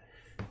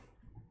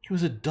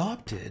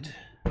adopted.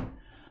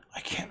 I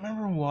can't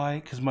remember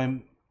why, because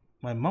my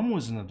mom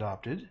wasn't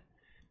adopted,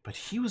 but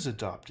he was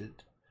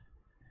adopted.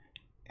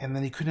 And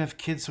then he couldn't have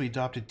kids, so he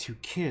adopted 2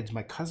 kids.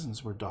 My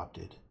cousins were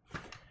adopted.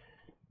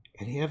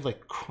 And he had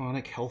like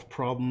chronic health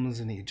problems,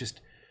 and I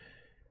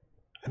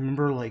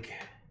remember like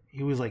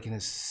he was like in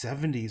his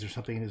 70s or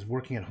something, and he was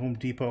working at Home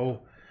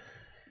Depot,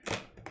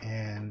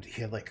 and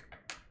he had like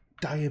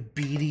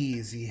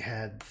diabetes, he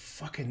had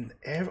fucking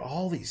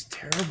all these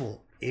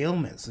terrible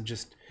ailments, and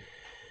just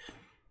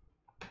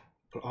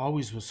but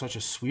always was such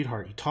a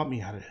sweetheart. He taught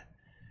me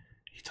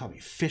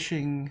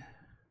fishing.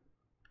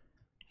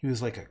 He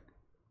was like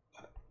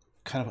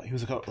he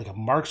was like a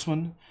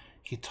marksman.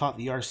 He taught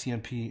the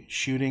RCMP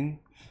shooting.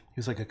 He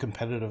was like a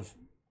competitive.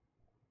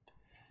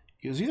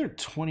 It was either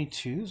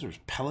 22s or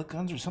pellet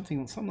guns or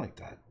something like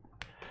that.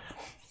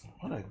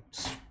 What a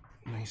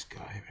nice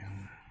guy,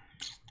 man.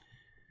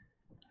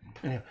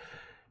 Anyway.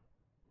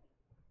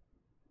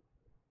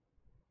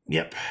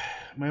 Yep.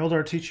 My old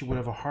art teacher would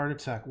have a heart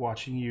attack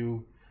watching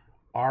you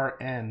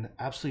RN.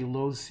 Absolutely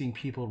loathes seeing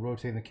people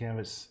rotating the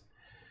canvas.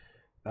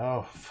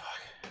 Oh,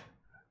 fuck.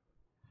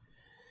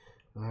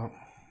 Well,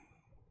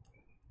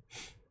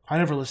 I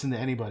never listen to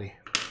anybody.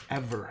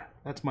 Ever.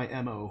 That's my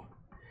MO.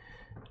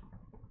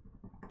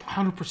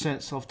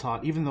 100%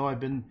 self-taught, even though I've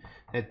been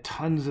at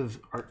tons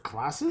of art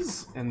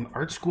classes and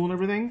art school and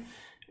everything.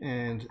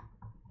 And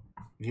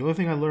the only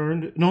thing I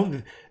learned,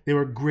 no, they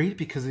were great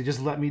because they just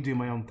let me do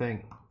my own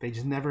thing. They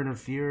just never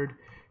interfered.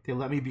 They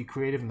let me be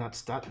creative, and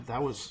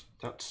that was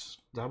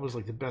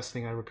like the best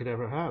thing I could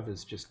ever have,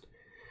 is just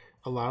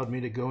allowed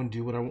me to go and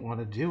do what I want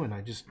to do. And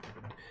the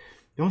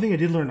only thing I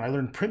did learn, I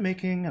learned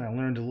printmaking, and I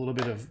learned a little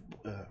bit of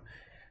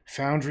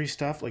foundry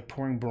stuff, like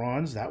pouring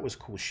bronze. That was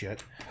cool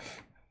shit.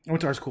 I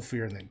went to art school for a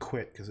year and then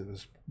quit because it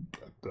was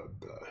a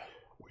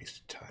waste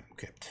of time.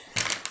 Okay.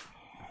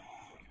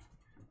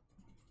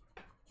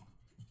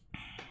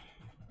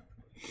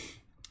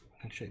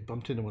 Actually, I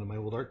bumped into one of my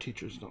old art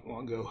teachers not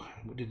long ago.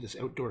 We did this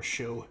outdoor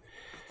show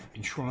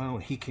in Toronto,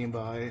 and he came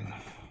by. And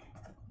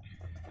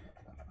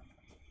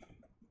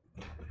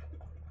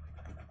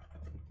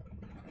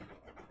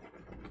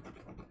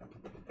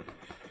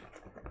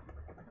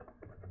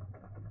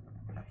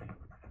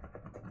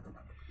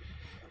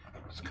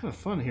it's kind of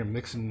fun here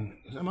mixing.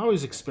 I'm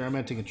always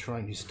experimenting and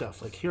trying new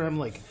stuff. Like here I'm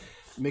like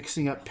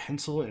mixing up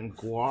pencil and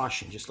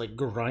gouache and just like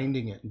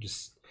grinding it and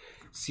just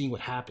seeing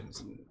what happens,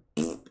 and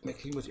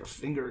mixing with your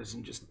fingers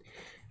and just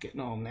getting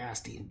all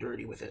nasty and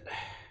dirty with it.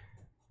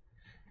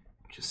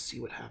 Just see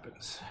what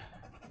happens.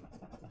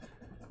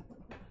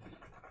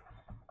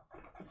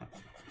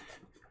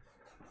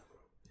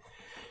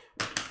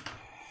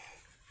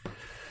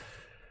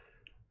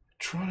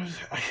 Toronto,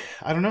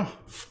 I don't know.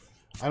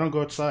 I don't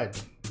go outside.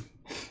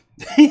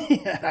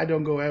 I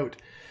don't go out.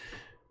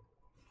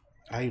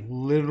 I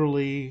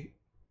literally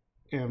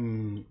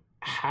am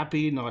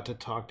happy not to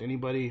talk to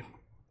anybody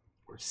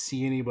or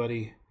see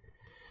anybody.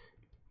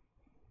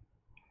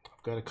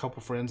 I've got a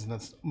couple friends, and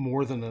that's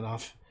more than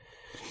enough.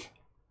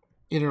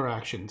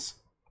 Interactions.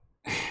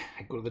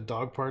 I go to the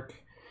dog park.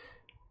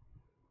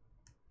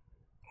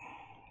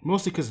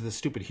 Mostly because of the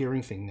stupid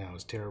hearing thing now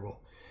is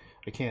terrible.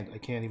 I can't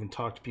even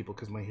talk to people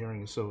because my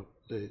hearing is so.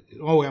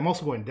 Oh, I'm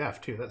also going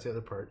deaf too. That's the other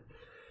part.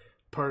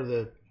 Part of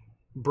the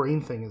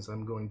brain thing is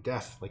I'm going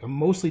deaf. Like I'm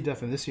mostly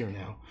deaf in this ear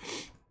now.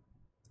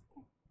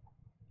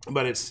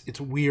 But it's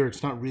weird.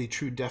 It's not really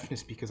true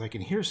deafness because I can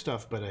hear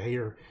stuff, but I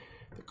hear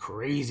the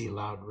crazy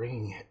loud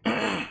ringing.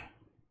 Okay,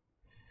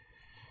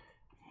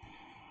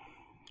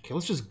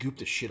 let's just goop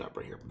the shit up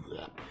right here.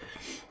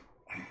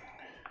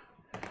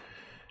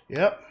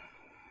 Yep.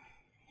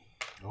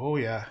 Oh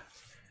yeah.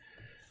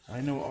 I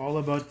know all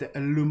about the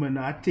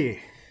Illuminati.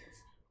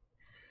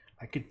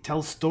 I could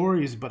tell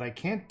stories, but I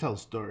can't tell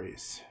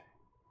stories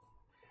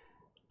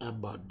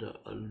about the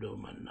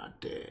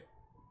Illuminati.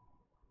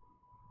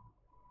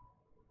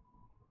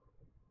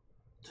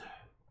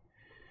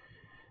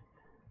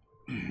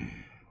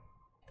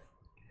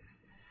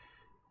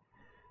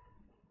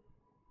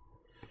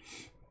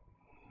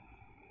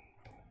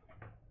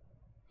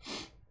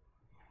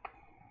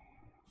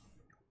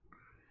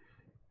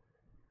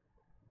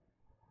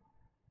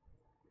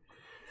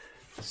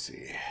 Let's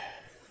see.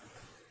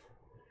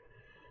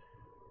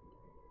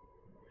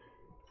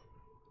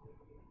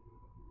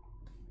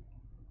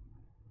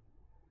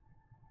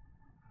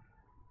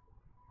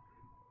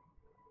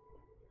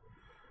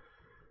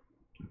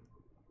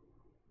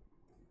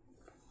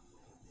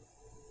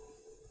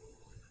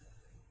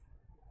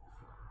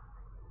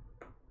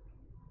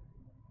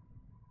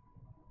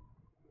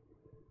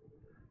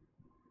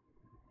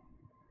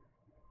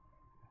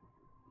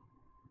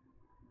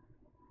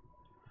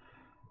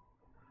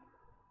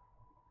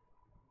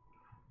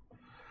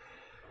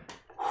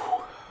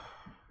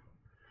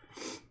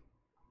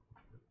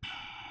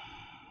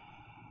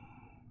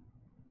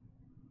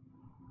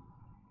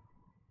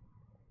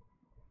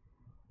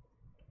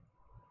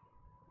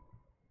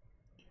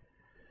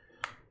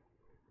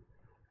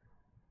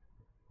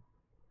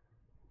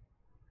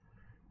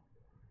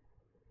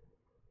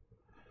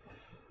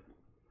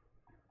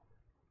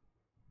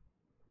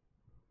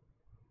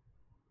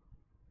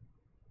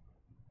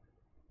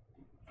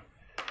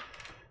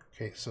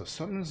 Okay, so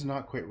something's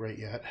not quite right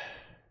yet.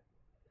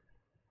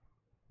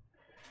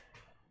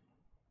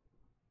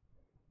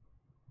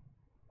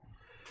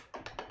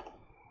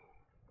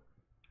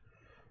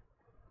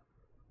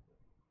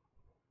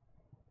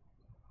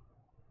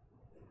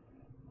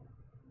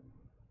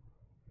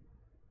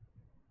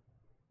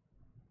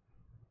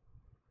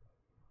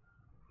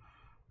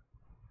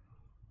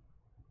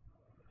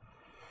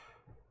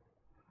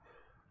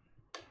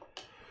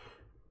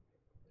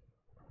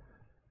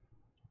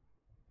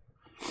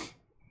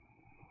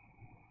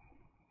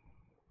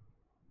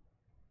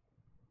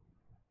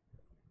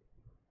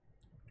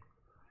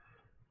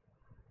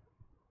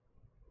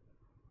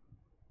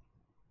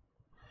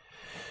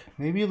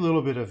 Maybe a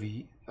little bit of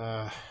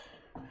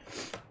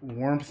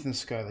warmth in the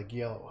sky, like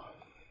yellow.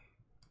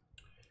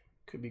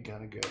 Could be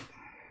kind of good.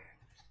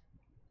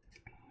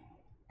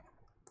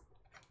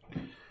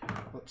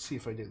 Let's see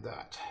if I did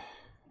that.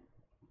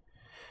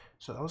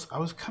 So I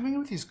was coming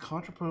up with these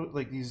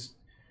these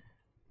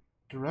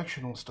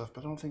directional stuff,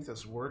 but I don't think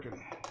that's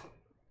working.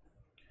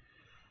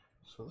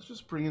 So let's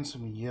just bring in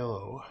some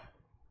yellow.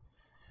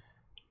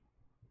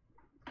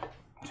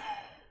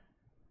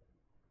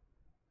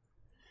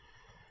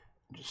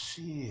 Just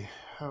see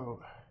how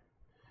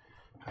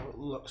it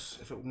looks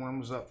if it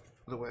warms up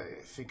the way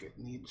I think it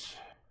needs.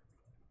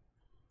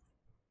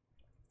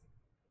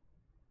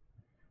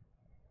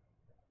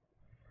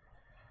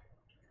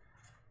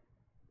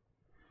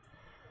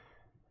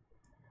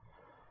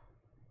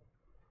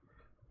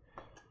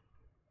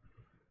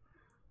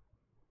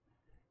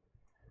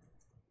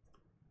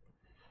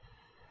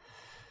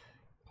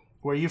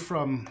 Where are you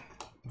from,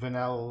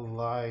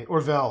 Vanilla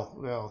or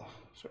Vel?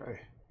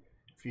 Sorry,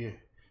 if you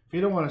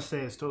don't want to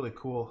say, it's totally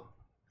cool.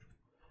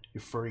 You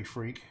furry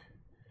freak.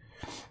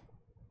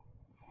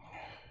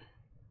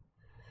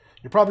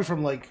 You're probably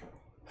from like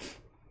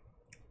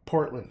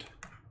Portland.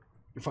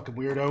 You fucking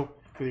weirdo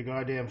for your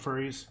goddamn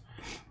furries.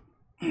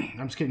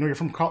 I'm just kidding. No, you're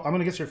from. I'm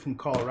gonna guess you're from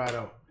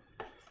Colorado.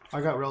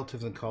 I got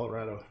relatives in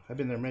Colorado. I've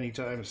been there many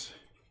times.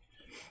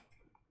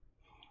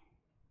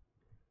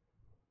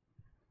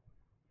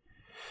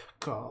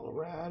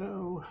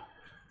 Colorado.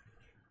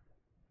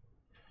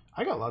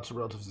 I got lots of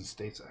relatives in the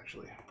States,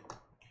 actually.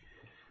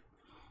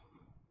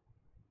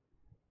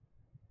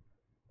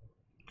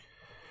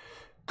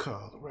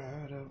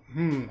 Colorado.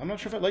 I'm not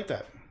sure if I like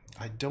that.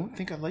 I don't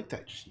think I like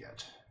that just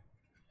yet.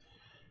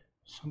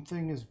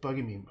 Something is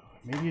bugging me.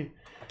 Maybe.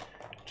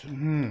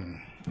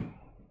 I'm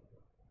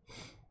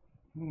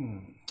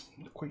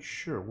not quite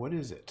sure. What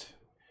is it?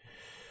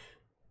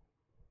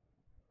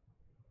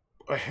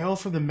 A hail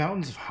from the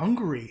mountains of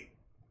Hungary.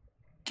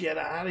 Get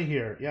out of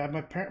here. Yeah,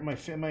 I'm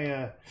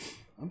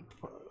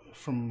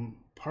from,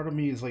 part of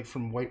me is like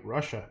from White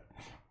Russia,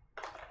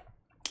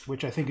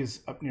 which I think is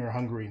up near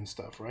Hungary and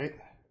stuff, right?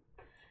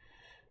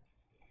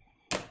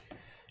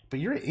 But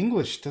your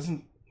English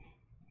doesn't,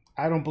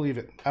 I don't believe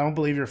it. I don't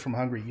believe you're from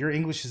Hungary. Your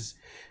English is,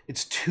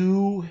 it's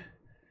too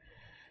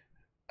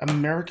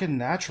American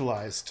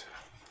naturalized.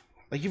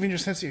 Like even your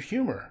sense of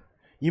humor.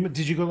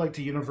 Did you go like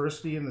to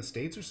university in the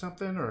States or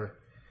something? Or,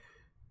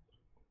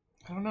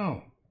 I don't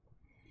know.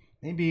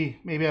 Maybe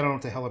I don't know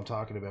what the hell I'm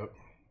talking about.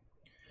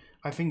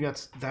 I think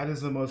that's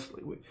the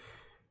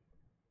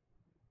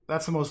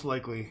most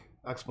likely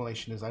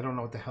explanation is I don't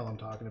know what the hell I'm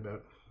talking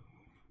about.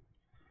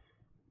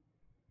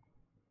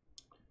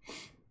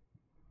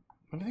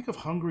 When I think of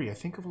Hungary, I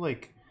think of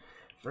like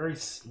very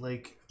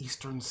like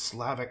Eastern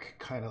Slavic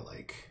kind of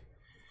like.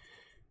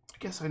 I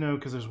guess I know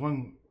because there's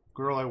one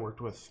girl I worked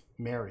with,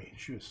 Mary.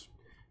 She was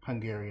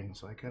Hungarian,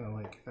 so I kind of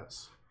like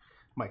that's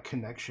my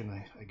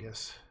connection. I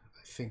guess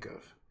I think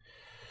of.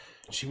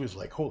 She was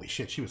like, holy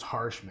shit, she was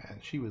harsh, man.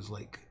 She was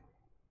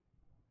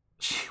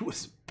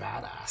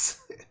badass.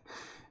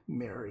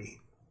 Mary.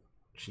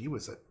 She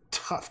was a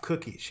tough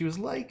cookie. She was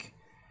like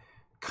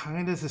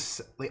kind of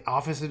the like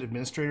office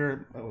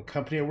administrator of a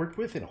company I worked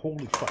with, and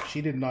holy fuck,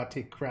 she did not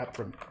take crap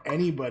from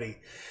anybody,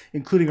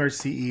 including our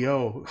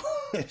CEO.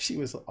 She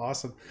was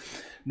awesome.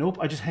 Nope,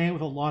 I just hang out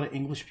with a lot of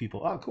English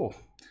people. Oh, cool.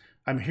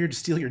 I'm here to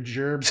steal your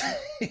gerbs.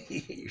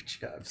 Your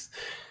jobs.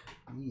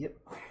 Yep.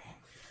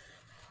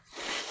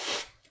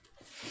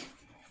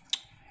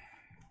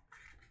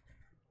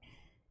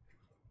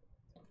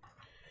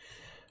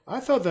 I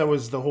thought that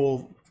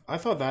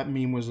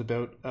meme was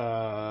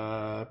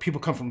about people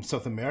come from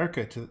South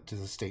America to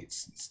the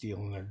States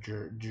stealing their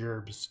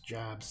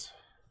jabs.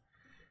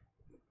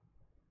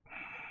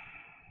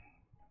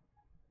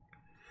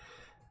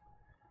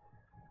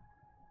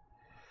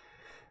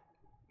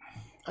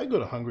 I'd go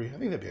to Hungary. I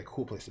think that'd be a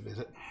cool place to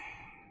visit.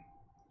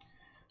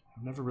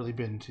 I've never really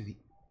been to the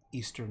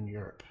Eastern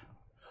Europe.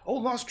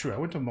 Oh, that's true. I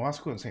went to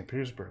Moscow and St.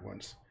 Petersburg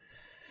once.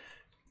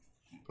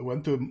 I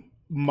went to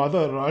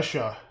Mother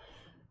Russia.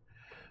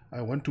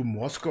 I went to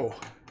Moscow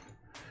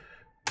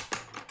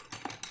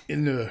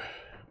when did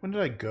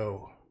I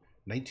go?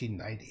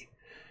 1990.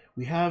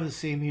 We have the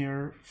same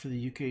here for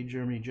the UK,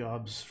 Germany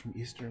jobs from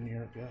Eastern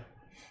Europe.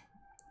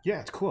 Yeah,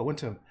 it's cool. I went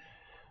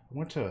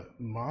to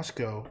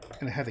Moscow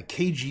and I had the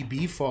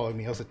KGB following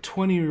me. I was a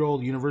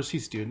 20-year-old university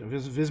student. I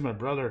visited my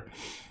brother,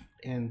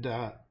 and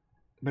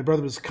my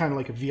brother was kind of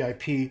like a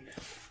VIP,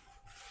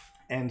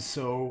 and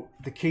so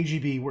the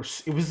KGB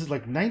it was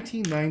like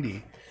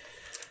 1990,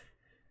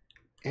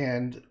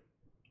 and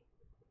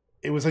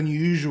it was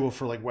unusual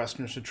for like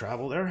Westerners to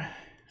travel there.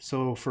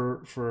 So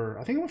for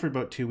I think I went for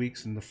about 2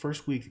 weeks, and the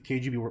first week the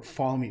KGB were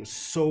following me. It was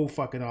so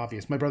fucking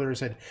obvious. My brother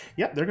said,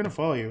 "Yep, they're gonna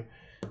follow you."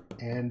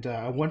 And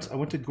I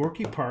went to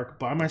Gorky Park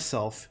by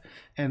myself,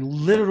 and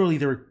literally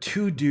there were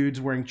two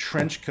dudes wearing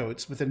trench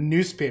coats with a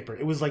newspaper.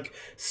 It was like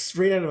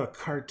straight out of a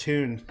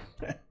cartoon.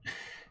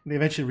 They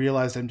eventually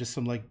realized I'm just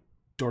some like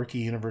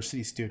dorky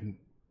university student.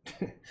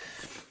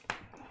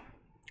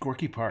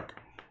 Gorky Park.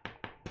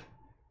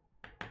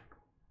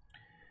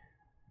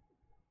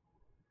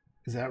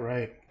 Is that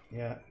right?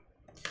 Yeah.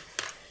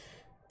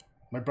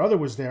 My brother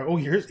was there. Oh,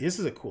 this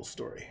is a cool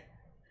story.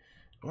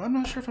 Well, I'm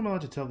not sure if I'm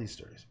allowed to tell these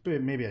stories,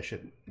 but maybe I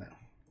shouldn't. No.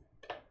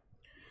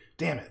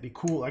 Damn it, it'd be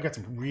cool. I got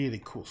some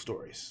really cool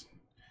stories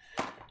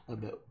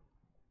about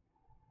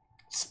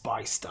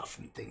spy stuff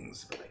and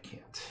things, but I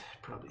can't.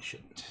 Probably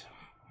shouldn't.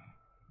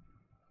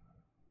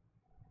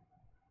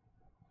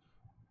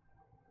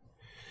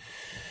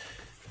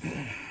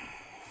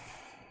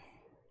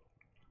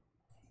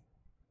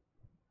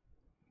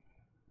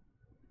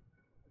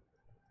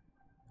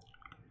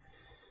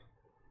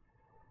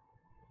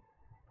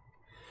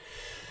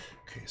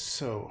 Okay,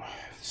 so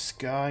the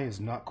sky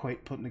is not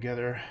quite putting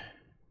together.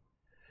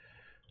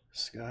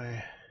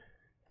 Sky,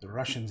 the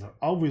Russians are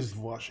always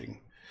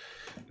watching.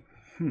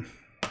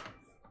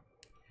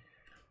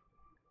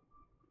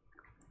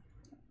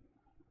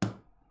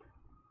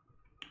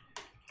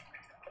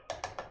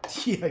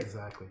 Yeah,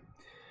 exactly.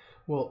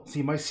 Well,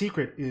 see, my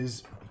secret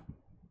is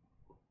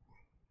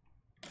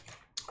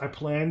I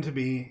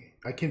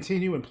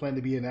continue and plan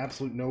to be an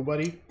absolute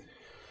nobody.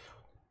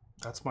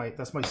 That's my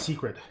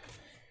secret.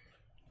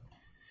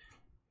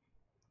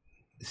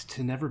 Is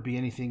to never be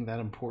anything that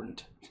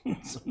important.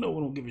 So no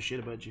one will give a shit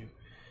about you.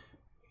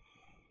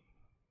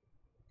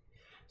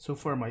 So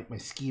far, my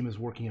scheme is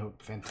working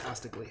out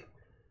fantastically.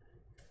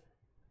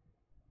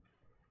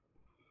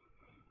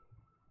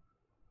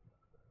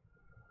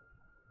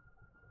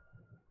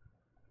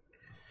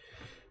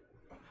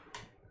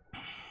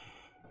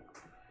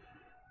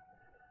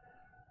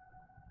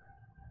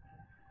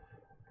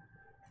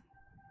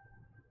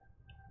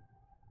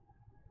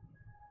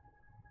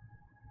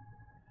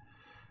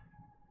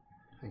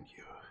 Thank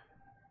you.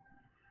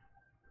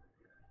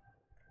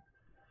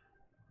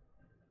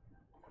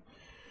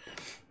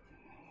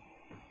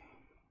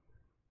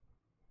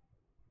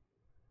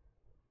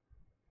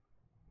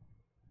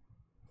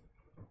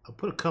 I'll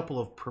put a couple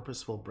of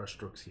purposeful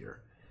brushstrokes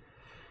here,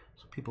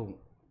 so you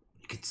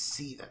could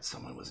see that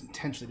someone was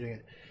intentionally doing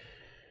it.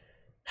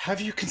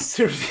 Have you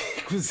considered the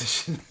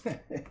Inquisition?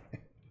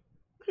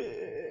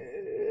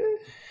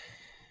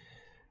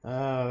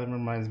 That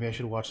reminds me, I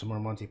should watch some more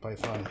Monty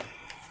Python.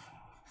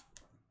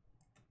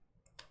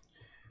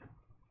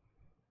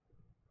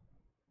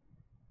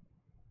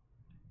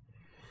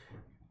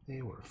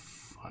 They were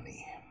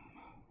funny.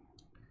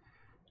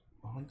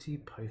 Monty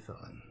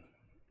Python.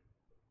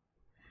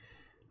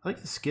 I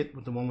like the skit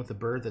with the one with the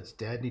bird that's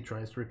dead and he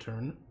tries to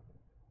return.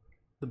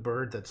 The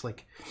bird that's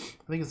like,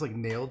 I think it's like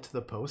nailed to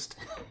the post.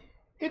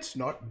 It's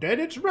not dead,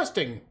 it's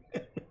resting.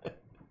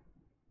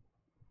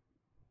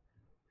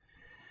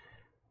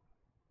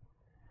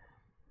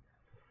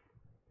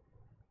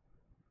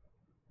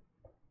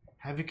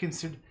 Have you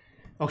considered...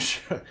 Oh,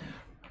 sure.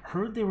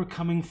 Heard they were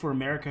coming for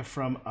America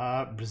from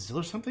Brazil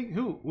or something?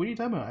 Who? What are you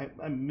talking about?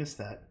 I missed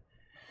that.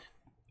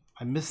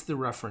 I missed the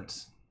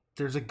reference.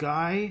 There's a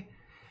guy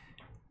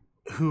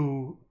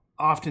who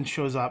often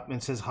shows up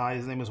and says hi.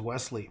 His name is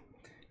Wesley.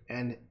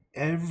 And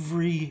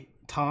every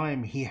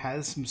time he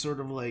has some sort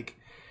of like...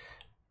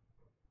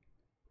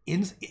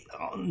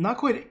 not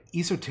quite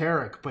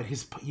esoteric, but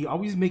he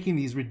always making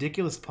these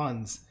ridiculous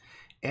puns.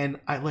 And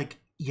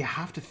you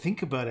have to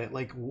think about it.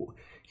 Like,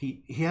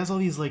 he has all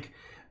these like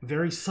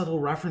very subtle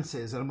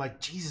references, and I'm like,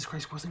 Jesus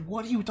Christ, Wesley,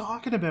 what are you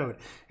talking about?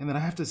 And then I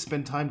have to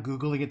spend time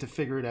Googling it to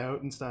figure it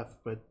out and stuff.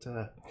 But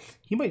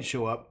he might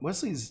show up.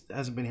 Wesley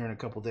hasn't been here in a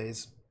couple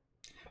days.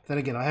 Then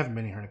again, I haven't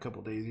been here in a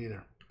couple days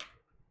either.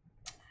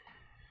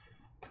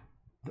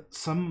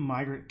 Some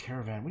migrant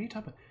caravan. What are you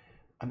talking about?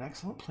 An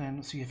excellent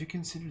plan. So have you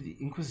considered the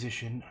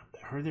Inquisition?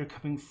 I heard they're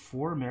coming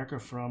for America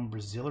from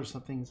Brazil or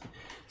something.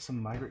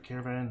 Some migrant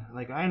caravan.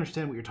 Like, I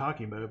understand what you're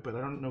talking about, but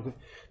I don't know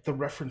the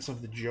reference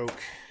of the joke.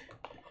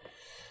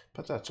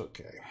 But that's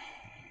okay.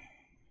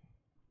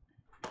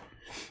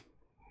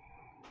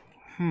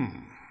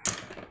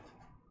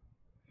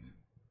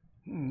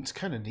 It's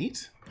kind of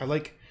neat. I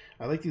like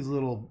these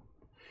little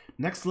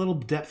next little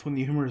depth when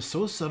the humor is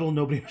so subtle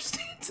nobody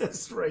understands.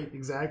 That's right,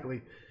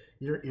 exactly.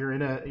 You're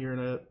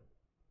in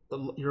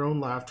your own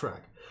laugh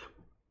track.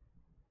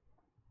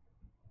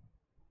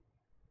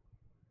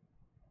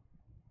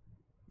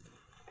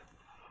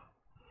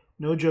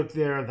 No joke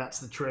there. That's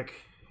the trick.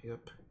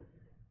 Yep.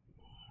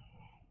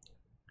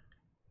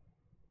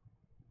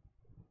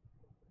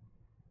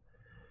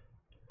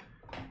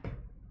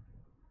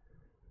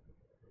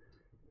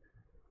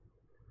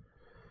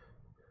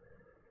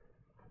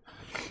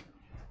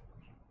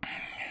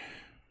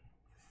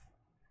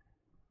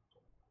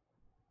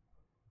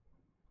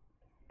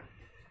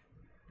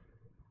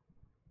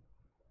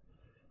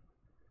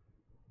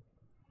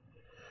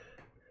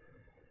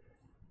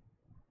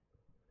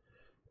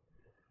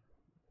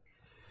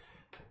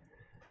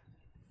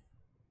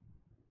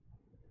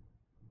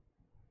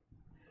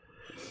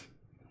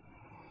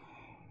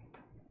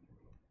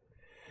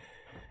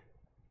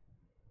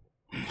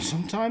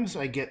 Sometimes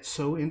I get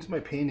so into my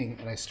painting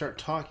and I start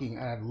talking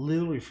and I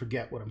literally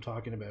forget what I'm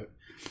talking about,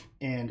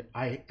 and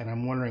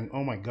I'm wondering,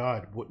 oh my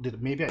God,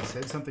 maybe I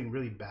said something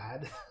really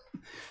bad?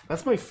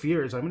 That's my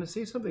fear, is I'm going to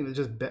say something that's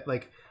just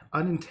like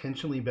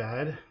unintentionally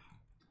bad,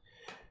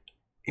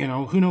 You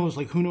know, who knows?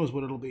 Like, who knows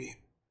what it'll be?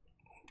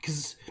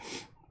 Because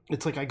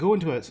it's like I go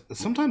into it.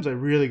 Sometimes I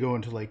really go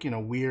into like, you know,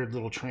 weird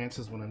little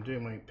trances when I'm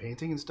doing my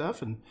painting and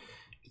stuff, and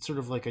it's sort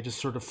of like I just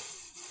sort of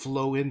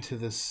flow into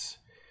this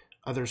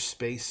other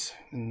space,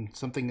 and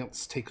something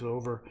else takes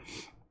over.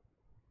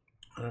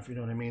 I don't know if you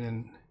know what I mean,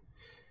 and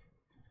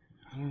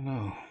I don't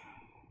know.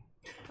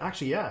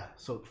 Actually, yeah.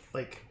 So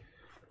like,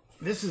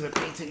 this is a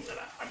painting that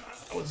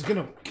I was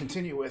gonna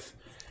continue with.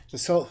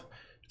 It's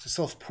a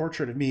self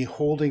portrait of me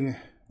holding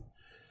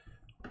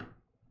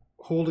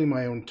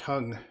my own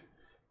tongue,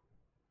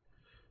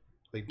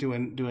 like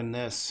doing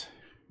this.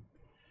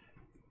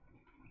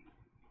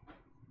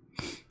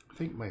 I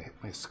think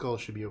my skull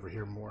should be over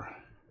here more.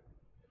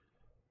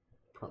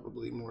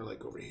 Probably more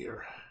like over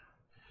here.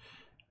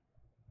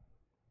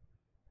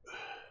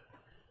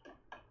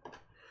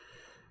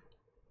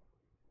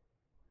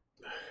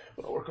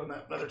 But I'll work on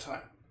that another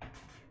time.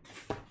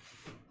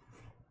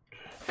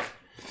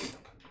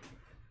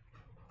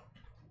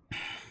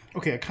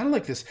 Okay, I kind of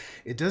like this.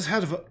 It does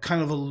have a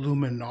kind of a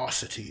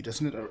luminosity,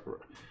 doesn't it?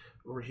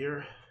 Over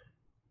here.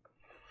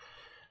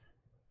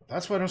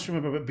 That's why I don't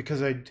remember it,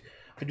 because I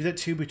do that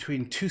too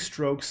between two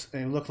strokes,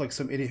 and I look like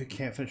some idiot who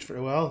can't finish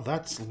very well.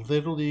 That's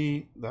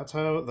literally,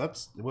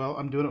 well,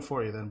 I'm doing it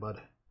for you then, bud.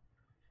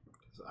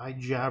 I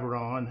jabber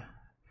on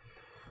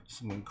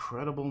some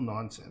incredible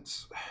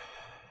nonsense.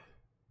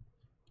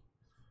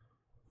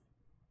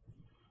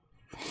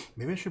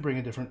 Maybe I should bring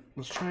a different,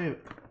 let's try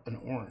an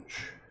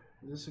orange.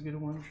 Is this a good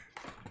orange?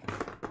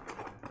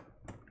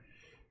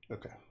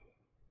 Okay.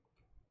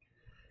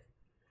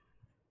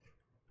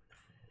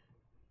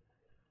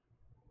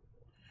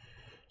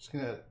 Just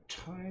gonna add a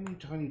tiny,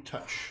 tiny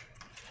touch.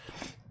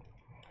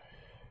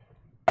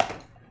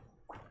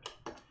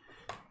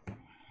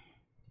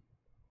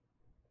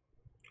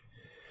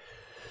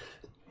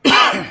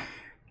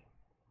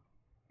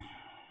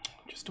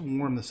 Just to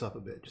warm this up a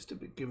bit, just to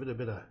give it a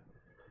bit of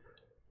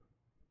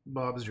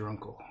Bob's your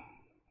uncle.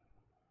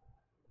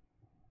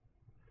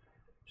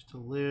 Just a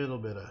little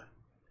bit of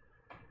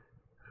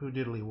who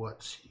diddly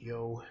what's,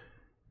 yo.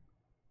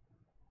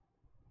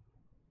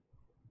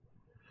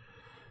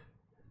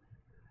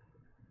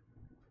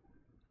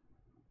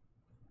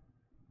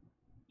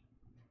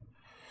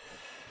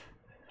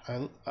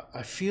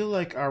 I feel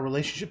like our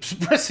relationship's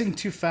progressing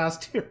too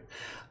fast here.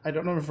 I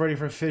don't know if I'm ready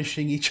for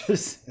finishing each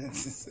other's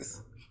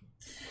sentences.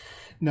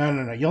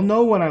 No. You'll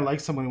know when I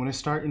like someone when I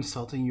start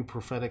insulting you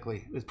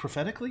prophetically.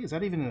 Prophetically? Is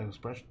that even an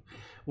expression?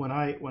 When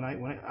I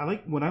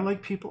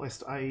like people,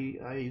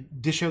 I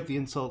dish out the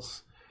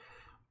insults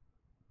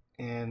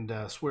and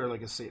swear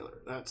like a sailor.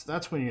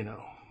 That's when you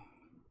know.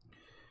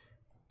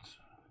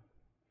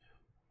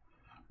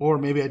 Or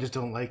maybe I just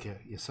don't like you,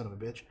 you son of a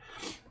bitch.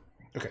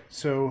 Okay,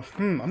 so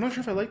I'm not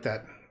sure if I like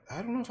that. I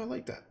don't know if I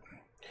like that.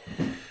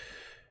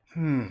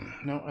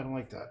 No, I don't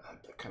like that.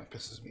 That kind of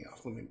pisses me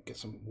off. Let me get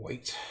some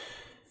white.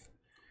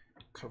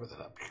 Cover that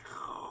up.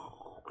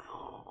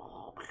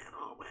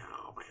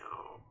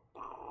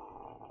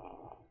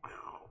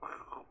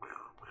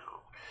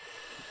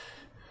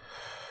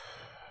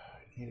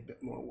 Need a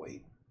bit more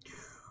white.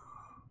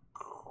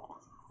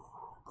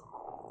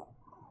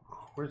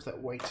 Where's that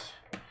white?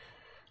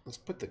 Let's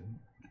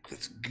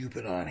goop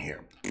it on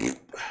here.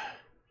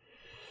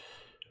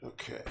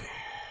 Okay.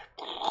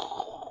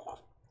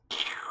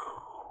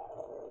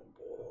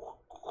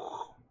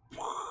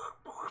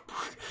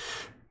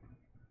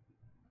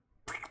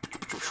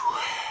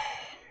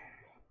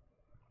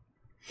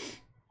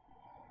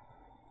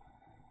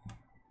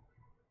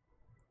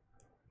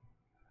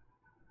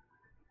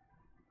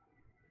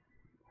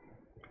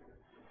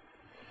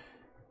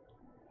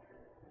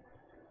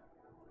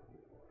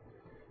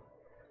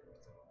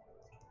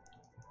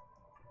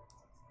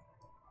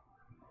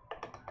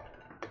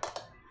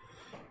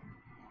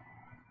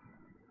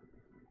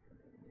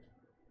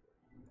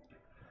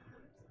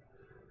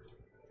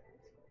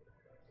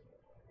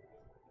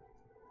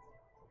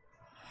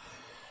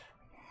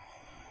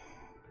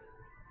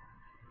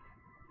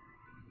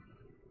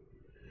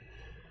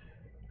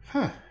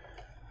 Huh.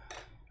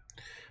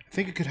 I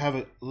think it could have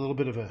a little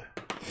bit of a...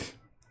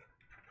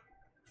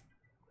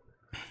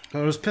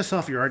 I'll just piss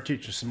off your art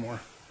teacher some more.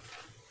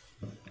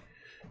 He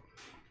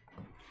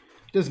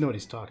doesn't know what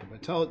he's talking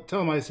about.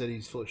 Tell him I said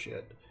he's full of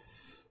shit.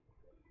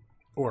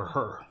 Or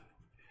her.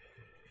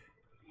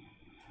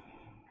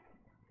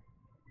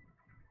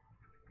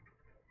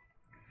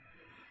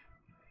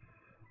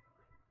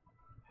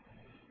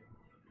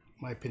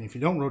 In my opinion, if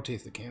you don't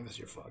rotate the canvas,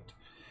 you're fucked.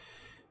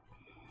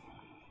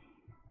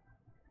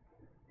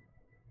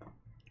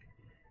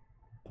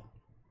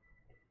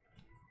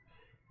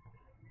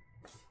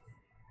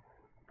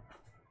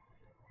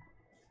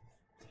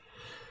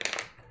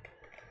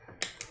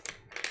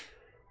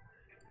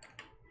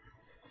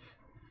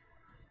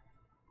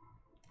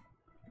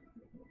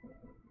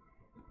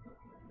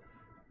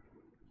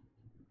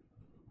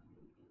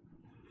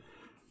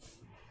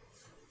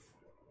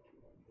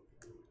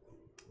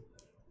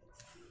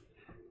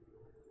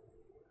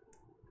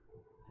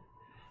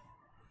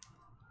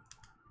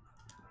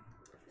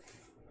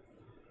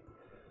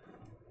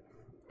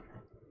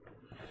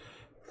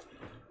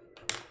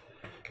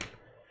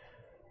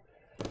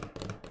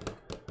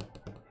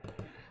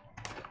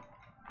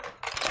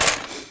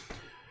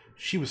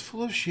 She was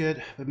full of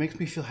shit, but makes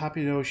me feel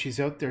happy to know she's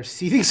out there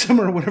seething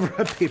somewhere whenever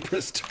her paper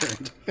is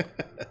turned.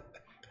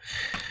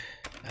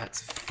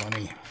 That's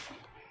funny.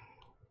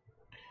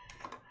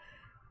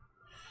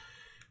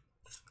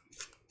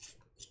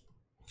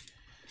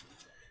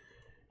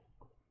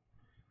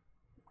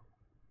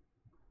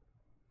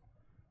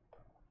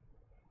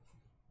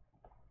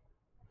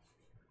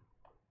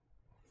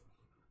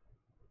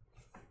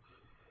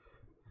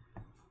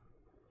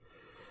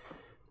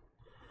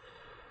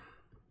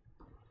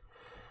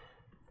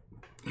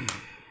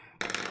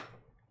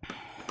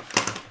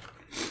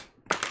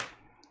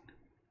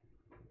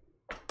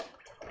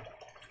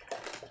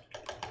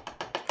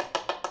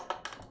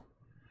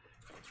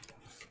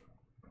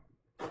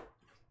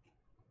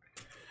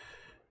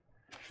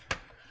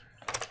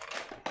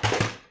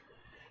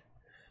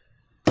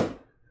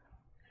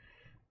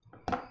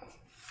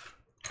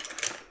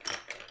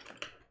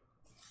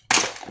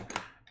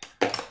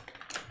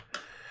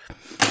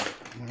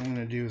 What I'm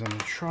going to do is I'm going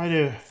to try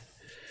to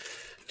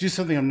do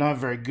something I'm not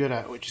very good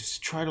at, which is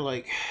try to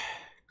like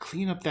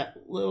clean up that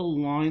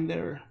little line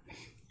there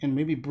and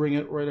maybe bring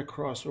it right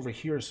across over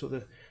here so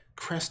the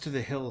crest of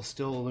the hill is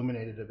still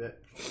illuminated a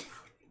bit.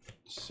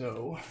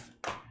 So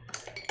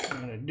what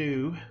I'm going to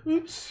do,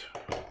 oops,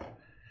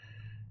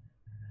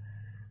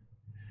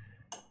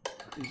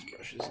 put these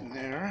brushes in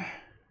there.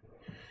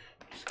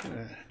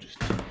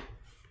 Just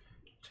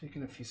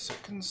taking a few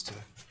seconds to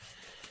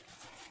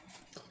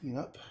clean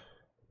up.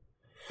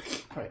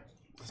 All right,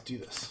 let's do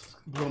this.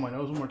 Blow my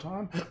nose one more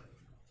time.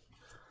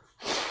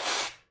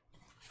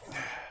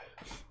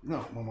 No,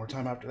 one more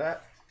time after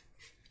that.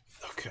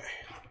 Okay.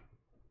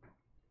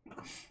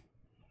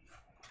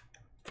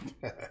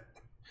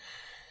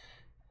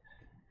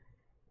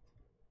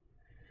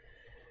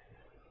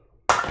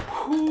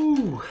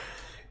 Whew.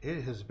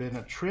 It has been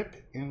a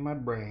trip in my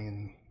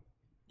brain.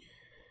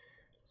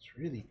 It's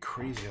really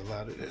crazy how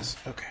loud it is.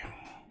 Okay.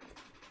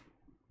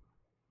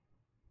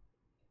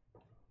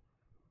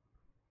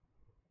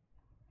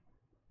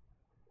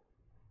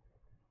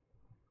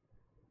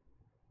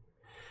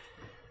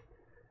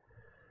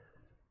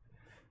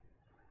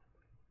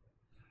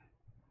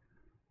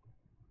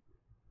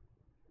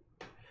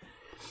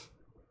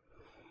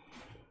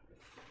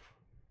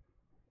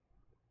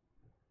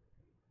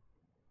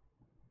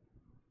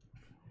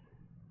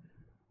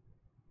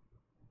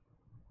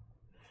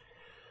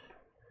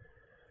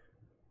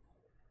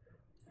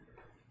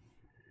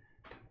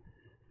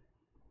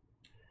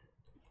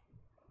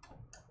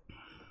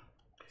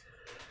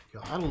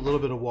 I'll add a little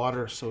bit of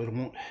water so it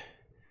won't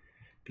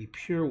be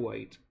pure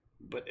white,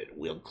 but it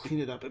will clean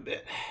it up a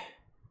bit.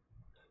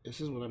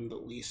 This is what I'm the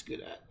least good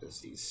at, is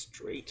these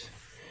straight.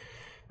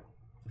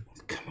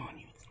 Come on,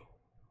 you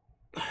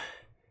little...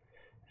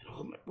 I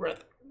hold my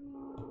breath.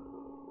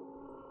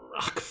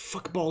 Ugh,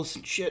 fuck balls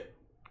and shit.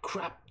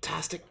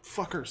 Crap-tastic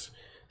fuckers.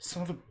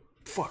 Son of a...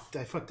 Fuck,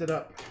 I fucked it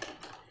up.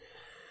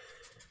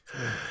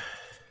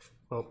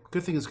 Well,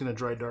 good thing it's going to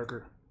dry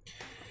darker.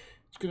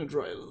 It's going to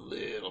dry a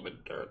little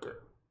bit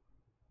darker.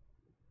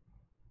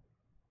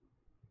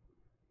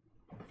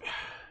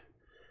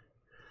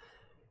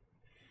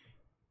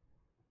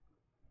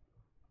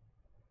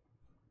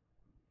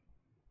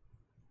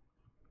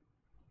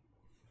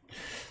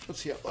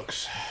 Let's see how it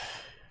looks.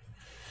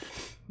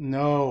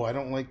 No, I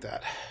don't like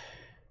that.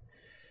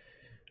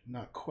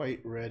 Not quite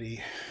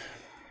ready.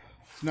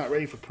 It's not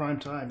ready for prime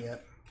time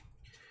yet.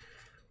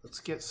 Let's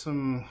get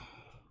some,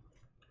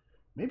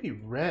 maybe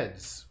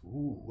reds.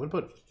 Ooh, what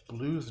about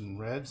blues and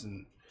reds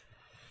and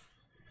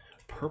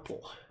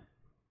purple?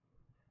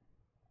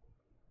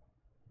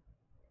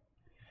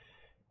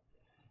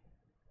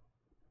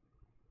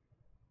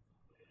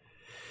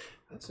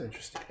 That's an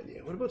interesting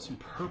idea. What about some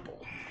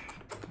purple?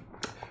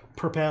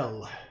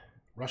 Purple.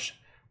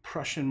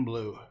 Prussian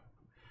blue.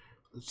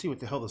 Let's see what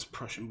the hell this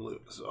Prussian blue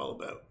is all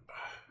about.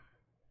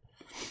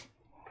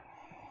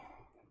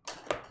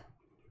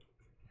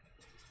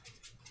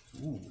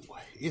 Ooh,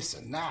 it's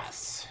a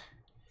nice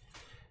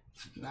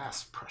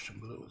Prussian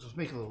blue. Let's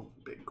make it a little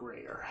bit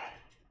grayer.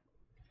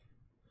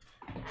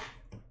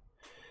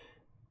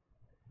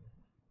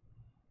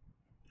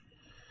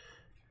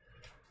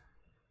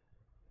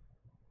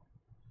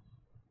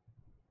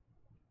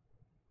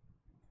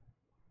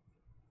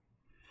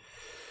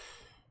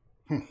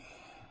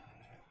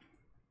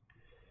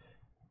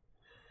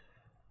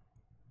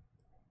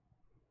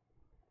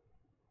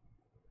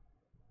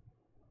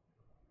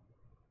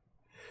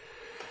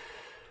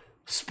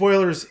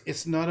 Spoilers,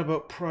 it's not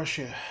about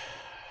Prussia.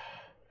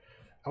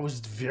 I was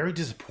very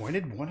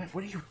disappointed. What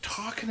are you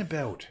talking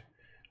about?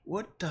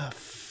 What the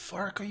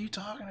fuck are you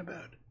talking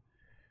about?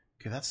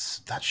 Okay,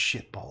 that's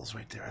shit balls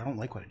right there. I don't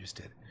like what I just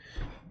did.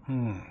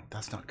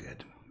 That's not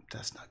good.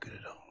 That's not good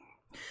at all.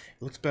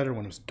 It looks better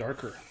when it's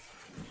darker.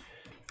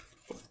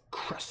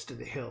 Crest of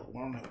the hill.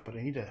 Well, but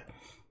I need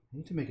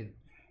to make it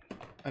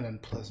an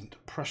unpleasant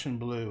Prussian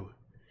blue.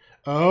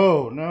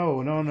 Oh,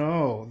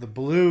 no. The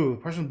blue,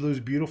 Prussian blue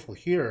is beautiful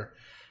here.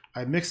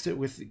 I mixed it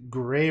with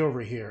gray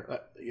over here.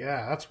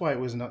 Yeah, that's why it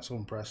was not so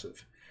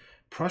impressive.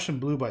 Prussian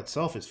blue by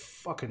itself is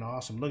fucking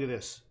awesome. Look at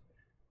this.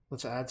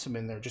 Let's add some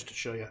in there just to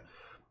show you.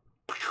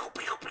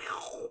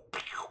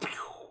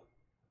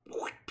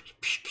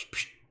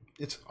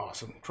 It's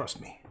awesome.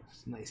 Trust me.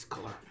 It's a nice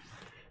color.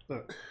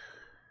 Look.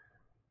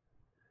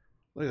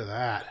 Look at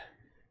that.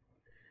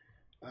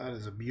 That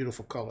is a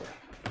beautiful color.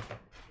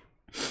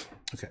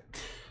 Okay.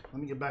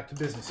 Let me get back to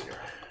business here.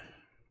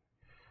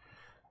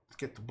 Let's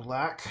get the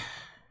black.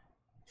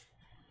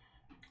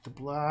 Get the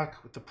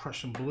black with the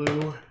Prussian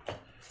blue.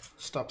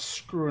 Stop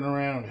screwing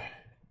around.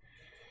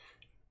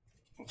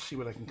 Let's see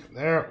what I can get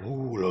there.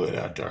 Ooh, look at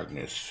that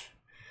darkness.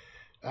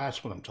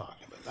 That's what I'm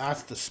talking about.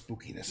 That's the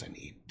spookiness I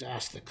need.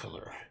 That's the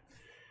color.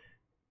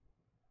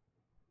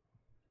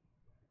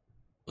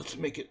 Let's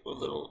make it a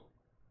little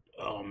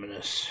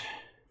ominous.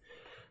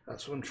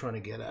 That's what I'm trying to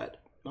get at.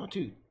 Not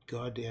too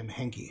goddamn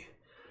hanky.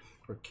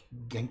 Or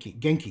genki.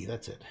 Genki,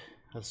 that's it.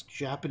 That's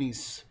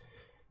Japanese.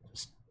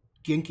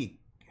 Genki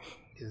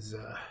is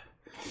a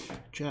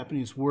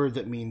Japanese word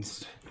that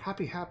means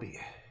happy, happy.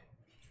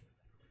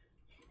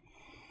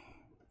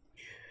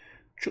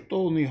 ちょっ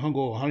と日本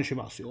語を話し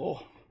ます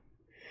よ。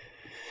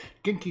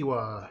元気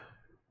は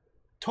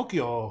東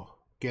京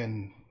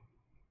元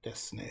で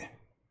すね。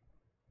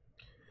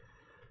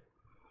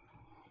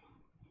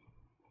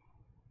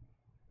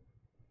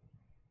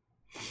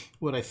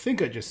What I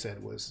think I just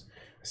said was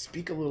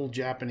speak a little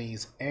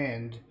Japanese,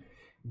 and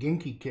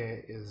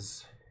genki-ke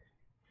is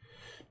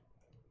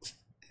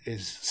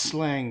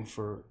slang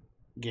for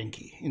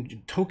genki.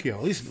 In Tokyo,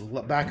 at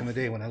least back in the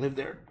day when I lived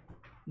there,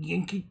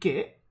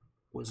 genki-ke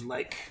was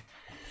like,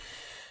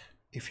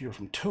 if you're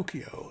from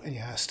Tokyo and you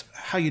asked,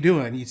 how you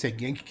doing? You'd say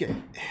genki-ke,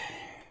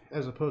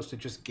 as opposed to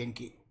just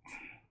genki.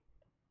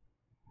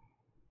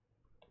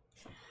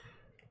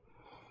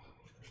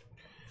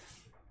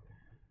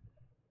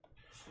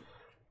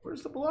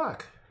 Where's the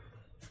black?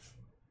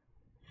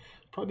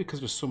 Probably because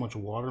there's so much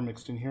water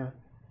mixed in here.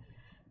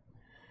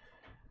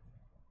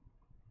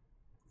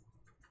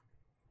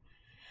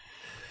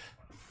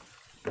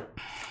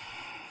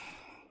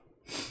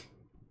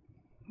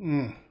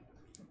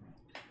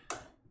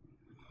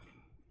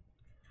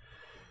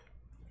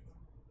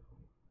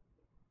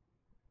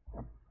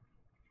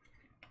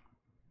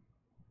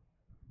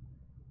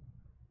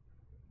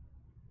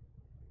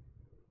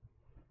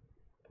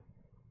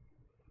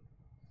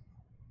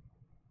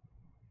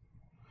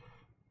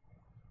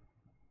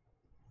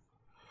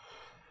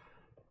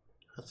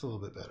 That's a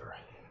little bit better.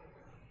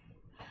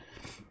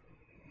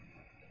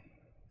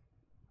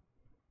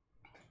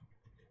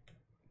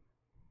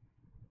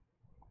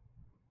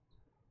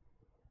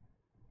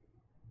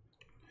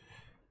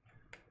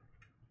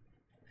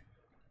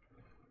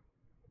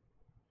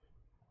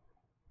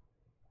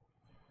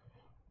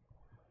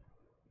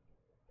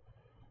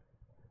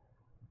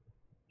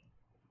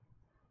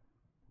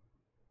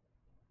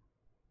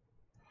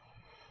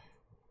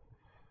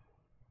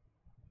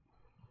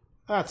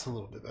 That's a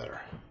little bit better.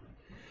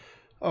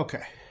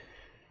 Okay.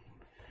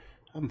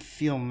 I'm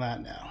feeling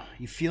that now.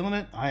 You feeling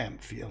it? I am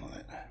feeling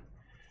it.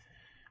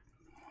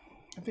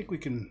 I think we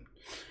can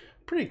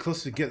pretty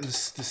close to get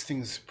this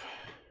thing's...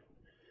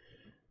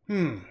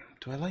 Do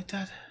I like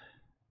that?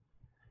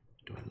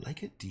 Do I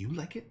like it? Do you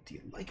like it? Do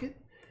you like it?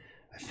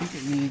 I think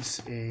it needs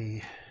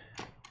an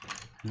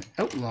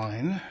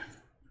outline.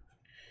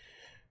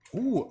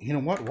 Ooh, you know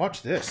what?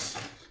 Watch this.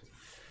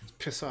 Let's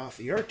piss off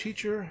the art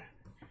teacher.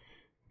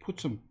 Put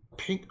some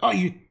pink... Oh,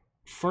 you...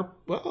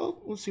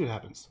 Well, let's see what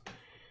happens.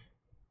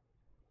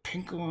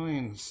 Pink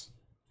lines.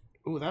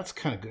 Oh, that's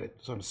kind of good.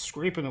 So I'm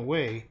scraping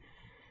away,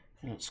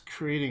 and it's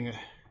creating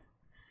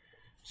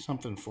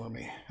something for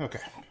me.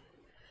 Okay.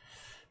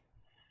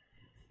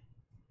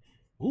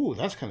 Ooh,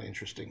 that's kind of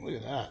interesting. Look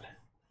at that.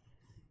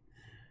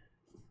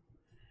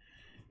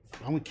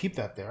 I'm going to keep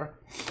that there.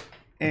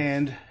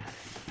 And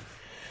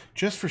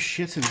just for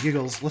shits and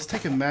giggles, let's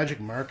take a magic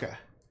marker.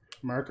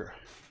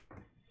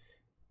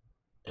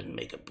 And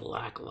make a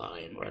black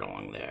line right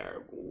along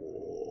there.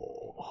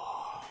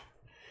 Whoa.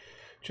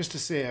 Just to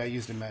say I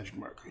used a magic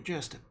marker.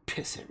 Just to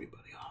piss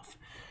everybody off.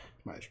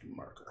 Magic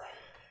marker.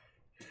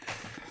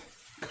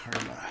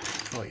 Karma.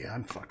 Oh yeah,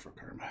 I'm fucked for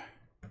karma.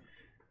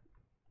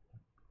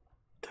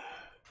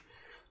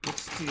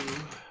 Let's do...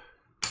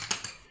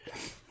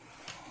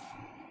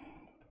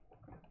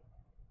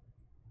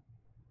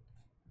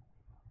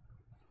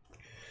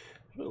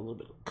 Put a little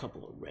bit, a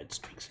couple of red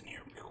streaks in here.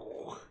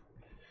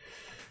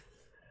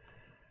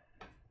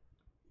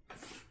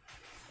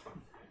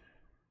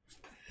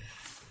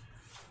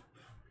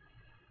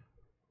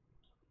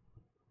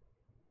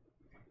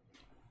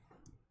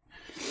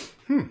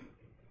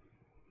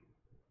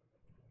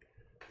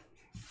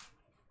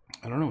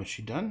 I don't know, is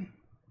she done?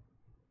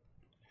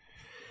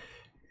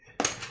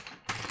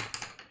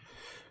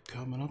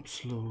 Coming up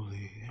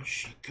slowly, here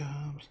she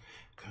comes.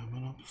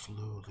 Coming up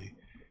slowly,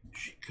 here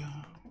she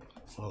comes.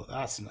 Oh,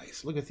 that's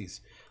nice. Look at these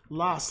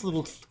last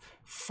little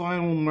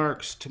final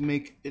marks to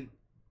make it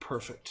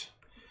perfect,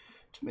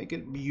 to make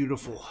it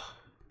beautiful.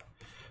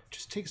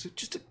 Just takes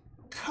just a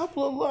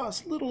couple of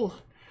last little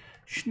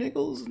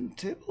schniggles and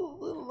tibble,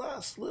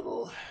 last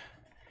little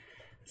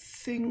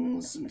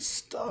things and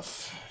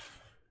stuff.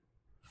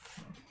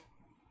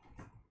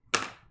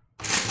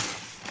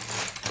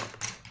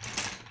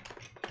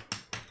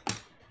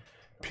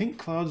 pink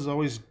clouds is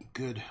always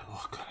good.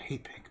 Oh god, I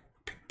hate pink.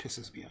 Pink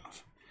pisses me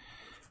off.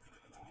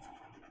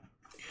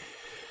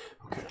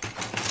 Okay.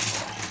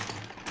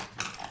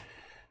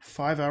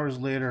 5 hours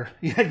later.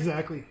 Yeah,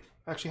 exactly.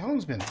 Actually, how long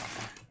has it been?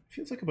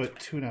 Feels like about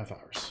 2.5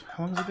 hours.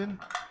 How long has it been?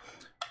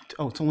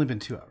 Oh, it's only been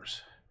 2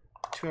 hours.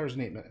 2 hours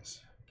and 8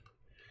 minutes.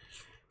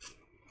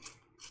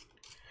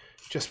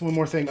 Just one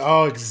more thing.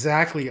 Oh,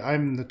 exactly.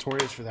 I'm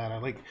notorious for that.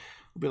 I'll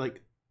be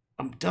like,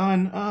 I'm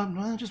done.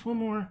 No, just one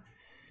more.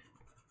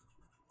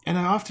 And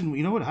I often,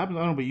 you know what happens? I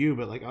don't know about you,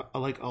 but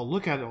I'll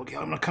look at it. Okay,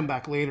 I'm gonna come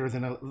back later.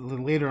 Then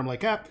later, I'm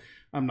like,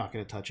 I'm not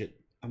gonna touch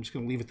it. I'm just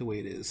gonna leave it the way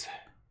it is.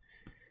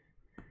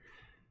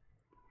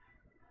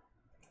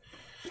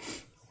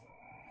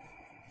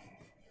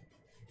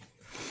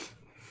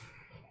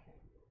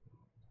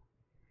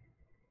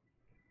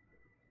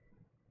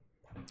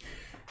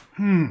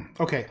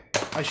 Okay,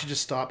 I should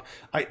just stop.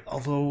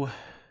 All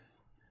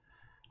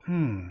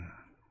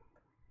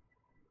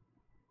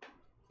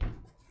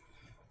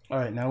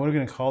right, now what are we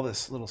gonna call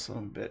this little son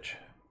of a bitch?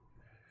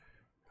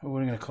 What are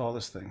we gonna call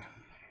this thing?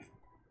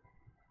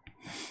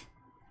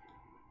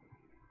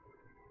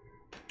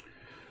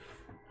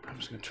 I'm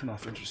just gonna turn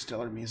off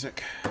interstellar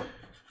music.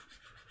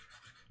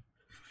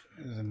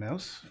 Is a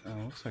mouse? Oh,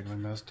 looks like my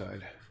mouse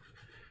died.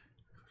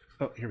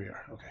 Oh, here we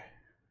are. Okay.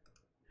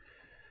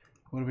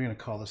 What are we gonna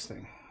call this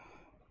thing?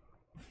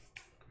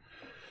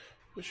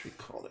 What should we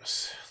call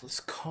this?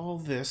 Let's call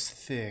this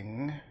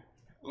thing.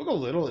 Look how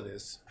little it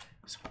is.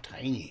 It's so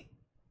tiny.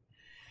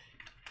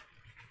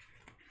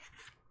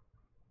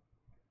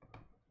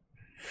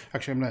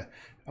 Actually, I'm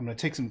gonna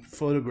take some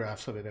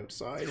photographs of it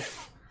outside.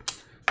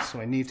 So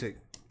I need to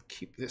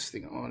keep this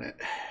thing on it.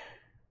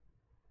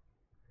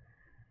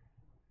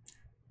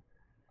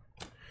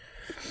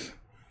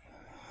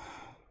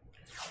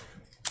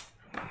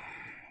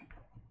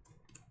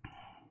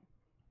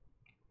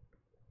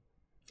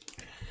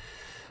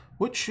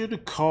 What should I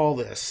call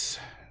this?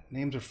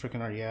 Names are freaking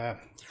hard. Yeah.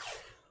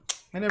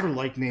 I never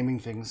like naming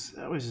things.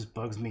 That always just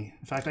bugs me.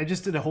 In fact, I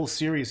just did a whole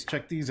series.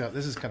 Check these out.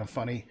 This is kind of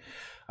funny.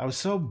 I was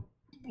so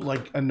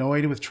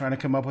annoyed with trying to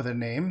come up with a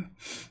name.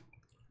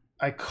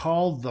 I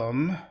called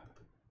them.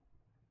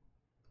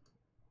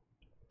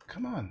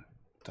 Come on.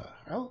 What the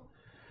hell?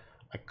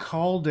 I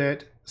called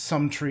it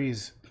Some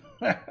Trees.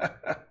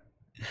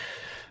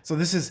 So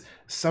this is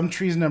Some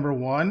Trees number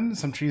 1,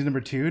 Some Trees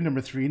number 2,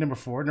 number 3, number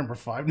 4, number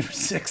 5, number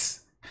 6.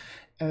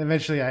 And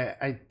eventually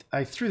I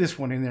threw this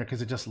one in there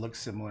because it just looks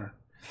similar.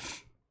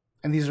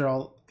 And these are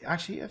all,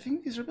 actually, I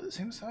think these are about the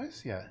same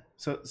size. Yeah.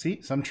 So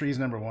see, Some Trees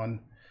number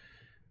 1.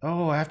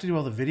 Oh, I have to do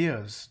all the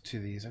videos to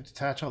these. I have to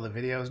attach all the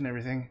videos and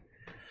everything.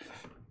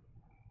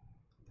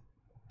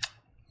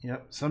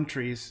 Yep, Some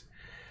Trees.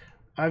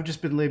 I've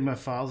just been labeling my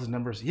files as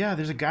numbers. Yeah,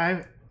 there's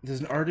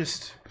an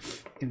artist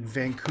in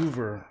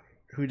Vancouver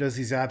who does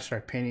these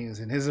abstract paintings,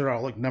 and his are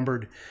all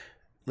numbered,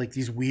 like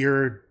these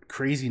weird,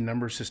 crazy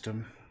number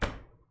system.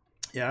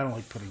 Yeah, I don't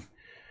like putting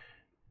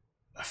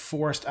a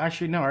forest.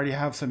 Actually, no, I already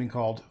have something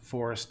called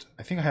forest.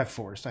 I think I have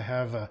forest. I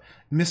have a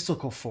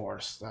mystical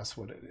forest. That's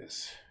what it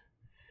is.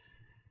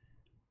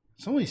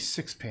 It's only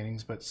 6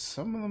 paintings, but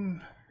some of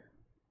them.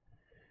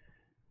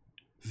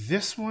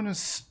 This one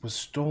was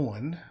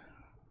stolen.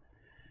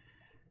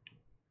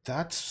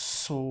 That's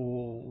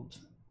sold.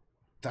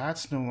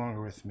 That's no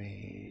longer with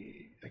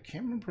me. I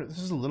can't remember. This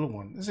is a little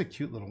one. This is a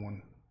cute little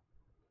one.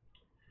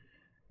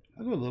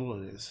 Look how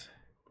little it is.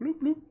 Bloop,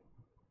 bloop.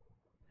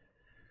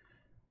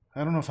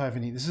 I don't know if I have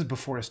any. This is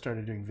before I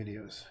started doing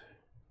videos.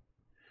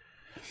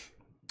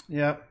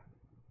 Yep.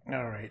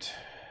 All right.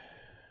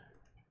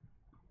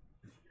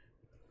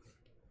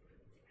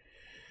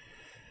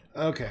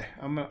 Okay.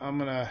 I'm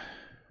gonna.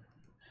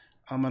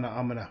 1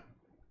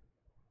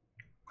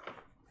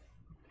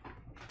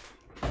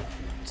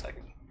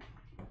 second.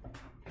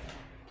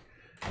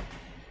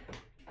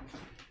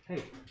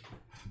 Hey.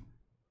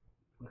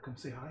 Wanna come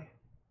say hi?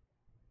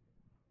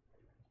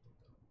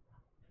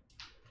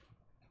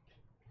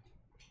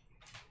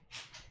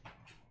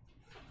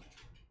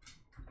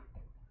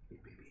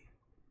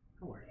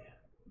 How are you?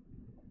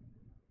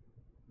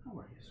 How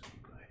are you,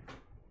 sweet guy?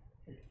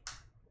 Hey.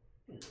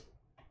 Hey.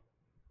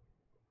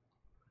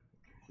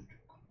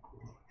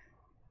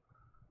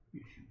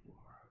 Yes, you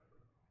are.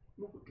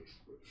 Look at this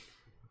place.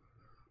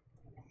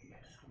 Oh,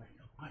 yes,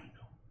 I know.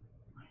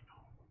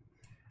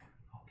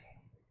 Okay.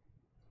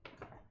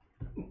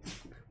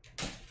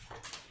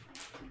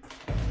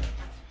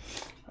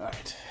 All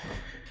right.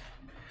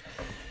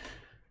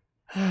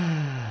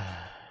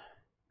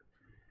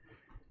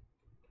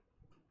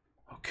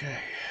 Okay,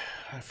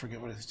 I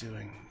forget what it's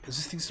doing. Is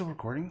this thing still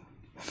recording?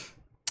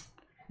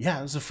 Yeah,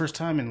 it was the first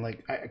time in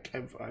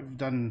I've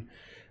done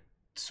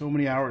so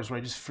many hours where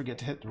I just forget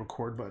to hit the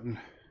record button.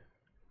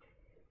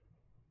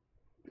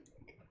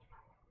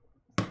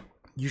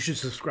 You should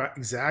subscribe.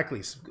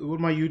 Exactly. Go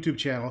to my YouTube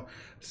channel.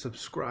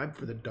 Subscribe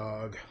for the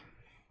dog.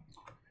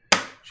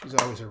 She's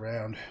always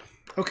around.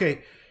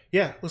 Okay,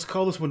 yeah, let's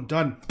call this one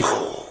done.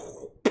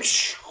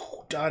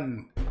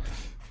 Done.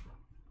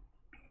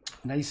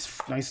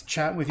 Nice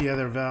chat with you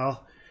there,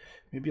 Val.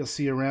 Maybe I'll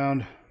see you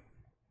around.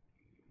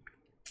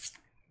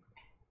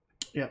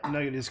 Yeah,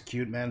 Nugget is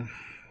cute, man.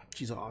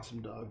 She's an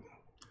awesome dog.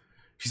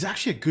 She's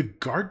actually a good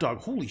guard dog.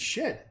 Holy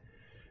shit.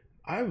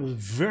 I was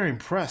very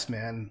impressed,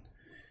 man.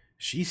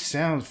 She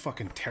sounds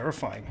fucking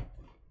terrifying.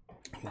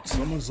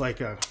 Someone's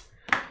like I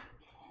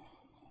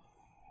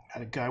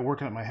had a guy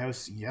working at my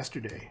house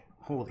yesterday.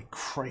 Holy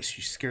Christ,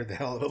 she scared the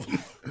hell out of him.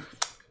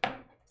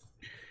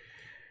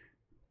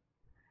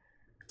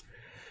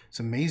 It's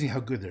amazing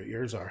how good their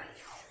ears are.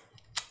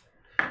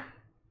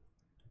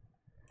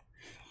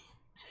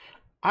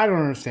 I don't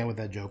understand what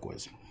that joke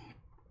was.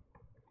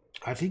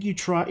 I think you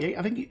try.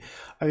 I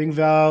think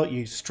Val,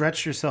 you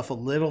stretched yourself a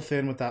little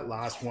thin with that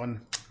last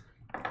one.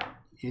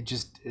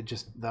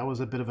 That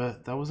was a bit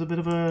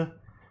of a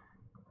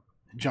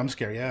jump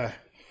scare. Yeah.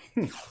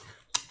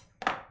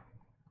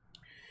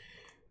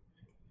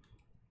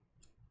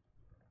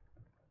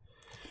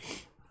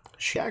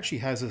 She actually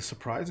has a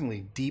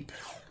surprisingly deep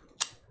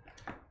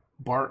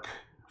bark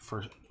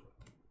for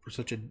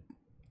such a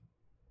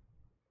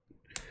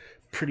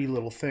pretty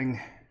little thing.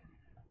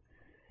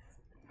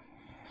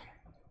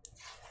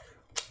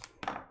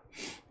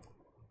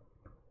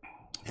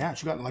 Yeah,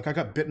 she got, like, I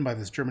got bitten by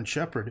this German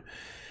Shepherd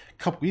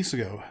a couple weeks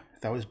ago.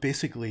 That was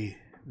basically,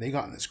 they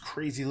got in this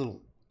crazy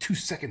little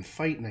 2-second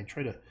fight, and I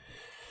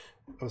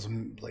was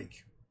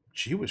like,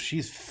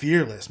 she's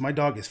fearless. My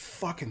dog is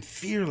fucking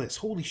fearless.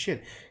 Holy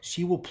shit.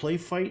 She will play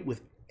fight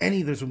with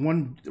any, there's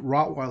one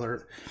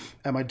Rottweiler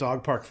at my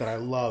dog park that I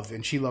love,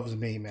 and she loves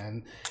me,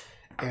 man.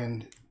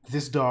 And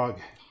this dog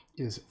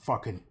is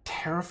fucking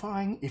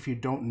terrifying if you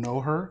don't know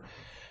her,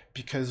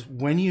 because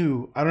when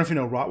you, I don't know if you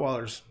know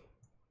Rottweilers,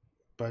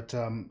 but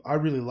I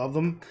really love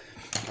them.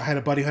 I had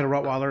a buddy who had a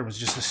Rottweiler. It was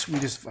just the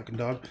sweetest fucking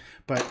dog.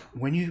 But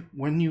when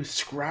you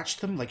scratch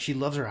them, like, she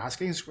loves her ass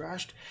getting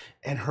scratched,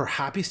 and her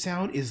happy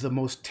sound is the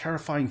most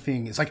terrifying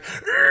thing. It's like,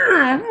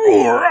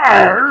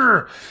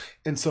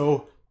 and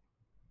so,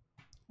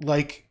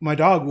 like, my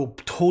dog will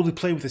totally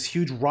play with this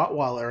huge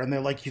Rottweiler, and they're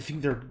like, you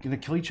think they're gonna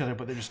kill each other,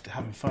 but they're just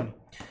having fun.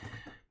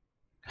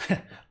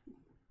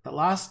 The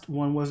last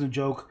one wasn't a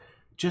joke.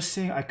 Just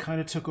saying, I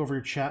kind of took over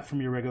your chat from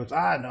your regulars.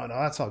 No,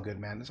 that's all good,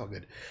 man. It's all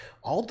good.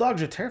 All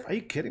dogs are terrifying. Are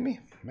you kidding me?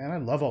 Man, I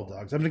love all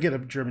dogs. I'm going to get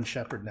a German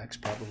Shepherd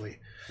next, probably.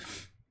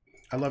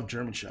 I love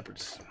German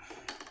Shepherds.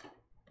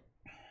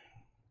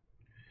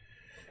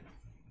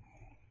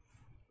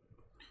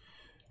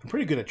 I'm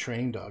pretty good at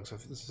training dogs.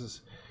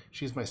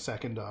 She's my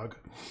second dog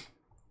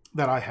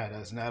that I had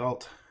as an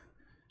adult.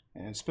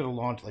 And it's been a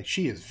long, like,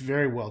 she is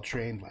very well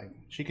trained. Like,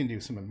 she can do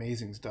some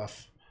amazing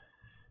stuff.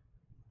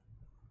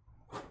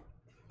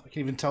 I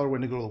can even tell her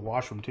when to go to the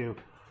washroom too.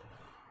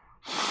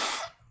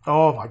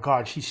 Oh my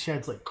God, she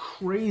sheds like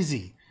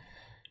crazy,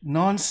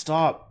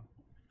 non-stop,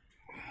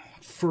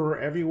 fur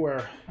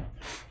everywhere.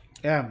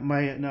 Yeah,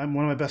 one of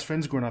my best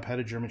friends growing up had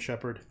a German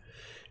Shepherd,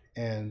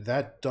 and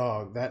that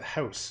dog, that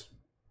house,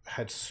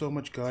 had so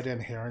much goddamn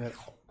hair in it.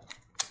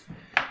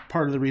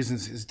 Part of the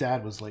reasons his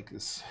dad was like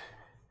this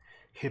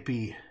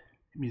hippie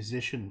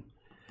musician,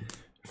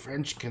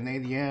 French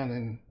Canadian,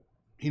 and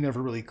he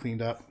never really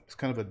cleaned up. It's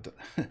kind of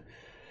a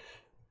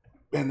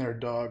and their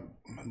dog,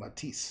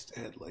 Matisse,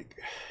 had like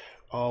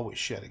always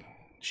shedding.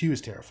 She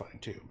was terrifying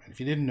too, man. If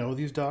you didn't know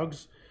these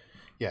dogs,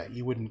 yeah,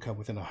 you wouldn't come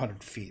within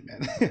 100 feet,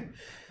 man.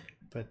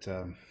 But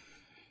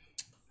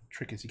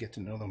trick is you get to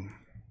know them.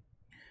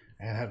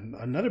 I had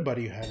another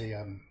buddy who had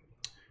a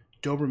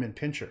Doberman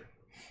Pinscher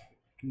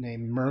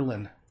named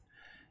Merlin,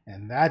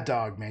 and that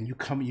dog, man, you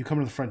come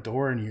to the front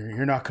door and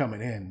you're not coming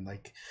in.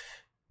 Like,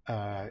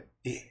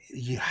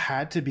 you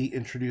had to be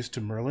introduced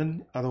to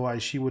Merlin,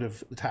 otherwise she would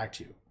have attacked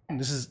you. And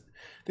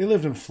they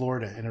lived in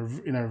Florida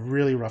in a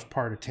really rough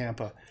part of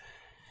Tampa,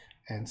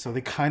 and so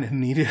they kind of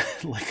needed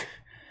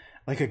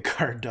like a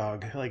guard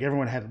dog. Like,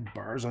 everyone had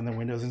bars on the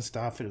windows and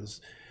stuff. It was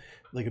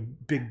like a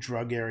big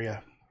drug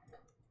area.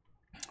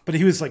 But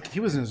he was in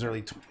his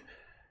early.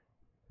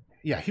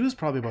 Yeah, he was a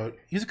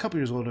couple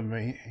years older than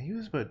me. He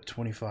was about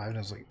 25, and I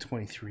was like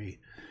 23.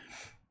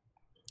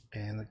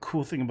 And the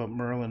cool thing about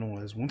Merlin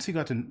was once he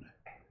got to,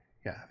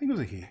 yeah, I think it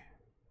was a he,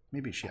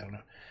 maybe a she, I don't know.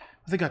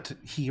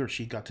 He or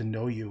she got to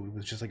know you, it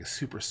was just like a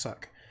super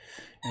suck.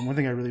 And one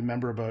thing I really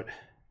remember about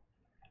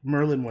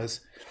Merlin was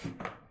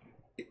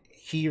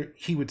he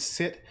would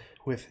sit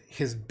with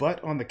his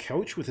butt on the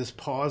couch with his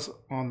paws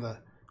on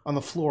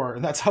the floor,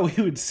 and that's how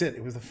he would sit.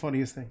 It was the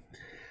funniest thing.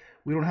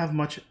 We don't have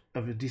much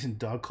of a decent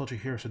dog culture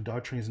here, so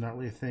dog training is not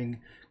really a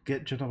thing.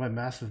 Get jumped on by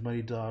massive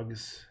muddy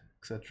dogs,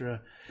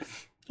 etc.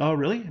 Oh,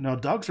 really? No,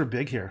 dogs are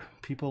big here.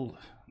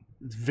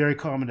 It's very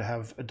common to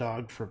have a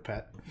dog for a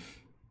pet.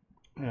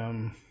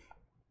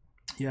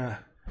 Yeah,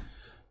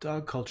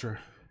 dog culture.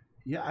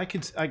 Yeah,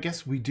 I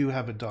guess we do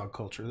have a dog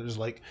culture. There's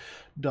like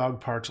dog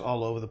parks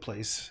all over the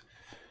place,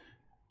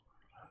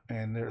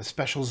 and there are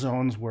special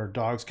zones where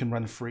dogs can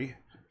run free.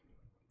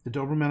 The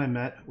Doberman I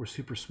met were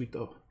super sweet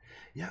though.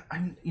 Yeah,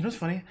 you know what's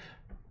funny?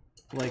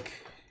 Like,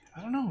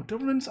 I don't know,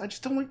 Dobermans, I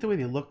just don't like the way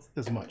they look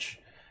as much.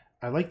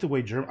 I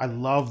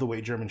love the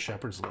way German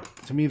Shepherds look.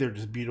 To me, they're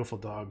just beautiful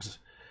dogs.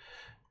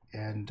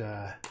 And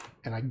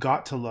I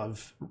got to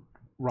love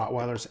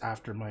Rottweilers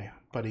after my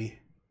buddy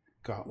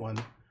got one.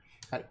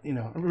 you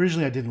know,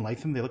 originally I didn't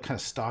like them. They look kind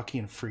of stocky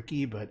and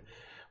freaky, but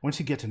once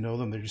you get to know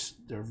them,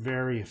 they're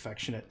very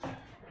affectionate.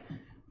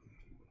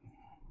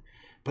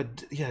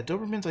 But yeah,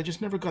 Dobermans, I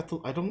just never got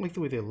I don't like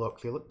the way they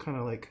look. They look kind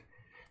of like,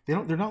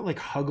 they're not like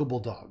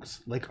huggable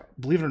dogs. Like,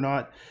 believe it or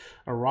not,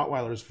 a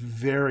Rottweiler is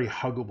very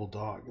huggable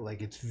dog.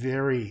 Like, it's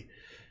very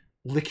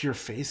lick your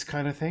face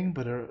kind of thing.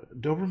 But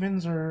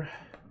Dobermans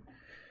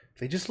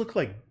they just look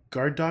like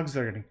guard dogs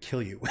that are going to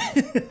kill you.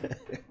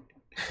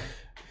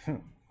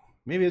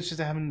 Maybe it's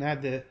just I haven't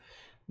had the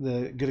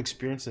good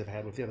experience I've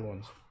had with the other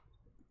ones.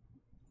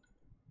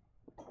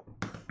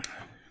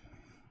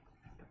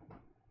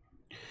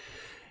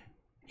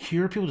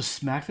 Here, people just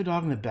smack the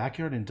dog in the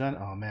backyard and done.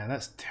 Oh man,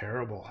 that's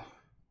terrible.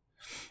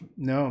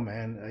 No,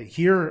 man.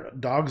 Here,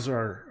 dogs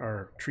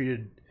are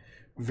treated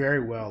very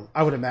well,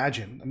 I would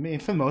imagine. I mean,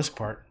 for the most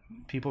part,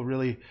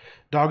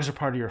 dogs are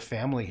part of your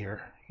family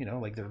here. You know,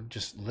 like they're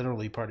just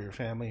literally part of your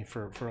family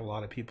for a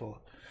lot of people.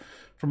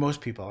 For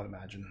most people, I would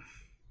imagine.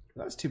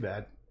 That's too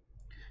bad.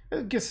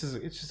 I guess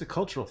it's just a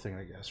cultural thing,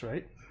 I guess,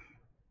 right?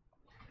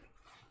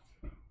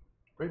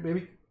 Right,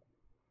 baby?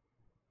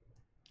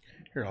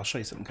 Here, I'll show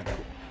you something kind of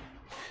cool.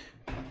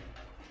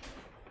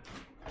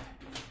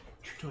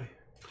 Chew toy.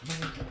 Put my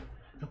hand.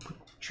 No, put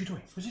chew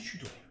toy. Where's the chew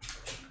toy?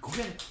 Go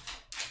get it.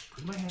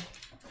 Put my hand.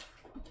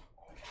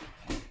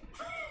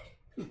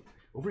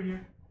 Over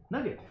here.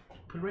 Nugget.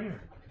 Put it right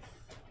here.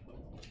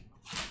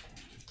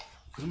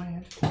 Put it in my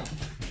hand. Put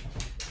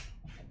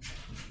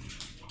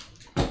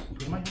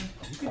it in my hand.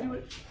 You can do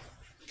it.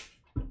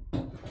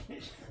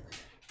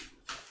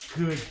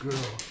 Good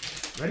girl.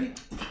 Ready?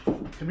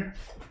 Come here.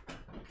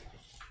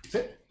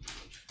 Sit.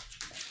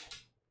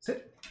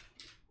 Sit.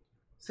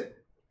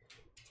 Sit.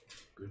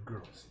 Good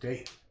girl.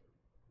 Stay.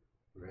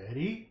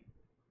 Ready?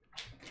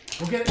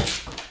 Go get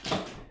it.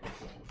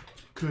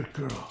 Good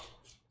girl.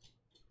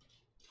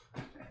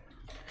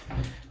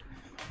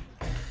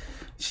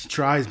 She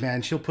tries,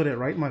 man. She'll put it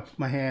right in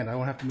my hand. I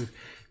won't have to move.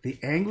 The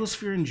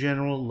Anglosphere in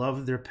general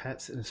love their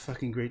pets, and it's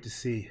fucking great to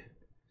see.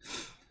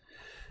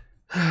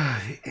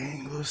 The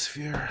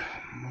Anglosphere.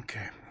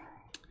 Okay.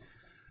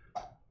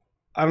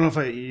 I don't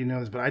know if you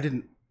know this, but I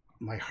didn't.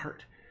 My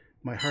heart.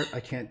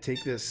 I can't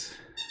take this.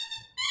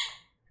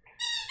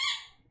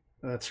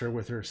 That's her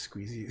with her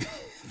squeezy.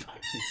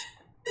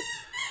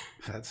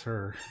 That's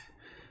her.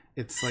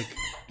 It's like,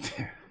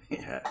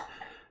 yeah.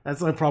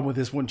 That's my problem with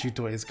this one chew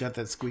toy. It's got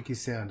that squeaky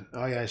sound.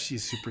 Oh yeah,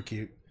 she's super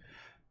cute.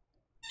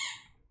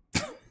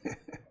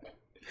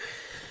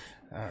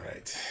 All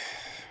right.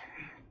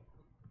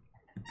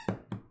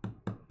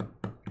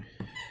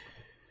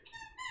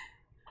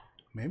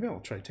 Maybe I'll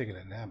try taking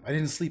a nap. I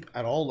didn't sleep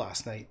at all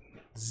last night.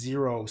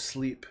 Zero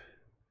sleep.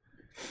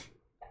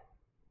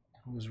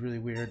 It was really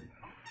weird.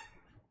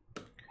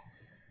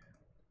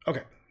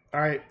 Okay.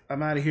 All right.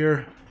 I'm out of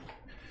here.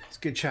 It's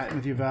good chatting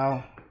with you,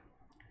 Val.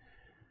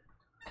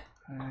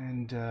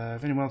 And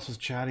if anyone else was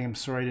chatting, I'm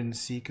sorry I didn't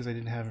see because I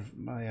didn't have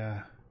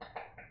my...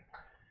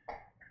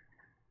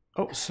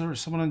 Oh, sorry.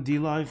 Someone on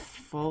DLive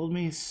followed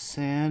me.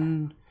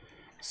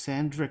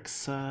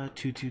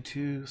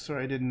 Sandrix222.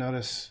 Sorry, I didn't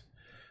notice.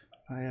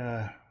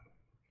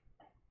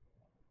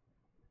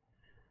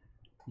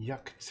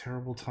 Yuck,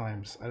 terrible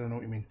times. I don't know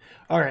what you mean.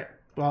 All right.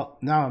 Well,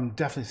 now I'm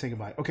definitely saying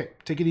goodbye. Okay,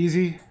 take it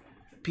easy.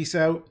 Peace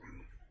out.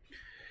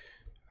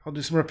 I'll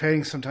do some more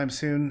painting sometime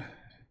soon.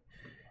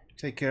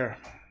 Take care.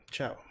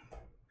 Ciao.